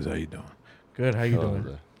 Hey guys, how you doing? Good. How you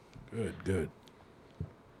doing? Good.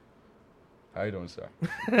 How you doing, sir?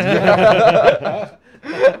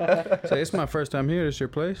 So it's my first time here. This your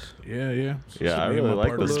place? Yeah. Yeah, Supposed to I be really my like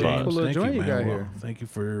part this of the spot. team. Cool little Thank joint you, you man. got Well, here. thank you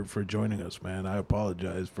for joining us, man. I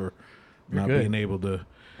apologize for You're not good. being able to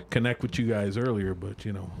connect with you guys earlier, but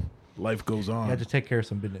you know, life goes on. You had to take care of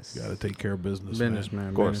some business. Got to take care of business, Businessman,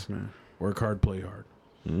 Of course. businessman. Work hard, play hard.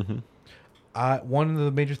 Mm-hmm. One of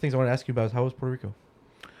the major things I want to ask you about is how was Puerto Rico?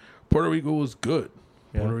 Puerto Rico was good.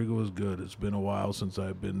 Yeah. Puerto Rico was good. It's been a while since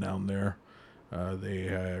I've been down there. They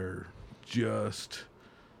are just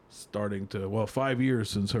starting to 5 years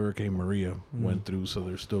since Hurricane Maria went through, so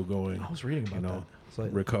they're still going. I was reading about that. It's like,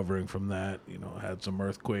 Recovering from that. You know, had some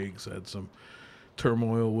earthquakes, had some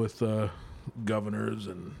turmoil with governors,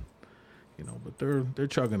 and but they're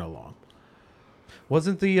chugging along.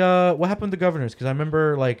 Wasn't the what happened to governors? Because I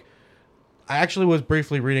remember like I actually was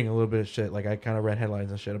briefly reading a little bit of shit. Like I kind of read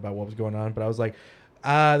headlines and shit about what was going on, but I was like,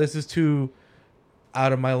 this is too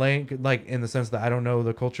out of my lane. Like in the sense that I don't know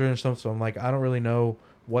the culture and stuff. So I'm like, I don't really know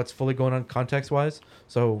what's fully going on context wise.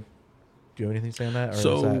 So do you have anything to say on that? Or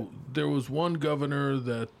So is that... there was one governor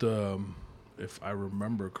that, if I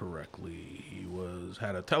remember correctly, he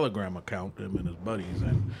had a Telegram account, him and his buddies,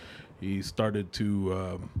 and he started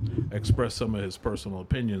to express some of his personal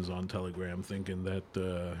opinions on Telegram, thinking that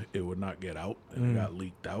it would not get out, and it got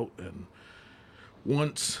leaked out. And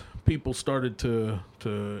once people started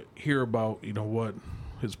to hear about what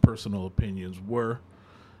his personal opinions were,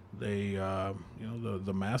 they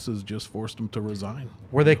the masses just forced him to resign.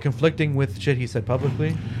 Were they conflicting with shit he said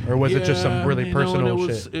publicly, or was it just some really personal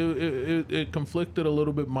shit? It conflicted a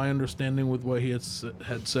little bit. My understanding with what he had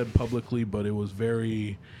said publicly, but it was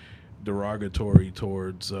very derogatory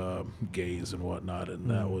towards gays and whatnot,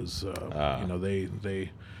 and that was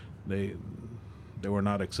they were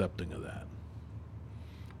not accepting of that.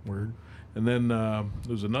 Word. And then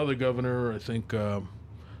there's another governor, I think the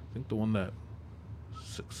one that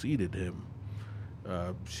succeeded him.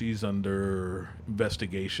 She's under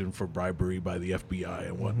investigation for bribery by the FBI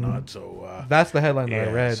and whatnot. So That's the headline that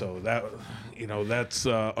I read. So that that's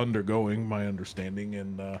undergoing, my understanding,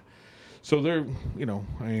 and so they're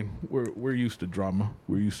I mean we're used to drama,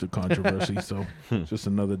 we're used to controversy. So it's just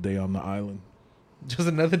another day on the island. Just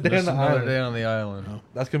another day on the island. day on the island.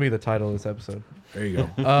 That's gonna be the title of this episode. There you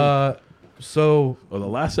go. So Well, the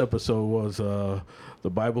last episode was the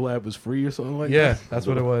Bible app is free or something like that. yeah, that's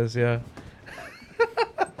what it was. Yeah.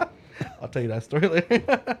 I'll tell you that story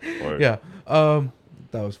later. Yeah.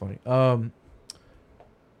 That was funny.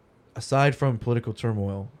 Aside from political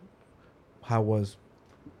turmoil, how was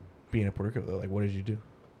being in Puerto Rico? Like, what did you do?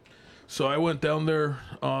 So I went down there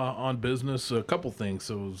on business, a couple things.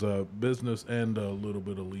 So it was business and a little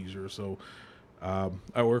bit of leisure. So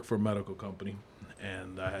I work for a medical company,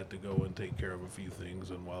 and I had to go and take care of a few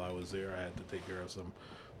things. And while I was there, I had to take care of some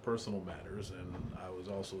personal matters. And I was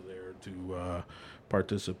also there to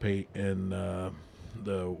participate in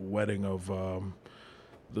the wedding of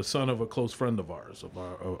the son of a close friend of ours,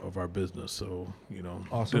 of our business. So,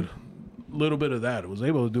 Awesome. did a little bit of that. I was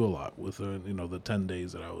able to do a lot with, the 10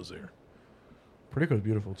 days that I was there. Puerto Rico is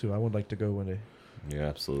beautiful too. I would like to go one day. Yeah,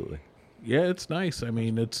 absolutely. Yeah, it's nice. I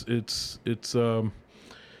mean, it's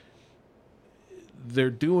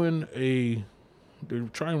they're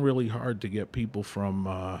trying really hard to get people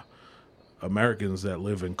from Americans that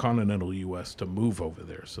live in continental U.S. to move over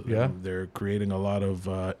there. So they're creating a lot of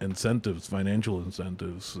incentives, financial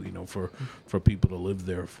incentives, for people to live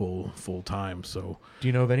there full time. So Do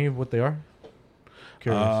you know of any of what they are?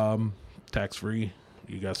 Curious. tax free.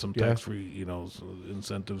 You got some tax free,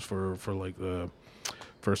 incentives for like the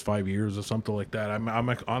first 5 years or something like that. I'm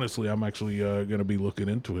honestly going to be looking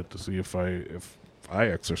into it to see if I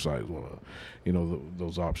exercise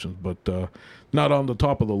those options, but not on the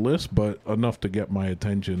top of the list, but enough to get my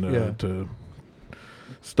attention to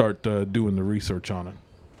start doing the research on it.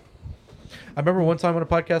 I remember one time on a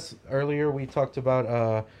podcast earlier we talked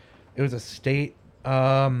about it was a state,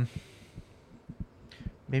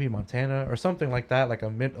 maybe Montana or something like that, like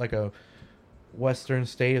a western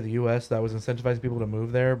state of the U.S. that was incentivizing people to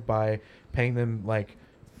move there by paying them like.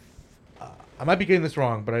 I might be getting this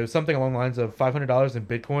wrong, but it was something along the lines of $500 in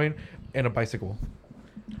Bitcoin and a bicycle.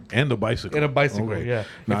 And a bicycle. Okay. Yeah.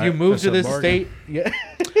 No, if you move that's to a this bargain. state, yeah,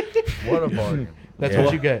 What a bargain. that's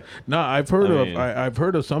what you get. No, I've heard I mean- I've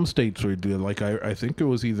heard of some states where do like I think it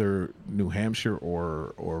was either New Hampshire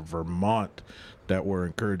or Vermont that were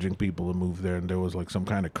encouraging people to move there, and there was like some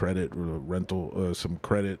kind of credit or rental, some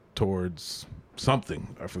credit towards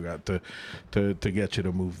something. I forgot to get you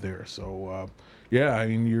to move there. So yeah, I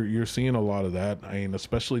mean you're seeing a lot of that. I mean,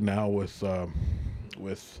 especially now with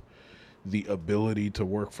the ability to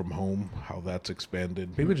work from home, how that's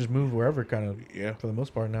expanded. People just move wherever, kind of. Yeah. For the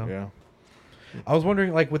most part now. Yeah. I was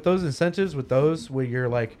wondering, like, with those incentives, where you're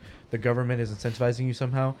like the government is incentivizing you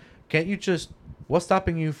somehow, can't you just? What's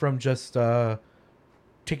stopping you from just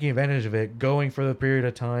taking advantage of it, going for the period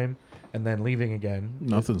of time, and then leaving again?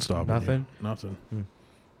 Nothing stopping you. Nothing? Nothing.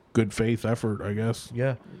 Good faith effort, I guess.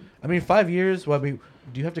 Yeah, I mean, 5 years. Well,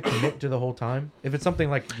 do you have to commit to the whole time? If it's something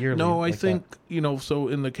like yearly. No, I like think that. So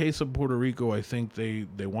in the case of Puerto Rico, I think they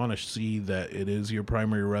want to see that it is your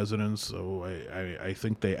primary residence. So I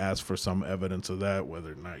think they ask for some evidence of that,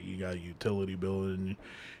 whether or not you got a utility bill in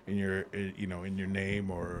your in your name,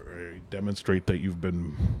 or demonstrate that you've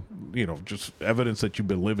been just evidence that you've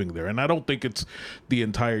been living there. And I don't think it's the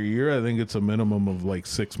entire year. I think it's a minimum of like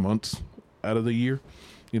 6 months out of the year.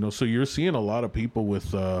 So you're seeing a lot of people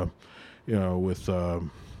with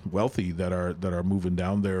wealthy that are moving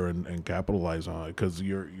down there and capitalize on it, because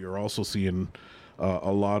you're also seeing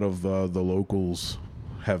a lot of the locals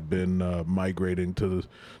have been migrating to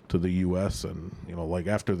the U.S. and like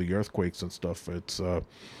after the earthquakes and stuff, it's a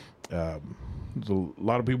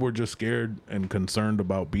lot of people were just scared and concerned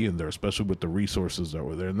about being there, especially with the resources that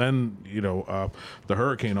were there. And then the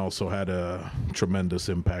hurricane also had a tremendous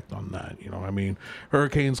impact on that.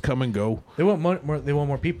 Hurricanes come and go. They want more. They want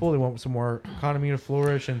more people. They want some more economy to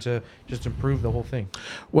flourish and to just improve the whole thing.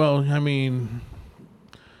 Well,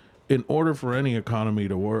 in order for any economy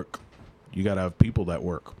to work, you got to have people that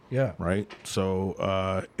work. Yeah. Right.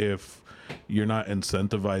 So if you're not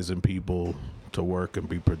incentivizing people to work and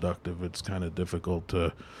be productive, it's kind of difficult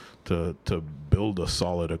to build a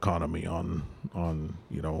solid economy on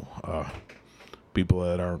people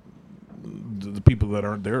that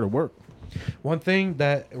aren't there to work. One thing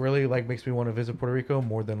that really makes me want to visit Puerto Rico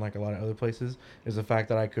more than a lot of other places is the fact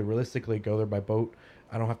that I could realistically go there by boat.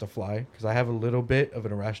 I don't have to fly because I have a little bit of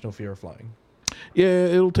an irrational fear of flying. Yeah,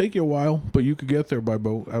 it'll take you a while, but you could get there by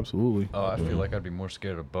boat. Absolutely. Oh, I feel like I'd be more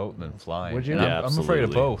scared of boat than flying. Would you? And Yeah, I'm afraid of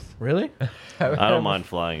absolutely. both. Really? I don't mind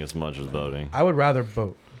flying as much as boating. I would rather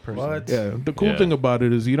boat. Personally. What? Yeah, the cool Yeah. thing about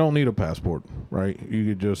it is you don't need a passport, right?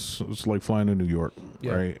 You could it's like flying to New York,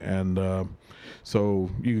 Yeah. right? And so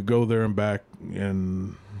you could go there and back,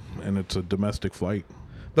 and it's a domestic flight.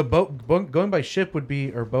 The going by ship would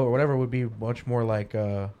be, or boat or whatever, would be much more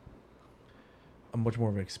a much more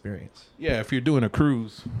of an experience. Yeah, if you're doing a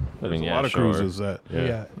cruise, there's a lot of sure. cruises that.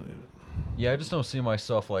 Yeah. Yeah, I just don't see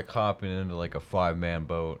myself hopping into a 5-man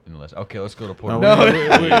boat unless let's go to Puerto No,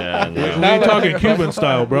 Rico. Yeah, no. We ain't talking Cuban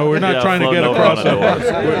style, bro. We're not Yeah, trying to get floating across.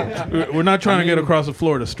 over on We're not trying to get across the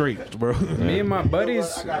Florida Straits, bro. Me and my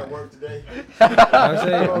buddies, I gotta work today. I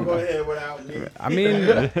say, Go ahead without me. I mean,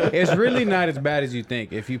 it's really not as bad as you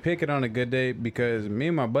think if you pick it on a good day, because me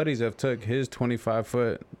and my buddies have took his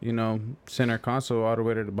 25-foot, center console all the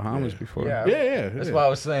way to the Bahamas before. Yeah. That's what I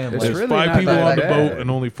was saying. It's There's really 5 not people that on the bad. boat and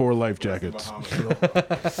only 4 life jackets.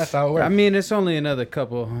 That's how it works. I mean, it's only another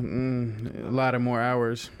couple, a lot of more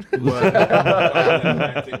hours. But,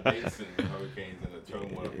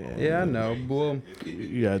 yeah, I know. Well,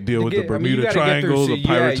 Yeah, deal with the you Bermuda gotta get through- Triangle, the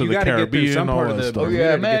Pirates you of the gotta get through Caribbean, some all part of that the stuff. Oh Bermuda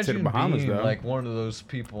yeah, to get to imagine the Bahamas, being though. one of those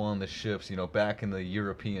people on the ships, back in the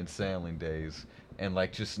European sailing days, and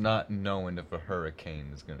just not knowing if a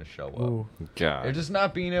hurricane is gonna show up. Ooh. God. You're just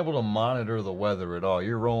not being able to monitor the weather at all.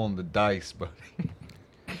 You're rolling the dice, buddy.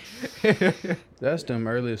 that's them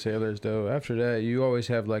earlier sailors, though. After that, you always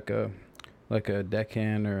have a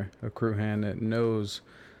deckhand or a crew hand that knows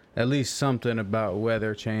at least something about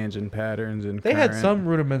weather change and patterns and They had current some and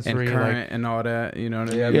rudimentary current and all that. You know what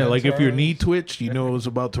I mean? Yeah, like if your knee twitched, you know it was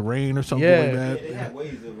about to rain or something Yeah. like Yeah, that. they have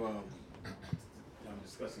ways of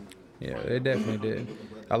discussing. Yeah, they definitely did.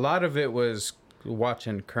 A lot of it was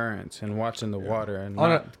watching currents and watching the water, and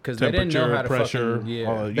On a- because they didn't know Temperature, how to pressure. fucking, yeah.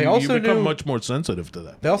 all that. They You also become knew- much more sensitive to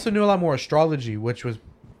that. They also knew a lot more astrology, which was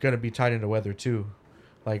going to be tied into weather too,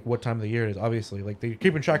 what time of the year it is. Obviously, they're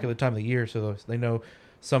keeping track of the time of the year, so they know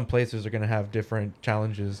some places are going to have different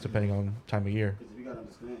challenges depending on time of year. Because we gotta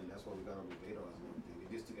understand, that's why we got all the radars and everything.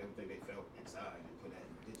 They just took everything they felt inside and put that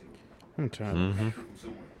in digital I'm trying. from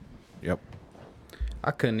somewhere. Yep. I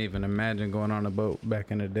couldn't even imagine going on a boat back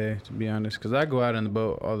in the day, to be honest, because I go out on the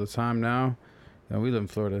boat all the time now, and we live in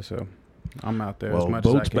Florida, so I'm out there as Well, much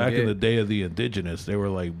as I boats can back get. in the day of the indigenous, they were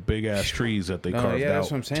like big ass trees that they Oh, carved yeah, out. that's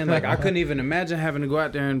what I'm saying. I couldn't even imagine having to go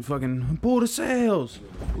out there and fucking pull the sails.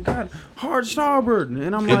 We got hard starboard,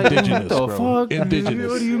 and I'm like, Indigenous, what the bro. fuck? Indigenous.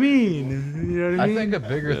 What do you mean? You know what I I mean? think a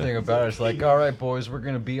bigger thing about it is all right, boys, we're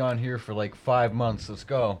gonna be on here for 5 months. Let's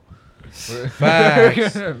go.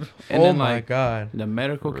 Facts. And Oh then, my god. the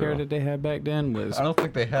medical care that they had back then was I don't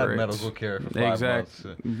think they had great. medical care for 5 months.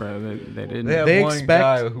 Bro, they didn't. They had They one expect-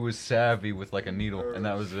 guy who was savvy with a needle, and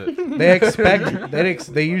that was it. They expect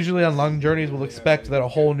they usually on long journeys will expect that a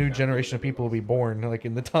whole new generation of people will be born.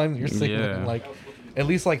 In the time that you're signaling, Yeah. at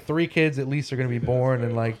least 3 kids at least are going to be born,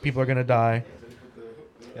 and people are going to die.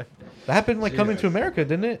 That happened coming to America,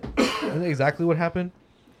 didn't it? Isn't that exactly what happened?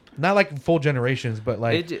 Not full generations, but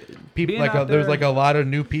people being out there's there- a lot of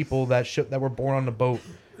new people that were born on the boat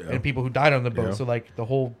and people who died on the boat. Yeah. So like the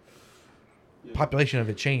whole population of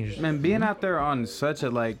it changed. Man, being out there on such a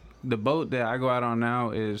like the boat that I go out on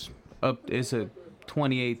now is up. It's a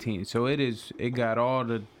 2018, so it got all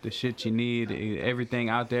the shit you need, everything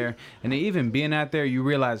out there, and then even being out there, you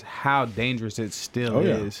realize how dangerous it still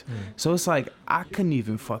is. So it's like I couldn't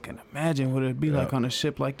even fucking imagine what it'd be like on a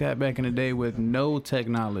ship like that back in the day with no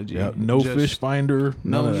technology. Yeah, no Just fish finder,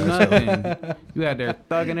 no none of that stuff. nothing. You out there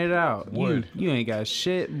thugging it out. You ain't got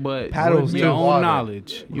shit but Paddles, your too. own Water.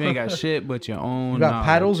 knowledge. You ain't got shit but your own You got knowledge.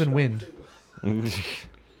 paddles and wind. You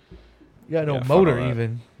got no Yeah, fuck motor all that.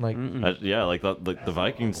 even. Like Yeah, like the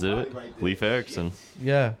Vikings did it. Leif Erikson.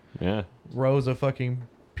 yeah, Yeah. rows of fucking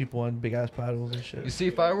people on big ass paddles and You shit. see,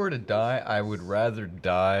 if I were to die, I would rather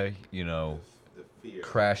die,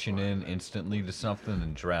 crashing in instantly to something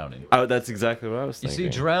than drowning. Oh, that's exactly what I was You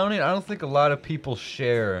thinking. see, drowning, I don't think a lot of people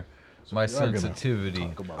share my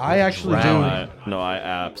sensitivity. I actually do. No, I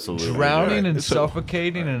absolutely. Drowning Yeah, and it's a-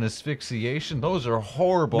 suffocating and asphyxiation, those are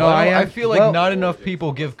horrible. No, I feel like well- not enough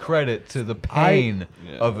people give credit to the pain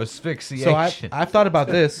of asphyxiation. So I've thought about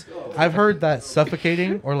this. I've heard that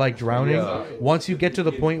suffocating or like drowning, once you get to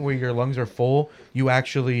the point where your lungs are full, you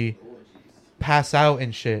actually pass out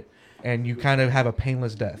and shit, and you kind of have a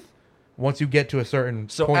painless death. Once you get to a certain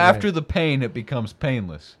So point in after it. the pain, it becomes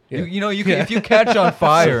painless. Yeah. You can, if you catch on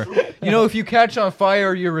fire, if you catch on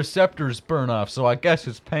fire, your receptors burn off. So I guess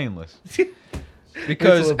it's painless.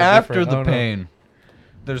 Because little bit after different. I the don't know. pain,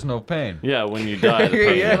 there's no pain. Yeah, when you die, the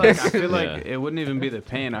pain. Yeah. I feel like Yeah. it wouldn't even be the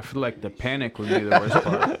pain. I feel like the panic would be the worst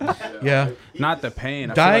part. yeah, Not the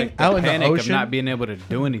pain. I Dying feel like the out in the panic ocean- of not being able to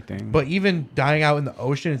do anything. but even dying out in the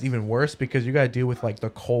ocean is even worse because you got to deal with like the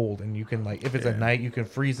cold, and you can like if it's at night, you can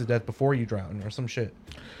freeze to death before you drown or some shit.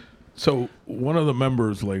 So one of the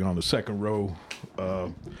members, like on the second row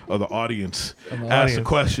of the audience, Of the asked a audience.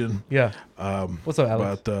 question. Yeah. What's up,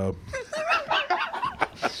 Alex? About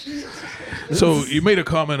so you made a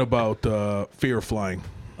comment about fear of flying.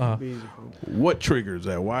 What triggers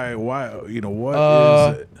that? Why? What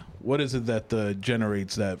is it that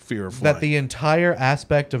generates that fear of flying? That the entire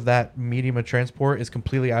aspect of that medium of transport is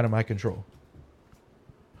completely out of my control.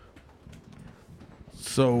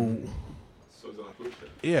 So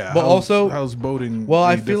yeah, But also- how's boating? Well,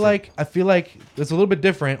 I any feel different? like it's a little bit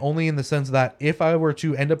different, only in the sense that if I were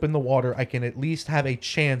to end up in the water, I can at least have a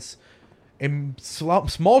chance,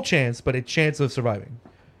 small chance, but a chance of surviving.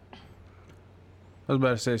 I was about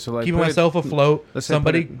to say, so like Keeping put it- myself afloat, let's say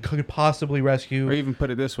somebody put could possibly rescue. or even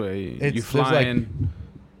put it this way: It's- you there's fly like- in,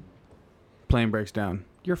 plane breaks down,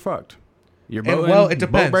 you're fucked. You're And, boating, well, it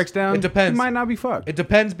depends. boat breaks down, It depends. You might not be fucked. It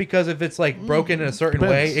depends because if it's like broken in a certain way,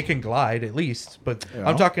 Depends. it can glide at least. But Yeah.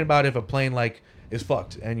 I'm talking about if a plane like is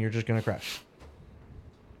fucked and you're just gonna crash.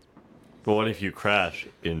 But what if you crash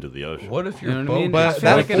into the ocean? What if You your know what I boat? mean? But I feel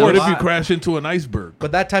that like in force- What a if you lot- crash into an iceberg?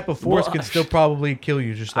 But that type of force Well, can still probably kill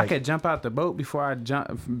you. Just I like could jump out the boat before I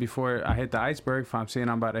hit the iceberg if I'm seeing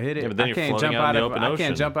I'm about to hit it. Yeah, but then I you're can't floating jump out in the of open I ocean.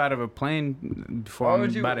 can't jump out of a plane before Why I'm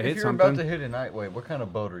would you, about to if hit you're something. about to hit an ice, wait, what kind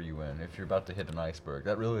of boat are you in? If you're about to hit an iceberg,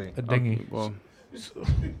 that really. a dinghy.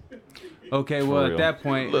 Okay, well, well, real. at that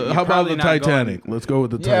point, How you're about probably the not going- Titanic? Let's go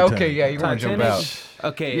with the Yeah, Titanic. okay, yeah, you want to jump out.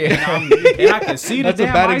 Okay, Yeah. and I can see the That's a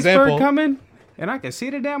damn bad iceberg example. coming. And I can see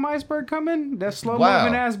the damn iceberg coming. That slow Wow.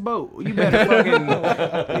 moving ass boat. You better fucking.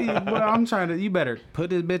 Well, I'm trying to. You better put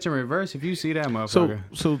this bitch in reverse if you see that motherfucker.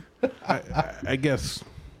 So I guess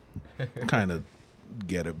kind of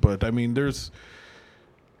get it, but I mean, there's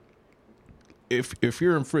if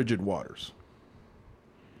you're in frigid waters,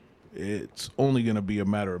 it's only going to be a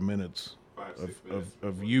matter of minutes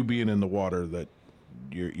of you being in the water that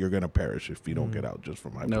you're going to perish if you don't get out just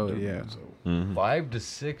from hypothermia. No, yeah. So, 5 to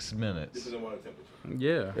 6 minutes.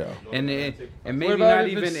 Yeah. Yeah. And maybe What about not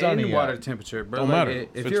if even it's sunny in water out? temperature, bro. don't Like, matter.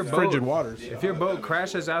 if it's your frigid boat, waters. if your boat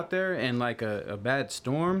crashes out there in like a bad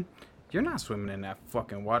storm, you're not swimming in that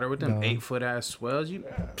fucking water with them No. 8-foot ass swells. You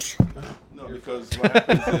No, because what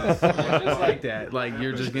happens is just like that. Like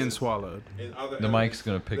you're just getting swallowed. in other The mic's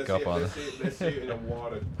gonna pick let's up say- on let's say- Let's say in a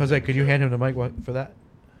water. Jose, could you hand him the mic for that?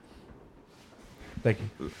 Thank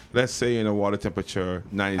you, Let's say in a water temperature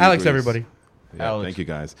 90 Alex. degrees. Everybody. Yeah, Alex. Thank you,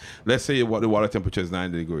 guys. Let's say the water temperature is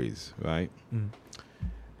 90 degrees, right?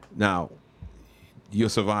 Now, you're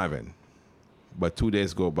surviving, but 2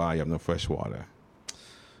 days go by, you have no fresh water.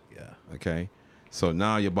 Yeah. Okay? So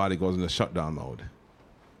now your body goes into shutdown mode.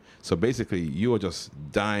 So basically, you are just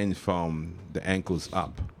dying from the ankles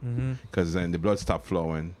up because then the blood stops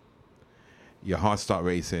flowing, your heart start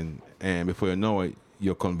racing, and before you know it,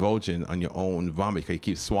 you're convulsing on your own vomit because you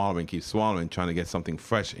keep swallowing, trying to get something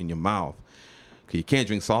fresh in your mouth. 'Cause you can't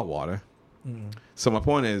drink salt water. So my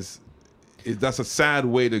point is, that's a sad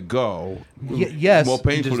way to go. Yes, More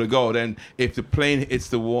painful just- to go than if the plane hits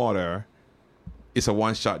the water. It's a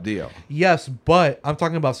one-shot deal. Yes, but I'm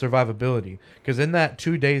talking about survivability because in that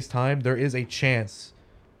 2 days time, there is a chance.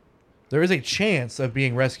 There is a chance of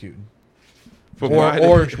being rescued, or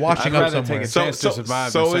washing I'd up rather somewhere. take a chance to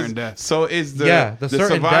survive than certain death. So is the Yeah, the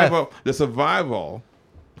certain survival the survival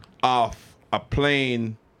of a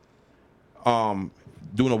plane doing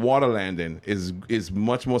a water landing is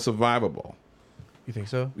much more survivable. You think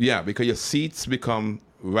so? Yeah, because your seats become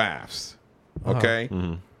rafts. Uh-huh.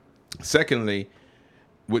 Okay. Secondly,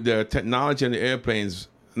 with the technology in the airplanes,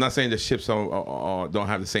 I'm not saying the ships don't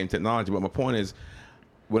have the same technology, but my point is,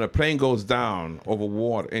 when a plane goes down over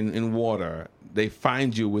water in water, they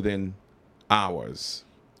find you within hours,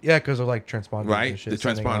 Yeah, because of like transponders. right? And shit The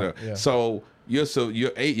sending transponder. out, yeah. So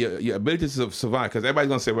your ability to survive, because everybody's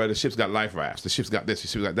gonna say, well, the ship's got life rafts, the ship's got this, the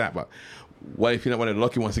ship's got that, but what if you're not one of the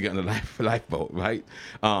lucky ones to get in the lifeboat, right?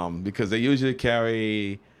 Because they usually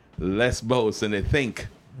carry less boats than they think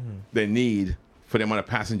they need for the amount of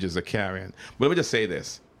passengers they're carrying. But let me just say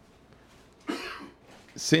this.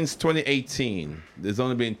 Since 2018, there's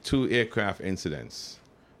only been 2 aircraft incidents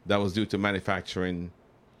that was due to manufacturing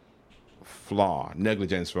flaw,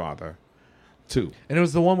 negligence rather. 2. And it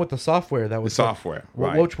was the one with the software that The was software, Wh-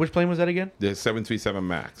 right. Which plane was that again? The 737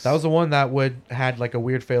 MAX. That was the one that had like a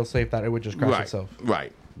weird fail safe that it would just crash right, itself.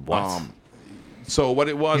 Right. What? So what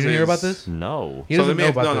it was You didn't is... hear about this? No. He So doesn't let me, know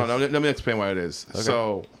about no, this. let me explain what it is.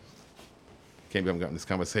 So, can't believe I'm getting this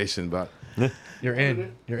conversation, but... You're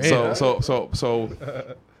in. You're in. So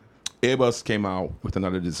Airbus came out with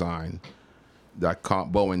another design that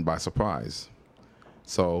caught Boeing by surprise.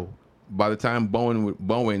 So by the time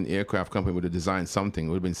Boeing aircraft company would have designed something, it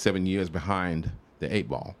would have been 7 years behind the 8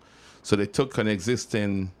 ball. So they took an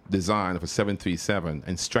existing design of a 737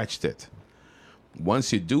 and stretched it.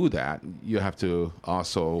 Once you do that, you have to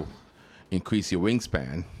also increase your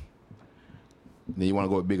wingspan. Then you want to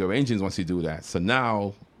go with bigger engines once you do that. So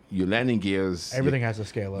now your landing gears, Everything has to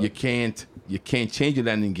scale up. you can't change your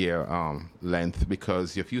landing gear length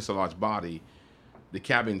because your fuselage body, the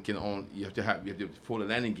cabin can only you have to fold the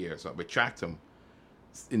landing gears up, retract them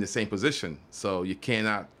in the same position. So you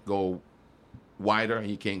cannot go wider and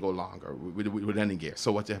you can't go longer with landing gear.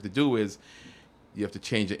 So what you have to do is you have to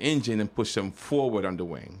change the engine and push them forward on the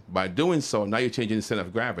wing. By doing so, now you're changing the center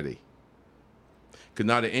of gravity. Because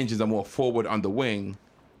now the engines are more forward on the wing.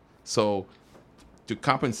 So to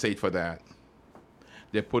compensate for that,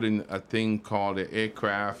 they're putting a thing called the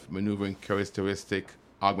Aircraft Maneuvering Characteristic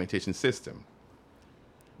Augmentation System,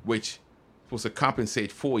 which is supposed to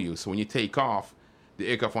compensate for you. So when you take off, the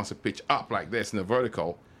aircraft wants to pitch up like this in the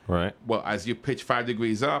vertical. Right. Well, as you pitch 5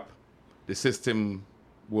 degrees up, the system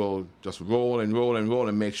will just roll and roll and roll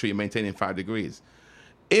and make sure you're maintaining 5 degrees.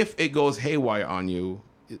 If it goes haywire on you,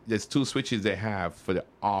 there's 2 switches they have for the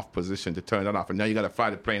off position to turn that off. And now you got to fly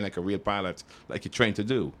the plane like a real pilot, like you're trained to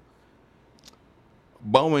do.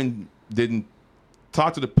 Boeing didn't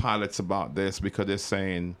talk to the pilots about this because they're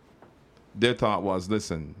saying their thought was,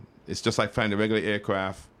 listen, it's just like flying a regular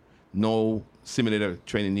aircraft, no simulator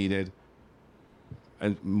training needed.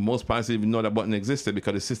 And most pilots didn't even know that button existed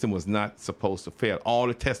because the system was not supposed to fail. All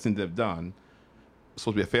the testing they've done was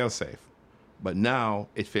supposed to be a fail-safe. But now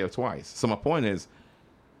it failed twice. So my point is,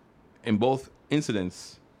 in both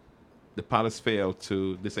incidents, the pilots failed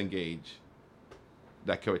to disengage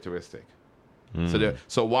that characteristic.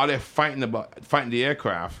 So while they're fighting the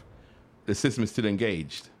aircraft, the system is still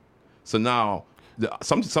engaged. So now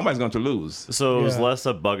somebody's going to lose. So it was Yeah. less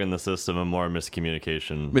a bug in the system and more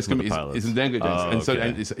miscommunication with the pilots. It's negligence, Oh, and so okay.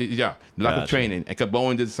 and lack of Gotcha. training. And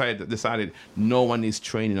Boeing decided no one needs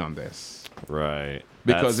training on this Right.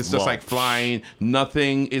 because That's- it's just well, like flying.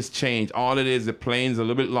 Nothing is changed. All it is, the plane's a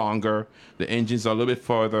little bit longer, the engines are a little bit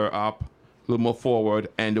further up, a little more forward,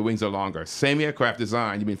 and the wings are longer. Same aircraft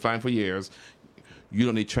design. You've been flying for years. You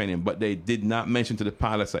don't need training, but they did not mention to the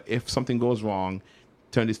pilots that if something goes wrong,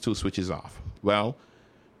 turn these 2 switches off. Well,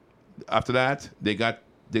 after that, they got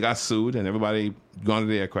sued and everybody gone to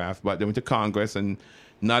the aircraft, but they went to Congress and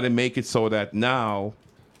now they make it so that now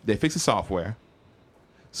they fix the software.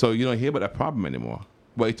 So you don't hear about that problem anymore.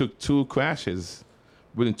 But it took 2 crashes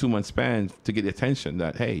within 2 months span to get the attention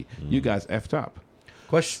that, hey, you guys effed up.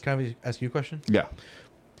 Question? Can I ask you a question? Yeah.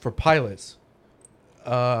 For pilots,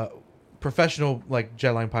 professional like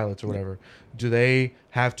jetline pilots or whatever, do they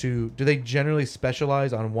generally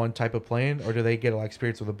specialize on one type of plane, or do they get like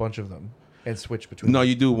experience with a bunch of them and switch between? No,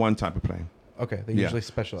 you do one type of plane. Okay, they Yeah. usually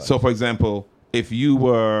specialize. So, for example, if you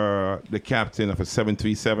were the captain of a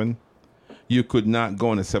 737, you could not go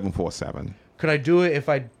on a 747. Could I do it if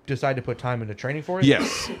I decide to put time into training for it?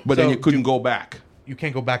 Yes, but then So you couldn't go back. You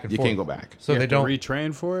can't go back and You forth. can't go back. So You they have to don't.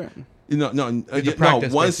 retrain for it. No. to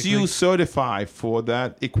practice, Once you basically. certify for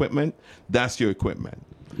that equipment, that's your equipment.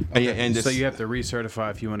 And So this- you have to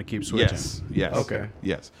recertify if you want to keep switching. Yes. Okay.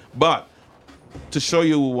 Yes. But to show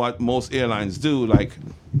you what most airlines do, like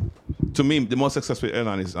to me, the most successful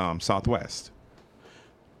airline is Southwest.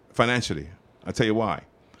 Financially, I'll tell you why.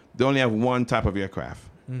 They only have one type of aircraft: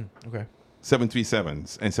 Okay.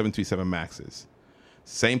 737s and 737 Maxes.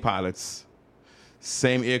 Same pilots,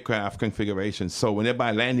 same aircraft configuration. So when they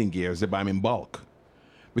buy landing gears, they buy them in bulk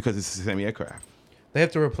because it's the same aircraft. They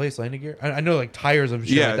have to replace landing gear. I know like tires and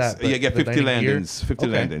shit Yeah, like that. but you get the 50 landing gear- landings. 50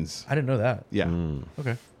 Okay. landings. I didn't know that. Yeah.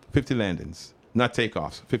 Okay. 50 landings, not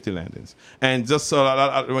takeoffs. 50 landings, and just so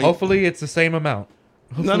when- Hopefully it's the same amount.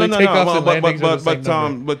 no, Hopefully takeoffs and landings are the same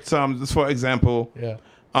number. just for example, Yeah.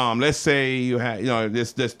 let's say you had,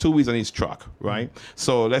 there's 2 wheels on each truck, right?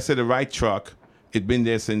 So let's say the right truck, it's been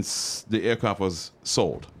there since the aircraft was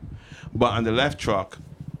sold, but on the left truck,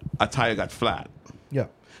 a tire got flat. Yeah.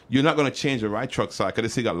 You're not going to change the right truck side because they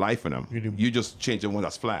still got life in them. You do. You just change the one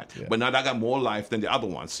that's flat. Yeah. But now that got more life than the other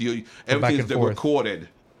one. So back everything's and forth. recorded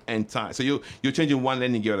and time. So you're changing one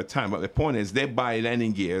landing gear at a time. But the point is they buy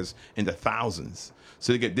landing gears in the thousands.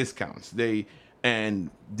 So they get discounts. They're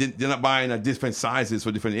not buying at different sizes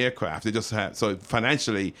for different aircraft. They just have, so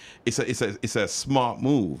financially it's a smart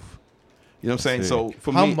move. You know what I'm saying? See. So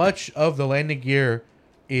for How me, much of the landing gear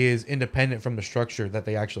is independent from the structure that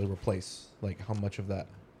they actually replace? Like how much of that?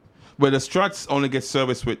 well, the struts only get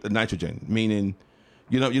serviced with the nitrogen, meaning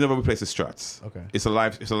you never replace the struts. Okay. It's a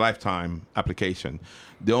lifetime application.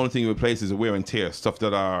 The only thing you replace is the wear and tear, stuff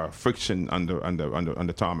that are friction under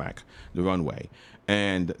tarmac, the runway.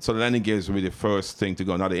 And so the landing gear is really the first thing to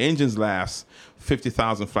go. Now the engines last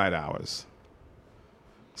 50,000 flight hours.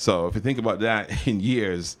 So if you think about that in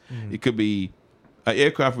years, it could be an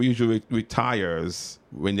aircraft usually retires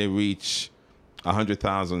when they reach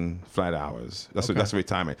 100,000 flight hours. That's a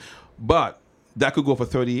retirement. But that could go for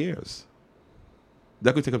 30 years.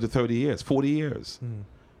 That could take up to 30 years, 40 years.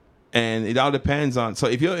 And it all depends on, so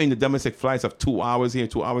if you're in the domestic flights of 2 hours here,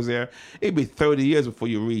 2 hours there, it'd be 30 years before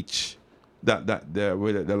you reach where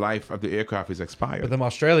the life of the aircraft is expired. But them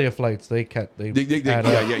Australia flights, they add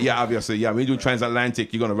up. Obviously, yeah. When you do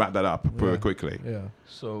transatlantic, you're going to wrap that up pretty quickly. Yeah.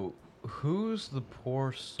 So, who's the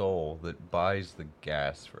poor soul that buys the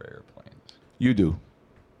gas for airplanes? You do.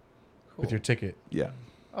 With your ticket. Yeah.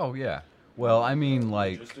 Oh yeah. Well, I mean,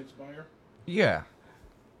 like, Logistics buyer? yeah,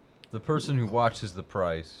 the person who watches the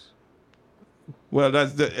price. Well,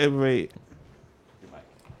 that's every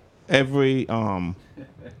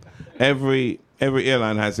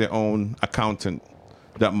airline has their own accountant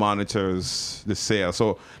that monitors the sale.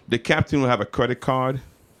 So the captain will have a credit card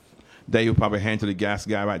that you'll probably hand to the gas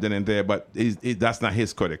guy right then and there, but that's not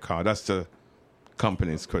his credit card. That's the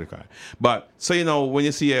company's credit card. But so when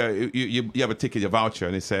you see you have a ticket, a voucher,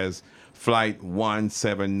 and it says flight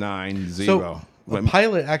 1790. So the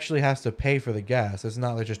pilot actually has to pay for the gas. It's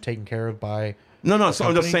not like just taken care of by. No. the So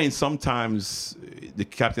I'm just company? saying sometimes the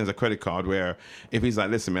captain has a credit card where if he's like,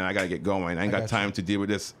 listen, man, I got to get going. I ain't got got time to deal with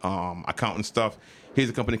this accountant stuff. Here's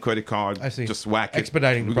a company credit card. I see. Just whack it.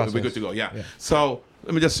 Expediting the We're process. good to go. Yeah. So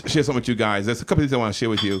let me just share something with you guys. There's a couple of things I want to share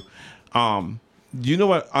with you. Do you know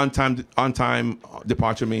what on time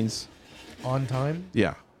departure means? On time?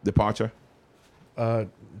 Yeah, departure. I'm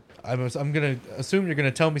gonna assume you're gonna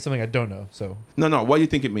tell me something I don't know. So No. What do you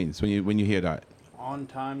think it means when you hear that? On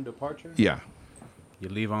time departure. Yeah. You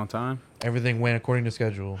leave on time. everything went according to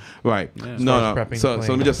schedule. Right. Yeah. As No. far as prepping So the let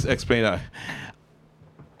me plane. just explain that.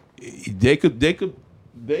 They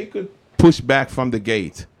could push back from the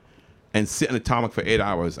gate and sit on the tarmac for 8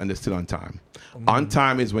 hours and they're still on time. On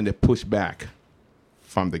time is when they push back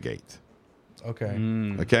from the gate.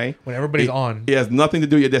 Okay. Okay. When everybody's It- on. It has nothing to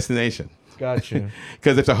do with your destination. Gotcha.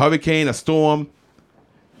 Because if it's a hurricane, a storm,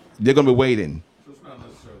 they're gonna be waiting. So it's not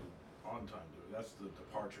necessarily on time, though. That's the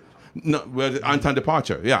departure time. No, well, on-time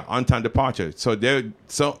departure. Yeah, on-time departure.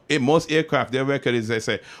 So in most aircraft, their record is they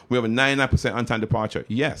say we have a 99% on-time departure.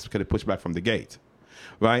 Yes, because they push back from the gate,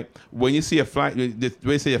 right? When you see a flight, when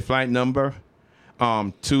you see a flight number,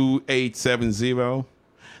 2870,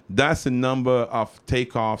 that's the number of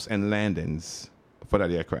takeoffs and landings for that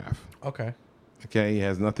aircraft. Okay. Okay, it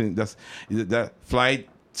has nothing. That flight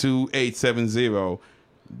 2870.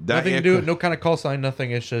 Nothing to do. No kind of call sign. Nothing.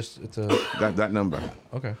 It's a. that number.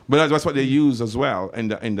 Okay. But that's what they use as well in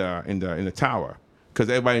the tower, because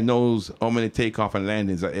everybody knows how many takeoff and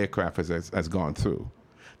landings that aircraft has gone through.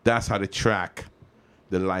 That's how they track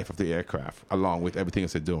the life of the aircraft along with everything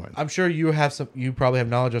else they're doing. I'm sure you probably have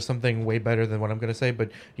knowledge of something way better than what I'm going to say,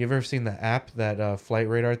 but you ever seen the app, that flight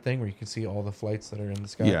radar thing where you can see all the flights that are in the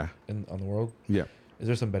sky Yeah. on the world? Yeah. Is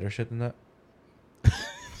there some better shit than that?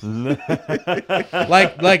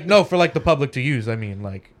 like no, for like the public to use. I mean,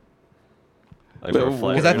 like, Like for a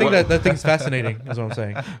flight because I think radar. that thing's fascinating. Is what I'm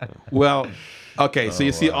saying. Well, okay, so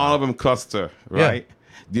you see all of them cluster, Yeah. right?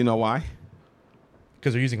 Do you know why?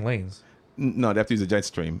 Because they're using lanes. No, they have to use the jet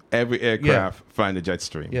stream. Every aircraft flying the jet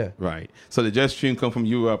stream. Yeah. Right. So the jet stream comes from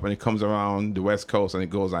Europe and it comes around the West Coast and it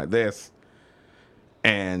goes like this.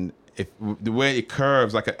 And if the way it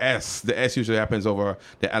curves like an S, the S usually happens over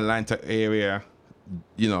the Atlanta area,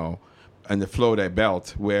 you know, and the Florida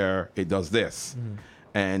belt where it does this.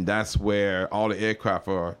 And that's where all the aircraft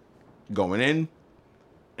are going in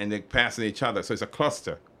and they're passing each other. So it's a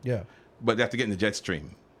cluster. Yeah. But they have to get in the jet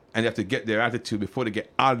stream. And they have to get their altitude before they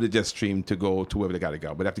get out of the jet stream to go to wherever they got to go.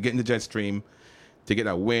 But they have to get in the jet stream to get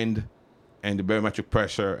that wind and the barometric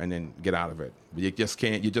pressure and then get out of it. But you just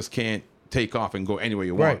can't take off and go anywhere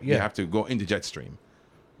you want. Right, yeah. You have to go in the jet stream.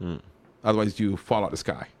 Otherwise you fall out the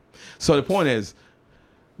sky. So the point is,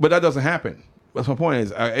 but that doesn't happen. That's my point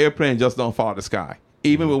is, our airplane just don't fall out the sky.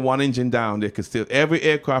 Even with one engine down, they could still, every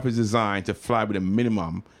aircraft is designed to fly with a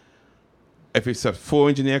minimum. If it's a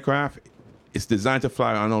 4-engine aircraft, it's designed to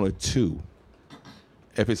fly on only 2.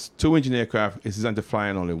 If it's 2-engine aircraft, it's designed to fly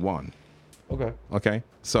on only 1. Okay. Okay?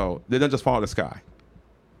 So they don't just fall out of the sky.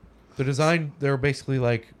 They're basically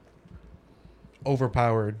like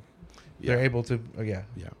overpowered. Yeah. They're able to, Yeah.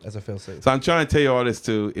 as a fail-safe. So I'm trying to tell you all this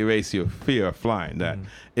to erase your fear of flying, that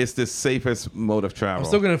it's the safest mode of travel. I'm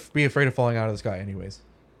still going to be afraid of falling out of the sky anyways.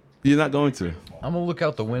 You're not going to. I'm gonna look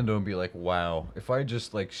out the window and be like, "Wow, if I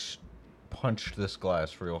just like punched this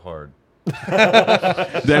glass real hard."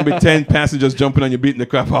 Then be 10 passengers jumping on you, beating the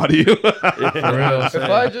crap out of you. If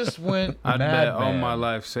I just went I'd mad, bet all man. my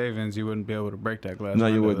life savings you wouldn't be able to break that glass. No,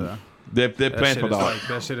 you window, wouldn't. though. They're That playing shit for is that. like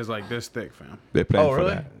that shit is like this thick, fam. They're playing Oh, for really?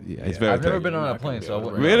 that. Yeah, it's very I've never thick. been on You're a not plane, gonna so I be able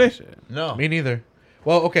to wouldn't. break Really? that shit. No, Me neither.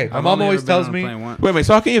 Well, okay. My I've mom only always ever been tells on a me plane once. Wait a minute,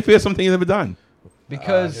 so how can you fear something you've never done?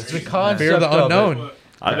 because the concept fear of the of unknown. it,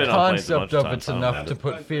 I've the been on planes a bunch concept of of times, it's I don't enough have to it.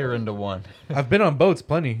 put fear into one. I've been on boats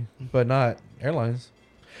plenty, but not airlines.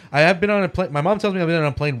 I have been on a plane. My mom tells me I've been on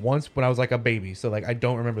a plane once when I was like a baby, so like I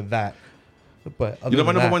don't remember that. But other You know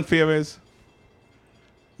my than number that, one fear is?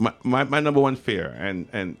 My number one fear, and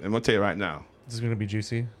I'm going to tell you right now, This is gonna be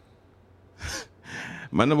juicy.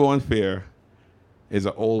 my number one fear is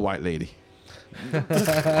an old white lady. On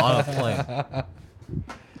a plane.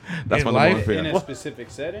 That's In my number life? one fear. In a specific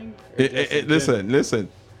setting? Listen.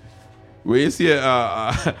 When you see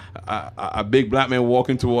a big black man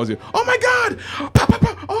walking towards you, oh my God,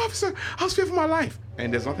 officer, I was fearful for my life,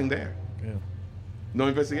 and there's nothing there. Yeah. No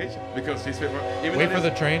investigation because she's fearful. Even Wait though for the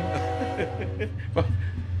there's- train.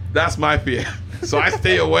 That's my fear. So I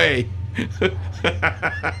stay away.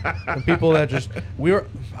 And people that just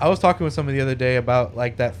I was talking with somebody the other day about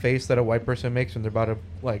like that face that a white person makes when they're about to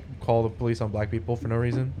like call the police on black people for no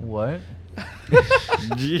reason. What?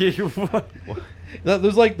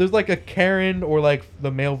 There's like a Karen or like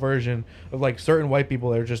the male version of like certain white people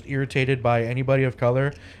that are just irritated by anybody of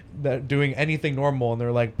color that doing anything normal, and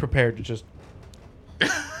they're like prepared to just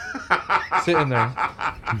sit in there.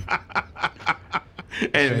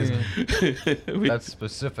 Anyways, That's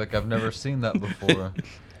specific. I've never seen that before.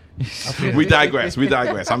 we digress.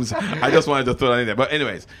 I just wanted to throw that in there. But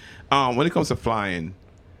anyways, when it comes to flying,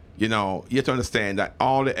 you know, you have to understand that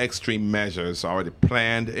all the extreme measures are already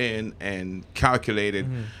planned in and calculated,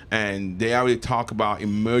 and they already talk about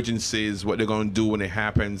emergencies, what they're going to do when it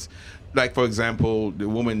happens. Like for example, the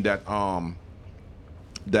woman that in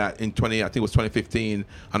I think it was 2015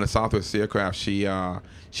 on a Southwest aircraft, she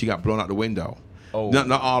got blown out the window. Oh.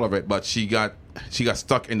 Not all of it, but she got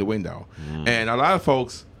stuck in the window, and a lot of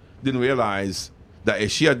folks didn't realize that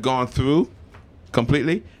if she had gone through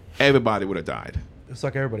completely, everybody would have died.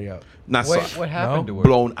 Suck everybody out. Not Wait, suck. what happened to her?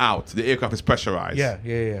 Blown out. The aircraft is pressurized. Yeah.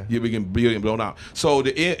 You're getting blown out. So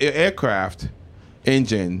the aircraft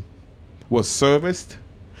engine was serviced.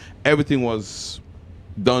 Everything was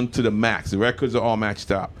done to the max. The records are all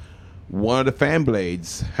matched up. One of the fan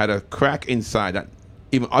blades had a crack inside that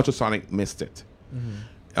even ultrasonic missed it.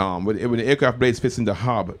 When the aircraft blades fits in the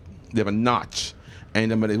hub, they have a notch, and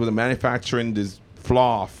it was a manufacturing this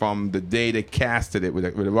flaw from the day they casted it with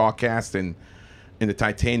a raw casting in the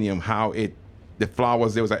titanium. How the flaw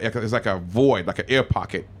was there was it's like a void, like an air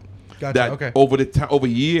pocket. Gotcha. That Okay. over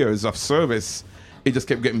years of service, it just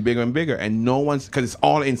kept getting bigger and bigger, and no one's because it's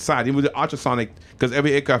all inside. Even with the ultrasonic, because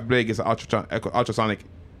every aircraft blade gets an ultrasonic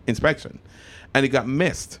inspection, and it got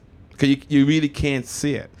missed because you really can't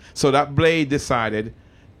see it. So that blade decided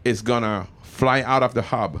it's gonna fly out of the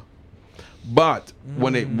hub. But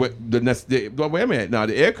when wait a minute. Now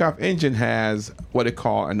the aircraft engine has what they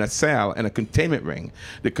call a nacelle and a containment ring.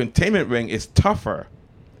 The containment ring is tougher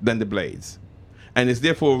than the blades, and it's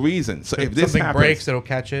there for a reason. So if this something happens, breaks, it'll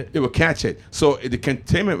catch it. it will catch it. So the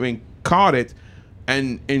containment ring caught it,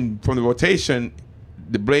 and from the rotation,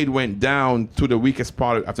 the blade went down to the weakest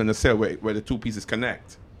part of the nacelle where the two pieces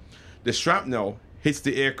connect. The shrapnel hits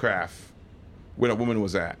the aircraft where the woman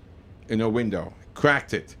was at in her window,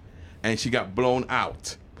 cracked it, and she got blown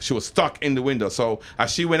out. She was stuck in the window. So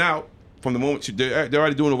as she went out, from the moment they're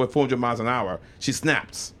already doing over 400 miles an hour, she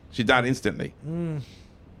snaps. She died instantly.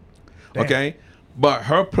 Okay? But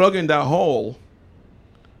her plugging that hole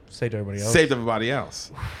Saved everybody else. saved everybody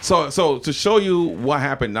else. So to show you what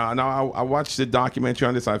happened, now I watched the documentary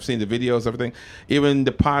on this. I've seen the videos, everything. Even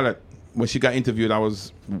the pilot, when she got interviewed, I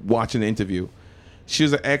was watching the interview. She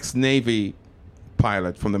was an ex-Navy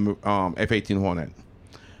pilot from the F-18 Hornet.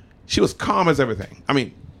 She was calm as everything. I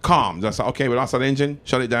mean, calm. Just like, okay, we lost that engine,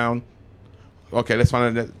 shut it down. Okay, let's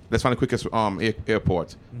find the quickest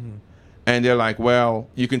airport. And they're like, well,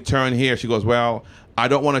 you can turn here. She goes, well, I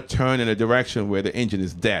don't want to turn in a direction where the engine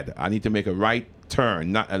is dead. I need to make a right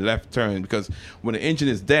turn, not a left turn, because when the engine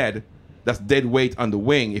is dead, that's dead weight on the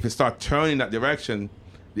wing. If it starts turning that direction,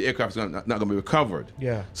 the aircraft's not going to be recovered.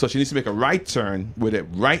 Yeah. So she needs to make a right turn with a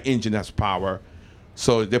right engine has power.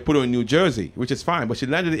 So they put her in New Jersey, which is fine. But she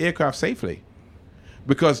landed the aircraft safely.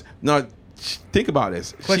 Because, now, think about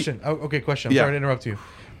this. Question. Question. I'm Yeah. sorry to interrupt you.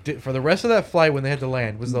 For the rest of that flight, when they had to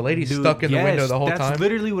land, was the lady Dude, stuck in the window the whole that's time? That's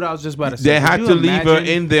literally what I was just about to say. They had Could to you leave her imagine-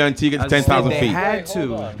 in there until you get to 10,000 They feet. had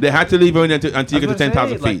to. They had to leave her in there until you get to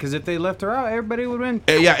 10,000 feet. Because if they left her out, everybody would win.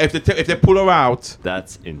 Yeah, if they pull her out,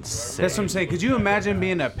 That's insane. That's what I'm saying. Could you imagine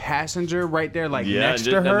being a passenger right there, like Yeah, next and,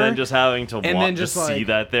 to her, and then just having to and walk then to just see like-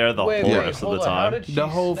 that there the Wait, whole wait, rest of hold the on. How time, did she the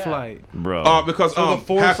whole snap? flight? bro? because So the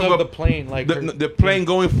force half of a- the plane, like the plane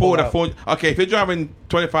going forward out. okay, if you're driving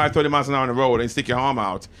 25, 30 miles an hour on the road and stick your arm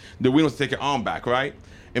out, the wind will take your arm back, right?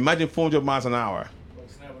 Imagine 400 miles an hour.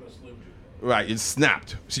 Right, it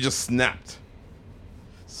snapped. She just snapped.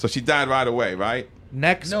 So she died right away, right?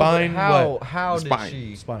 neck, No, but spine, how did Spine.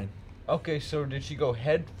 she? spine. Okay, so did she go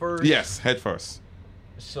head first? Yes, head first.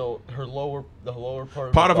 So the lower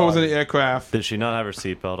part. Part of her was in body. the aircraft. Did she not have her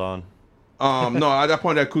seatbelt on? No, at that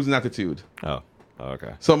point, they're cruising altitude. Oh,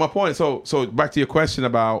 okay. So my point, so back to your question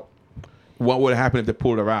about what would happen if they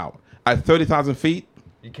pulled her out. At 30,000 feet,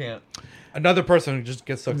 You can't. Another person just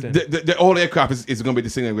gets sucked in. the whole aircraft is going to be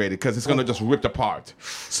disintegrated because it's going to just rip apart.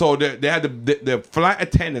 So they had the flight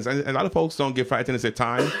attendants, and a lot of folks don't give flight attendants their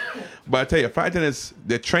time, but I tell you, flight attendants,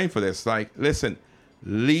 they're trained for this. Like, listen,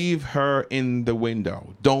 leave her in the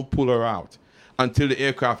window. Don't pull her out until the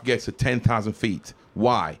aircraft gets to 10,000 feet.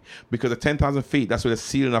 Why? Because at 10,000 feet, that's where the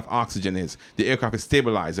ceiling of oxygen is. The aircraft is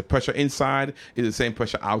stabilized. The pressure inside is the same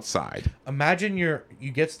pressure outside. Imagine you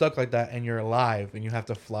get stuck like that and you're alive and you have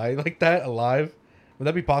to fly like that alive. Would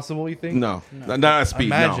that be possible? You think? No, not at speed.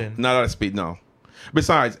 Imagine. No, not at speed. No.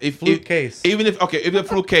 Besides, Flute case. Even if a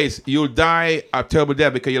fluke case, you'll die a terrible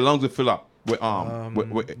death because your lungs will fill up with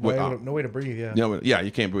no way to breathe. Yeah. yeah,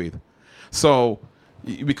 you can't breathe. So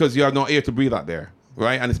because you have no air to breathe out there,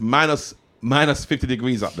 right? And it's minus 50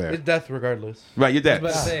 degrees up there. It's death regardless. Right, you're I was dead.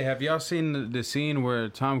 about to say, have y'all seen the scene where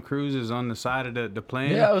Tom Cruise is on the side of the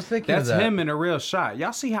plane? Yeah, I was thinking that's of that. him in a real shot.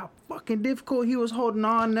 Y'all see how fucking difficult he was holding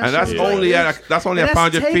on? And that's shit only like this? that's only And at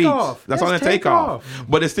 500 feet. takeoff. That's only a That's takeoff.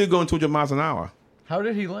 But it's still going 200 miles an hour. How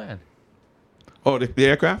did he land? Oh, the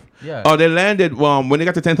aircraft? Yeah. Oh, they landed. When they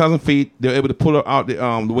got to 10,000 feet, they were able to pull her out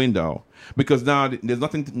the window because now there's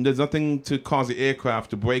nothing to cause the aircraft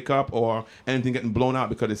to break up or anything getting blown out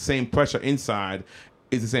because the same pressure inside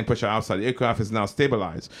is the same pressure outside. The aircraft is now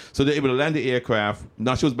stabilized, so they're able to land the aircraft.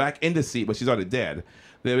 Now she was back in the seat, but she's already dead.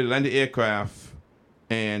 They're able to land the aircraft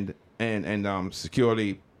and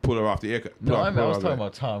securely pull her off the aircraft. No, I was talking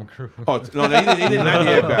about Tom Cruise. Oh, no, he didn't land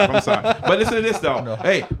the aircraft. I'm sorry. But listen to this, though.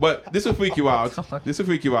 Hey, but this will freak you out. This will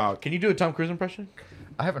freak you out. Can you do a Tom Cruise impression?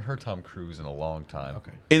 I haven't heard Tom Cruise in a long time.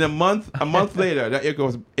 Okay. In a month later, that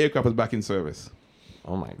aircraft was back in service.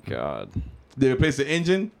 Oh my god. They replaced the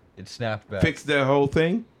engine, It snapped back. fixed their whole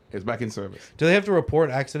thing. It's back in service. Do they have to report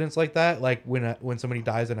accidents like that? Like when somebody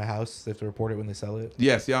dies in a house, they have to report it when they sell it.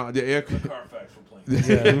 Yes, yeah, the aircraft. Carfax for planes.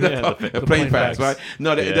 The plane facts, right?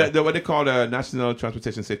 No, Yeah. the what they call the National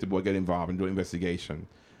Transportation Safety Board get involved and do investigation,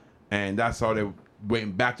 and that's how they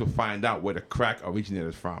went back to find out where the crack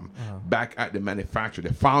originated from. Back at the manufacturer,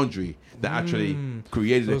 the foundry that actually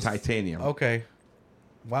created the titanium. Okay.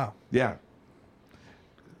 Wow. Yeah,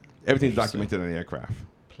 everything's documented on the aircraft.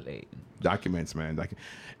 airplane. Documents, man.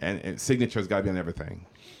 And signatures got to be on everything.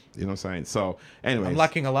 You know what I'm saying? So, anyways. I'm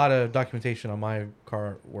lacking a lot of documentation on my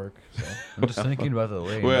car work. So. I'm just thinking about the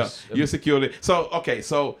lanes. Well, you secured it. So, okay.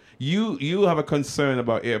 So, you have a concern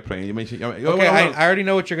about airplane. You mentioned. Okay, I already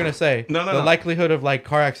know what you're going to say. No. The likelihood of like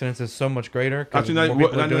car accidents is so much greater. Actually, not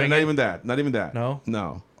even that. Not even that. No?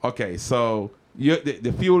 No. Okay. So,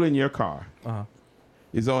 the fuel in your car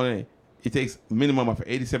is only... It takes minimum of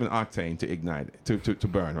 87 octane to ignite it, to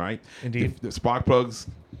burn, right? Indeed. The spark plugs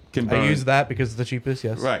can burn. I use that because it's the cheapest,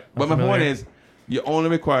 yes. Right. I'm But my familiar. point is, you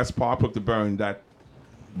only require a spark plug to burn that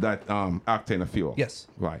octane of fuel. Yes.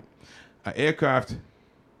 Right. An aircraft...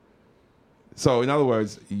 So, in other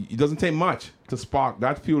words, it doesn't take much to spark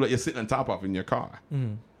that fuel that you're sitting on top of in your car.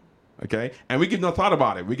 Mm. Okay? And we give no thought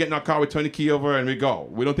about it. We get in our car, we turn the key over, and we go.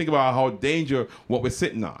 We don't think about how dangerous what we're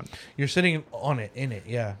sitting on. You're sitting on it, in it,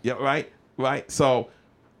 yeah. Yeah, right. So,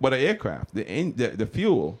 but an aircraft, the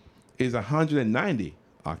fuel is 190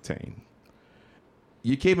 octane.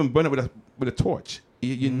 You can't even burn it with a torch.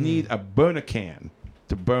 You need a burner can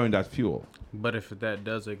to burn that fuel. But if that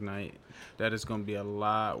does ignite, that is going to be a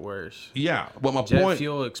lot worse. Yeah, but my Jet point,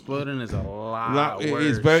 fuel exploding is a lot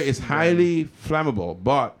worse. it's highly flammable.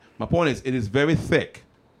 But my point is, it is very thick.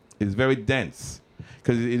 It is very dense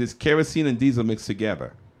because it is kerosene and diesel mixed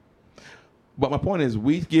together. But my point is,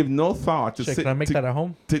 we give no thought to Can I make that at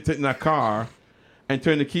home? To sit in a car and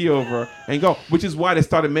turn the key over and go, which is why they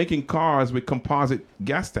started making cars with composite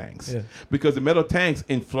gas tanks. Yeah. Because the metal tanks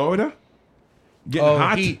in Florida getting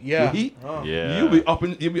hot, heat, yeah. the heat, Yeah. you'll be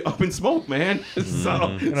up in smoke, man.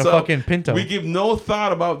 So, In a fucking Pinto. we give no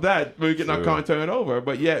thought about that when we get in our True. car and turn it over.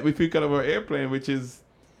 But yet we freak out over an airplane, which is.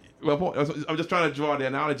 Well, I'm just trying to draw the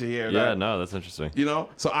analogy here. Yeah, that, no, that's interesting. You know,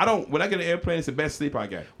 so when I get an airplane, it's the best sleep I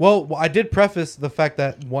get. Well, I did preface the fact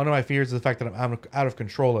that one of my fears is the fact that I'm out of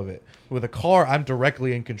control of it. With a car, I'm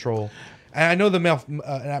directly in control. And I know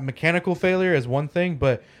the mechanical failure is one thing,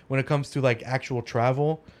 but when it comes to like actual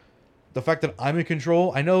travel, the fact that I'm in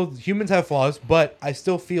control, I know humans have flaws, but I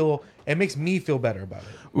still feel it makes me feel better about it.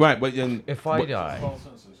 Right, but then If I die,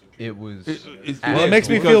 it was. Well, it makes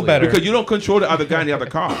me feel better. because you don't control the other guy in the other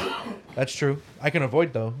car. That's true. I can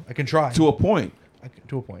avoid though. I can try. To a point.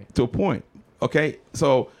 To a point. To a point. Okay,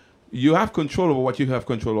 so you have control over what you have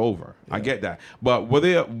control over. I get that, but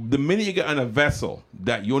the minute you get on a vessel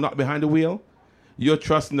that you're not behind the wheel, you're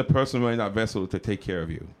trusting the person running that vessel to take care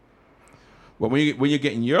of you. But when you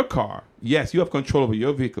get in your car, yes, you have control over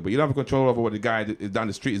your vehicle, but you don't have control over what the guy that is down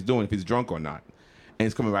the street is doing, if he's drunk or not, and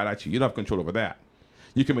he's coming right at you. You don't have control over that.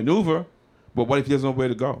 You can maneuver, but what if he doesn't know where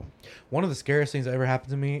to go? One of the scariest things that ever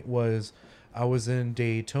happened to me was I was in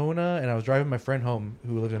Daytona and I was driving my friend home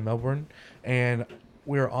who lived in Melbourne, and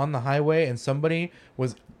we were on the highway and somebody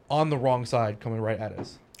was on the wrong side coming right at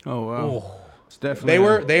us. Oh wow! Oh. It's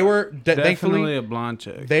definitely They were definitely thankfully a blonde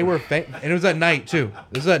chick. they were and it was at night too.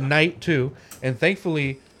 This was at night too, and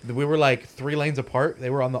thankfully we were like 3 lanes apart. They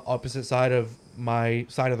were on the opposite side of my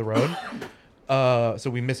side of the road. So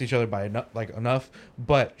we missed each other by enough.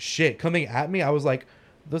 But shit, coming at me, I was like,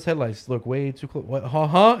 those headlights look way too close. What?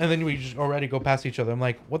 And then we just already go past each other. I'm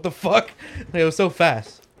like, what the fuck? It was so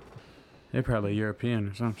fast. They're probably European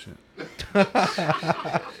or some shit.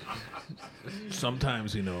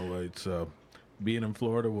 Sometimes, it's being in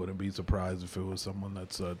Florida, wouldn't be surprised if it was someone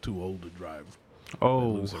that's too old to drive. Oh,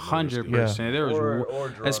 lose their motor 100%. skills. There was, Or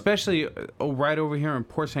drunk. especially right over here in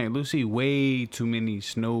Port St. Lucie, way too many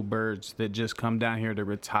snowbirds that just come down here to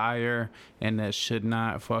retire and that should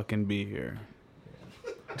not fucking be here.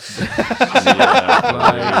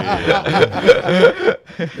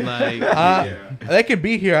 They could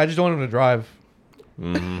be here. I just don't want them to drive.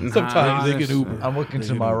 Sometimes they can Uber. I'm looking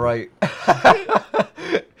to my right.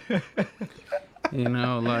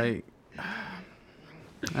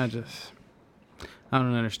 I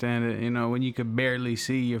don't understand it. When you could barely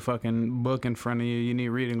see your fucking book in front of you, you need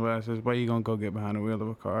reading glasses. Why you gonna go get behind the wheel of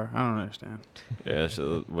a car? I don't understand. Yeah,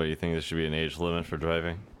 so what do you think? There should be an age limit for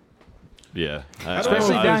driving? Yeah,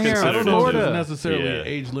 Especially down here in I don't know if Florida. there's necessarily Yeah. an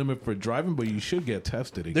age limit for driving, but you should get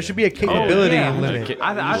tested again. There should be a capability yeah. limit.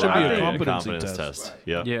 I should be a think- competency test.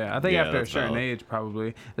 Yep. Yeah, I think after a that's certain valid. age,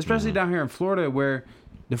 probably. Especially down here in Florida, where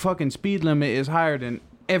the fucking speed limit is higher than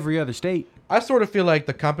every other state. I sort of feel like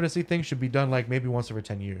the competency thing should be done like maybe once every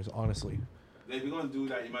 10 years, honestly. If you're gonna do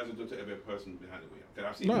that, you might as well do it to every person behind the wheel. 'Cause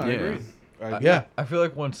I've seen No, I people- agree. Yeah. I feel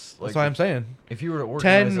like once, like, That's what I'm saying. if you were to organize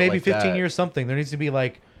 10, it maybe like 15 that, years, something. There needs to be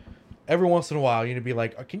like, every once in a while, you need to be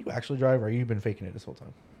like, can you actually drive or have you been faking it this whole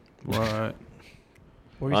time? What?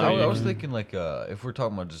 What were you saying? I was thinking like if we're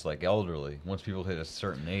talking about just like elderly, once people hit a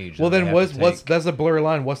certain age. Well, then they have to what's take- that's a blurry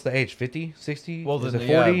line. What's the age? 50, 60? Well, is then it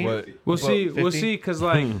yeah, 40? We'll see. 50? We'll see. Cause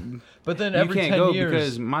like, but then you every can't 10 go years,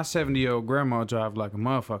 because my 70-year-old grandma drive like a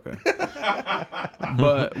motherfucker.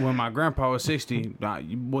 But when my grandpa was 60,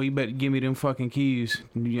 boy, you better give me them fucking keys.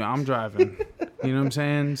 Yeah, I'm driving. You know what I'm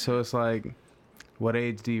saying? So it's like, what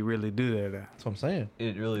age do you really do that at? That's what I'm saying.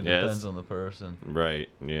 it really Yeah, depends it's- on the person. Right.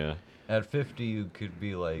 Yeah. At 50, you could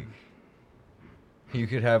be like, you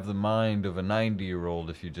could have the mind of a 90-year-old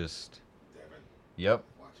if you just. Yep.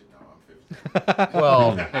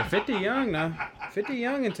 Well, Hey, 50 young now. 50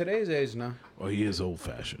 young in today's age now. Well, he is old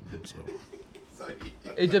fashioned. So.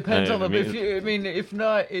 it depends I on the. mean- If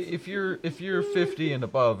not, if you're 50 and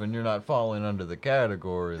above and you're not falling under the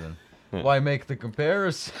category, then why make the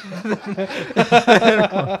comparison?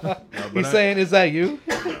 He's saying, is that you?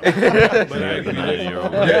 But I- the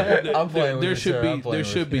 90-year-old. I'm playing with there you, should sir. I'm be playing there with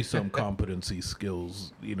should you. be some competency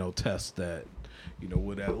skills, tests that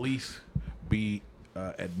would at least be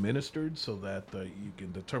administered so that you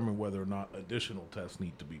can determine whether or not additional tests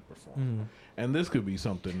need to be performed. And this could be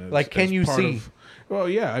something that's, Like, can as you part see? of- well,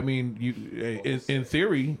 yeah. I mean, in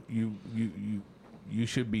theory, you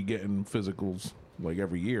should be getting physicals like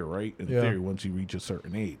every year, right? In Yeah. theory, once you reach a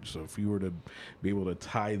certain age. So if you were to be able to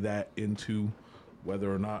tie that into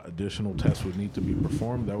whether or not additional tests would need to be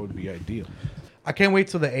performed, that would be ideal. I can't wait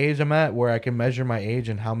till the age I'm at where I can measure my age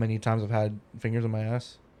and how many times I've had fingers in my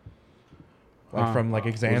ass. Like from like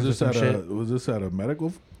exams or Was some this shit. was this at a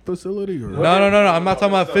medical facility or? No. I'm not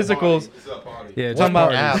talking about physicals. Yeah, Talking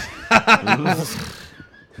about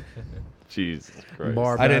Jesus Christ.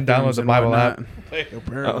 bar I didn't bathrooms download the and Bible whatnot. app.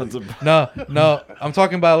 Apparently. No. I'm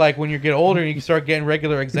talking about like when you get older and you start getting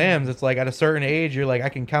regular exams. It's like at a certain age, you're like, I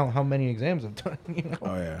can count how many exams I've done.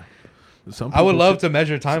 Oh yeah. Some I would people love should- to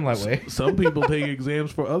measure time that way. Some people take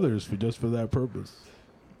exams for others just for that purpose.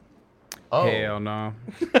 Oh, Hell no.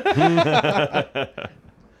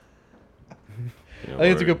 I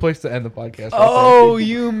think it's a good place to end the podcast. right Oh,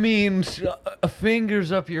 you mean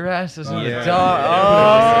fingers up your asses in the yeah. dark?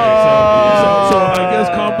 So I guess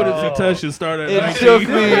competency tests should start at It 19. took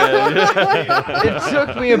me. It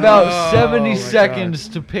took me about Oh, 70 my seconds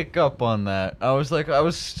to pick up on that. I was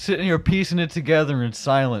sitting here piecing it together in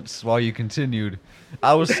silence while you continued.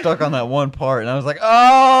 I was stuck on that one part, and I was like,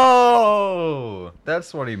 "Oh,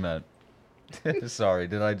 that's what he meant." Sorry,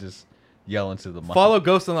 did I just yell into the mic? Follow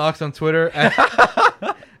Ghost and the Ox on Twitter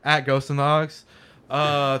at Ghost and the Ox.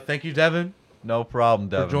 Thank you, Devin, No problem,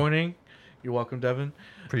 Devin. for joining. You're welcome, Devin.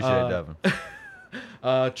 Appreciate it,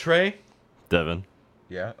 Devin. Trey, Devin.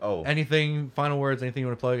 Yeah. Oh. anything, final words, anything you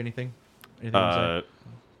want to plug, anything? Anything you wanna say?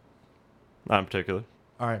 Not in particular.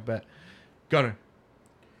 All right, bet. Gunner,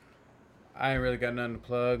 I ain't really got nothing to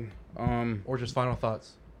plug. or just final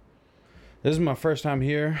thoughts. This is my first time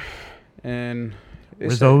here, and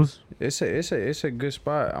it's a good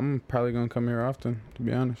spot. I'm probably gonna come here often, to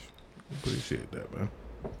be honest. Appreciate that, man.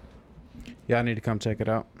 Y'all need to come check it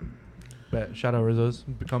out. Bet. Shout out Rizzo's.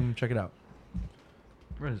 Come check it out.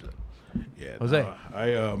 Where is it? Yeah, Jose.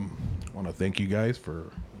 I want to thank you guys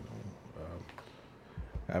for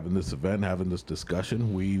having this event, having this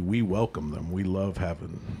discussion. We welcome them. We love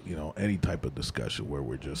having any type of discussion where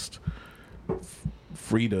we're just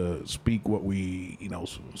free to speak what we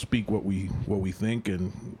think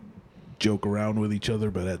and joke around with each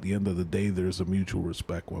other. But at the end of the day, there's a mutual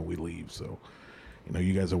respect when we leave. So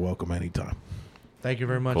you guys are welcome anytime. Thank you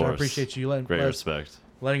very much. I course. appreciate you Great respect.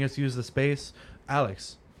 letting us use the space.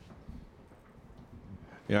 Alex.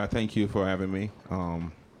 Yeah, thank you for having me.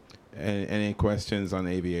 Any questions on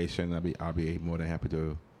aviation, I'll be more than happy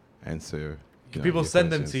to answer. Can people your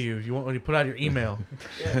send them to questions. you? You want when you put out your email,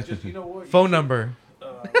 Yeah, just what? phone number.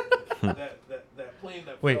 That plane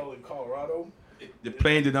that Wait. fell in Colorado. The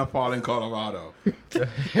plane did not fall in Colorado.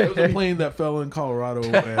 There was a plane that fell in Colorado,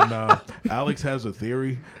 and Alex has a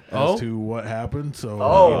theory Oh? as to what happened.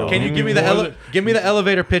 So, Can you give me the give me the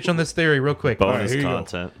elevator pitch on this theory real quick? Bonus here you go.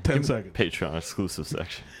 content. 10 seconds. Patreon exclusive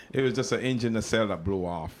section. It was just an engine nacelle that blew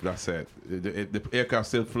off. That's it. The aircraft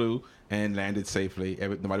still flew and landed safely.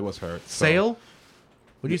 Nobody was hurt. So Sail?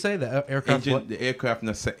 What do you say? The aircraft? engine, What? the aircraft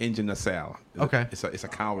engine nacelle. Okay. It's a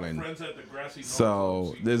cowling. Friends at the grassy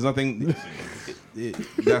So there's nothing.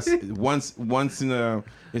 That's once in a.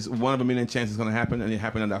 It's one of a million chances it's going to happen, and it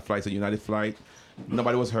happened on that flight. It's a United flight.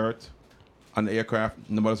 Nobody was hurt on the aircraft.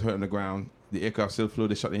 Nobody was hurt on the ground. The aircraft still flew.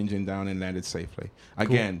 They shut the engine down and landed safely.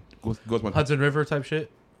 Again, goes one. Hudson River type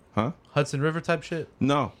shit? Huh? Hudson River type shit?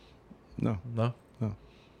 No. No.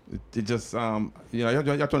 It just you have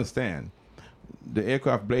to understand. The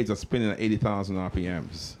aircraft blades are spinning at 80,000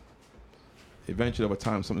 RPMs. eventually over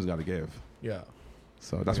time something's got to give. Yeah.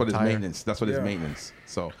 So that's what is Tire. maintenance. That's what is maintenance.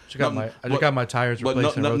 So I just got my tires but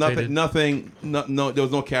replaced and rotated. no, there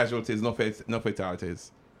was no casualties, no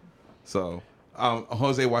fatalities. So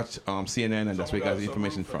Jose watched CNN, and that's where he got the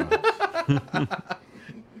information from.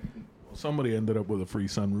 Somebody ended up with a free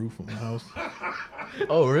sunroof on the house.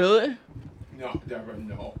 Oh, really? No, never,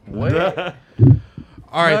 no. Wait.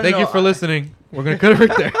 All right, thank you for listening. We're gonna cut it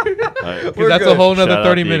right there. Right. That's a whole nother Shout out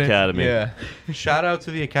 30 the minutes. Academy. Yeah. Shout out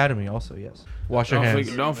to the Academy also. Yes. Wash your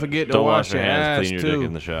hands. Don't forget to Don't wash your hands. ass Clean your dick too.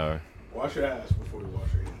 in the shower. Wash your ass before you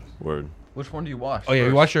wash your hands. Word. Which one do you wash? Oh yeah, you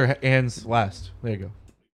first? wash your hands last. There you go.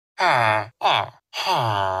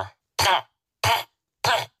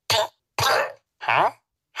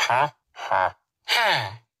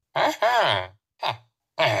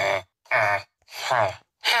 Huh?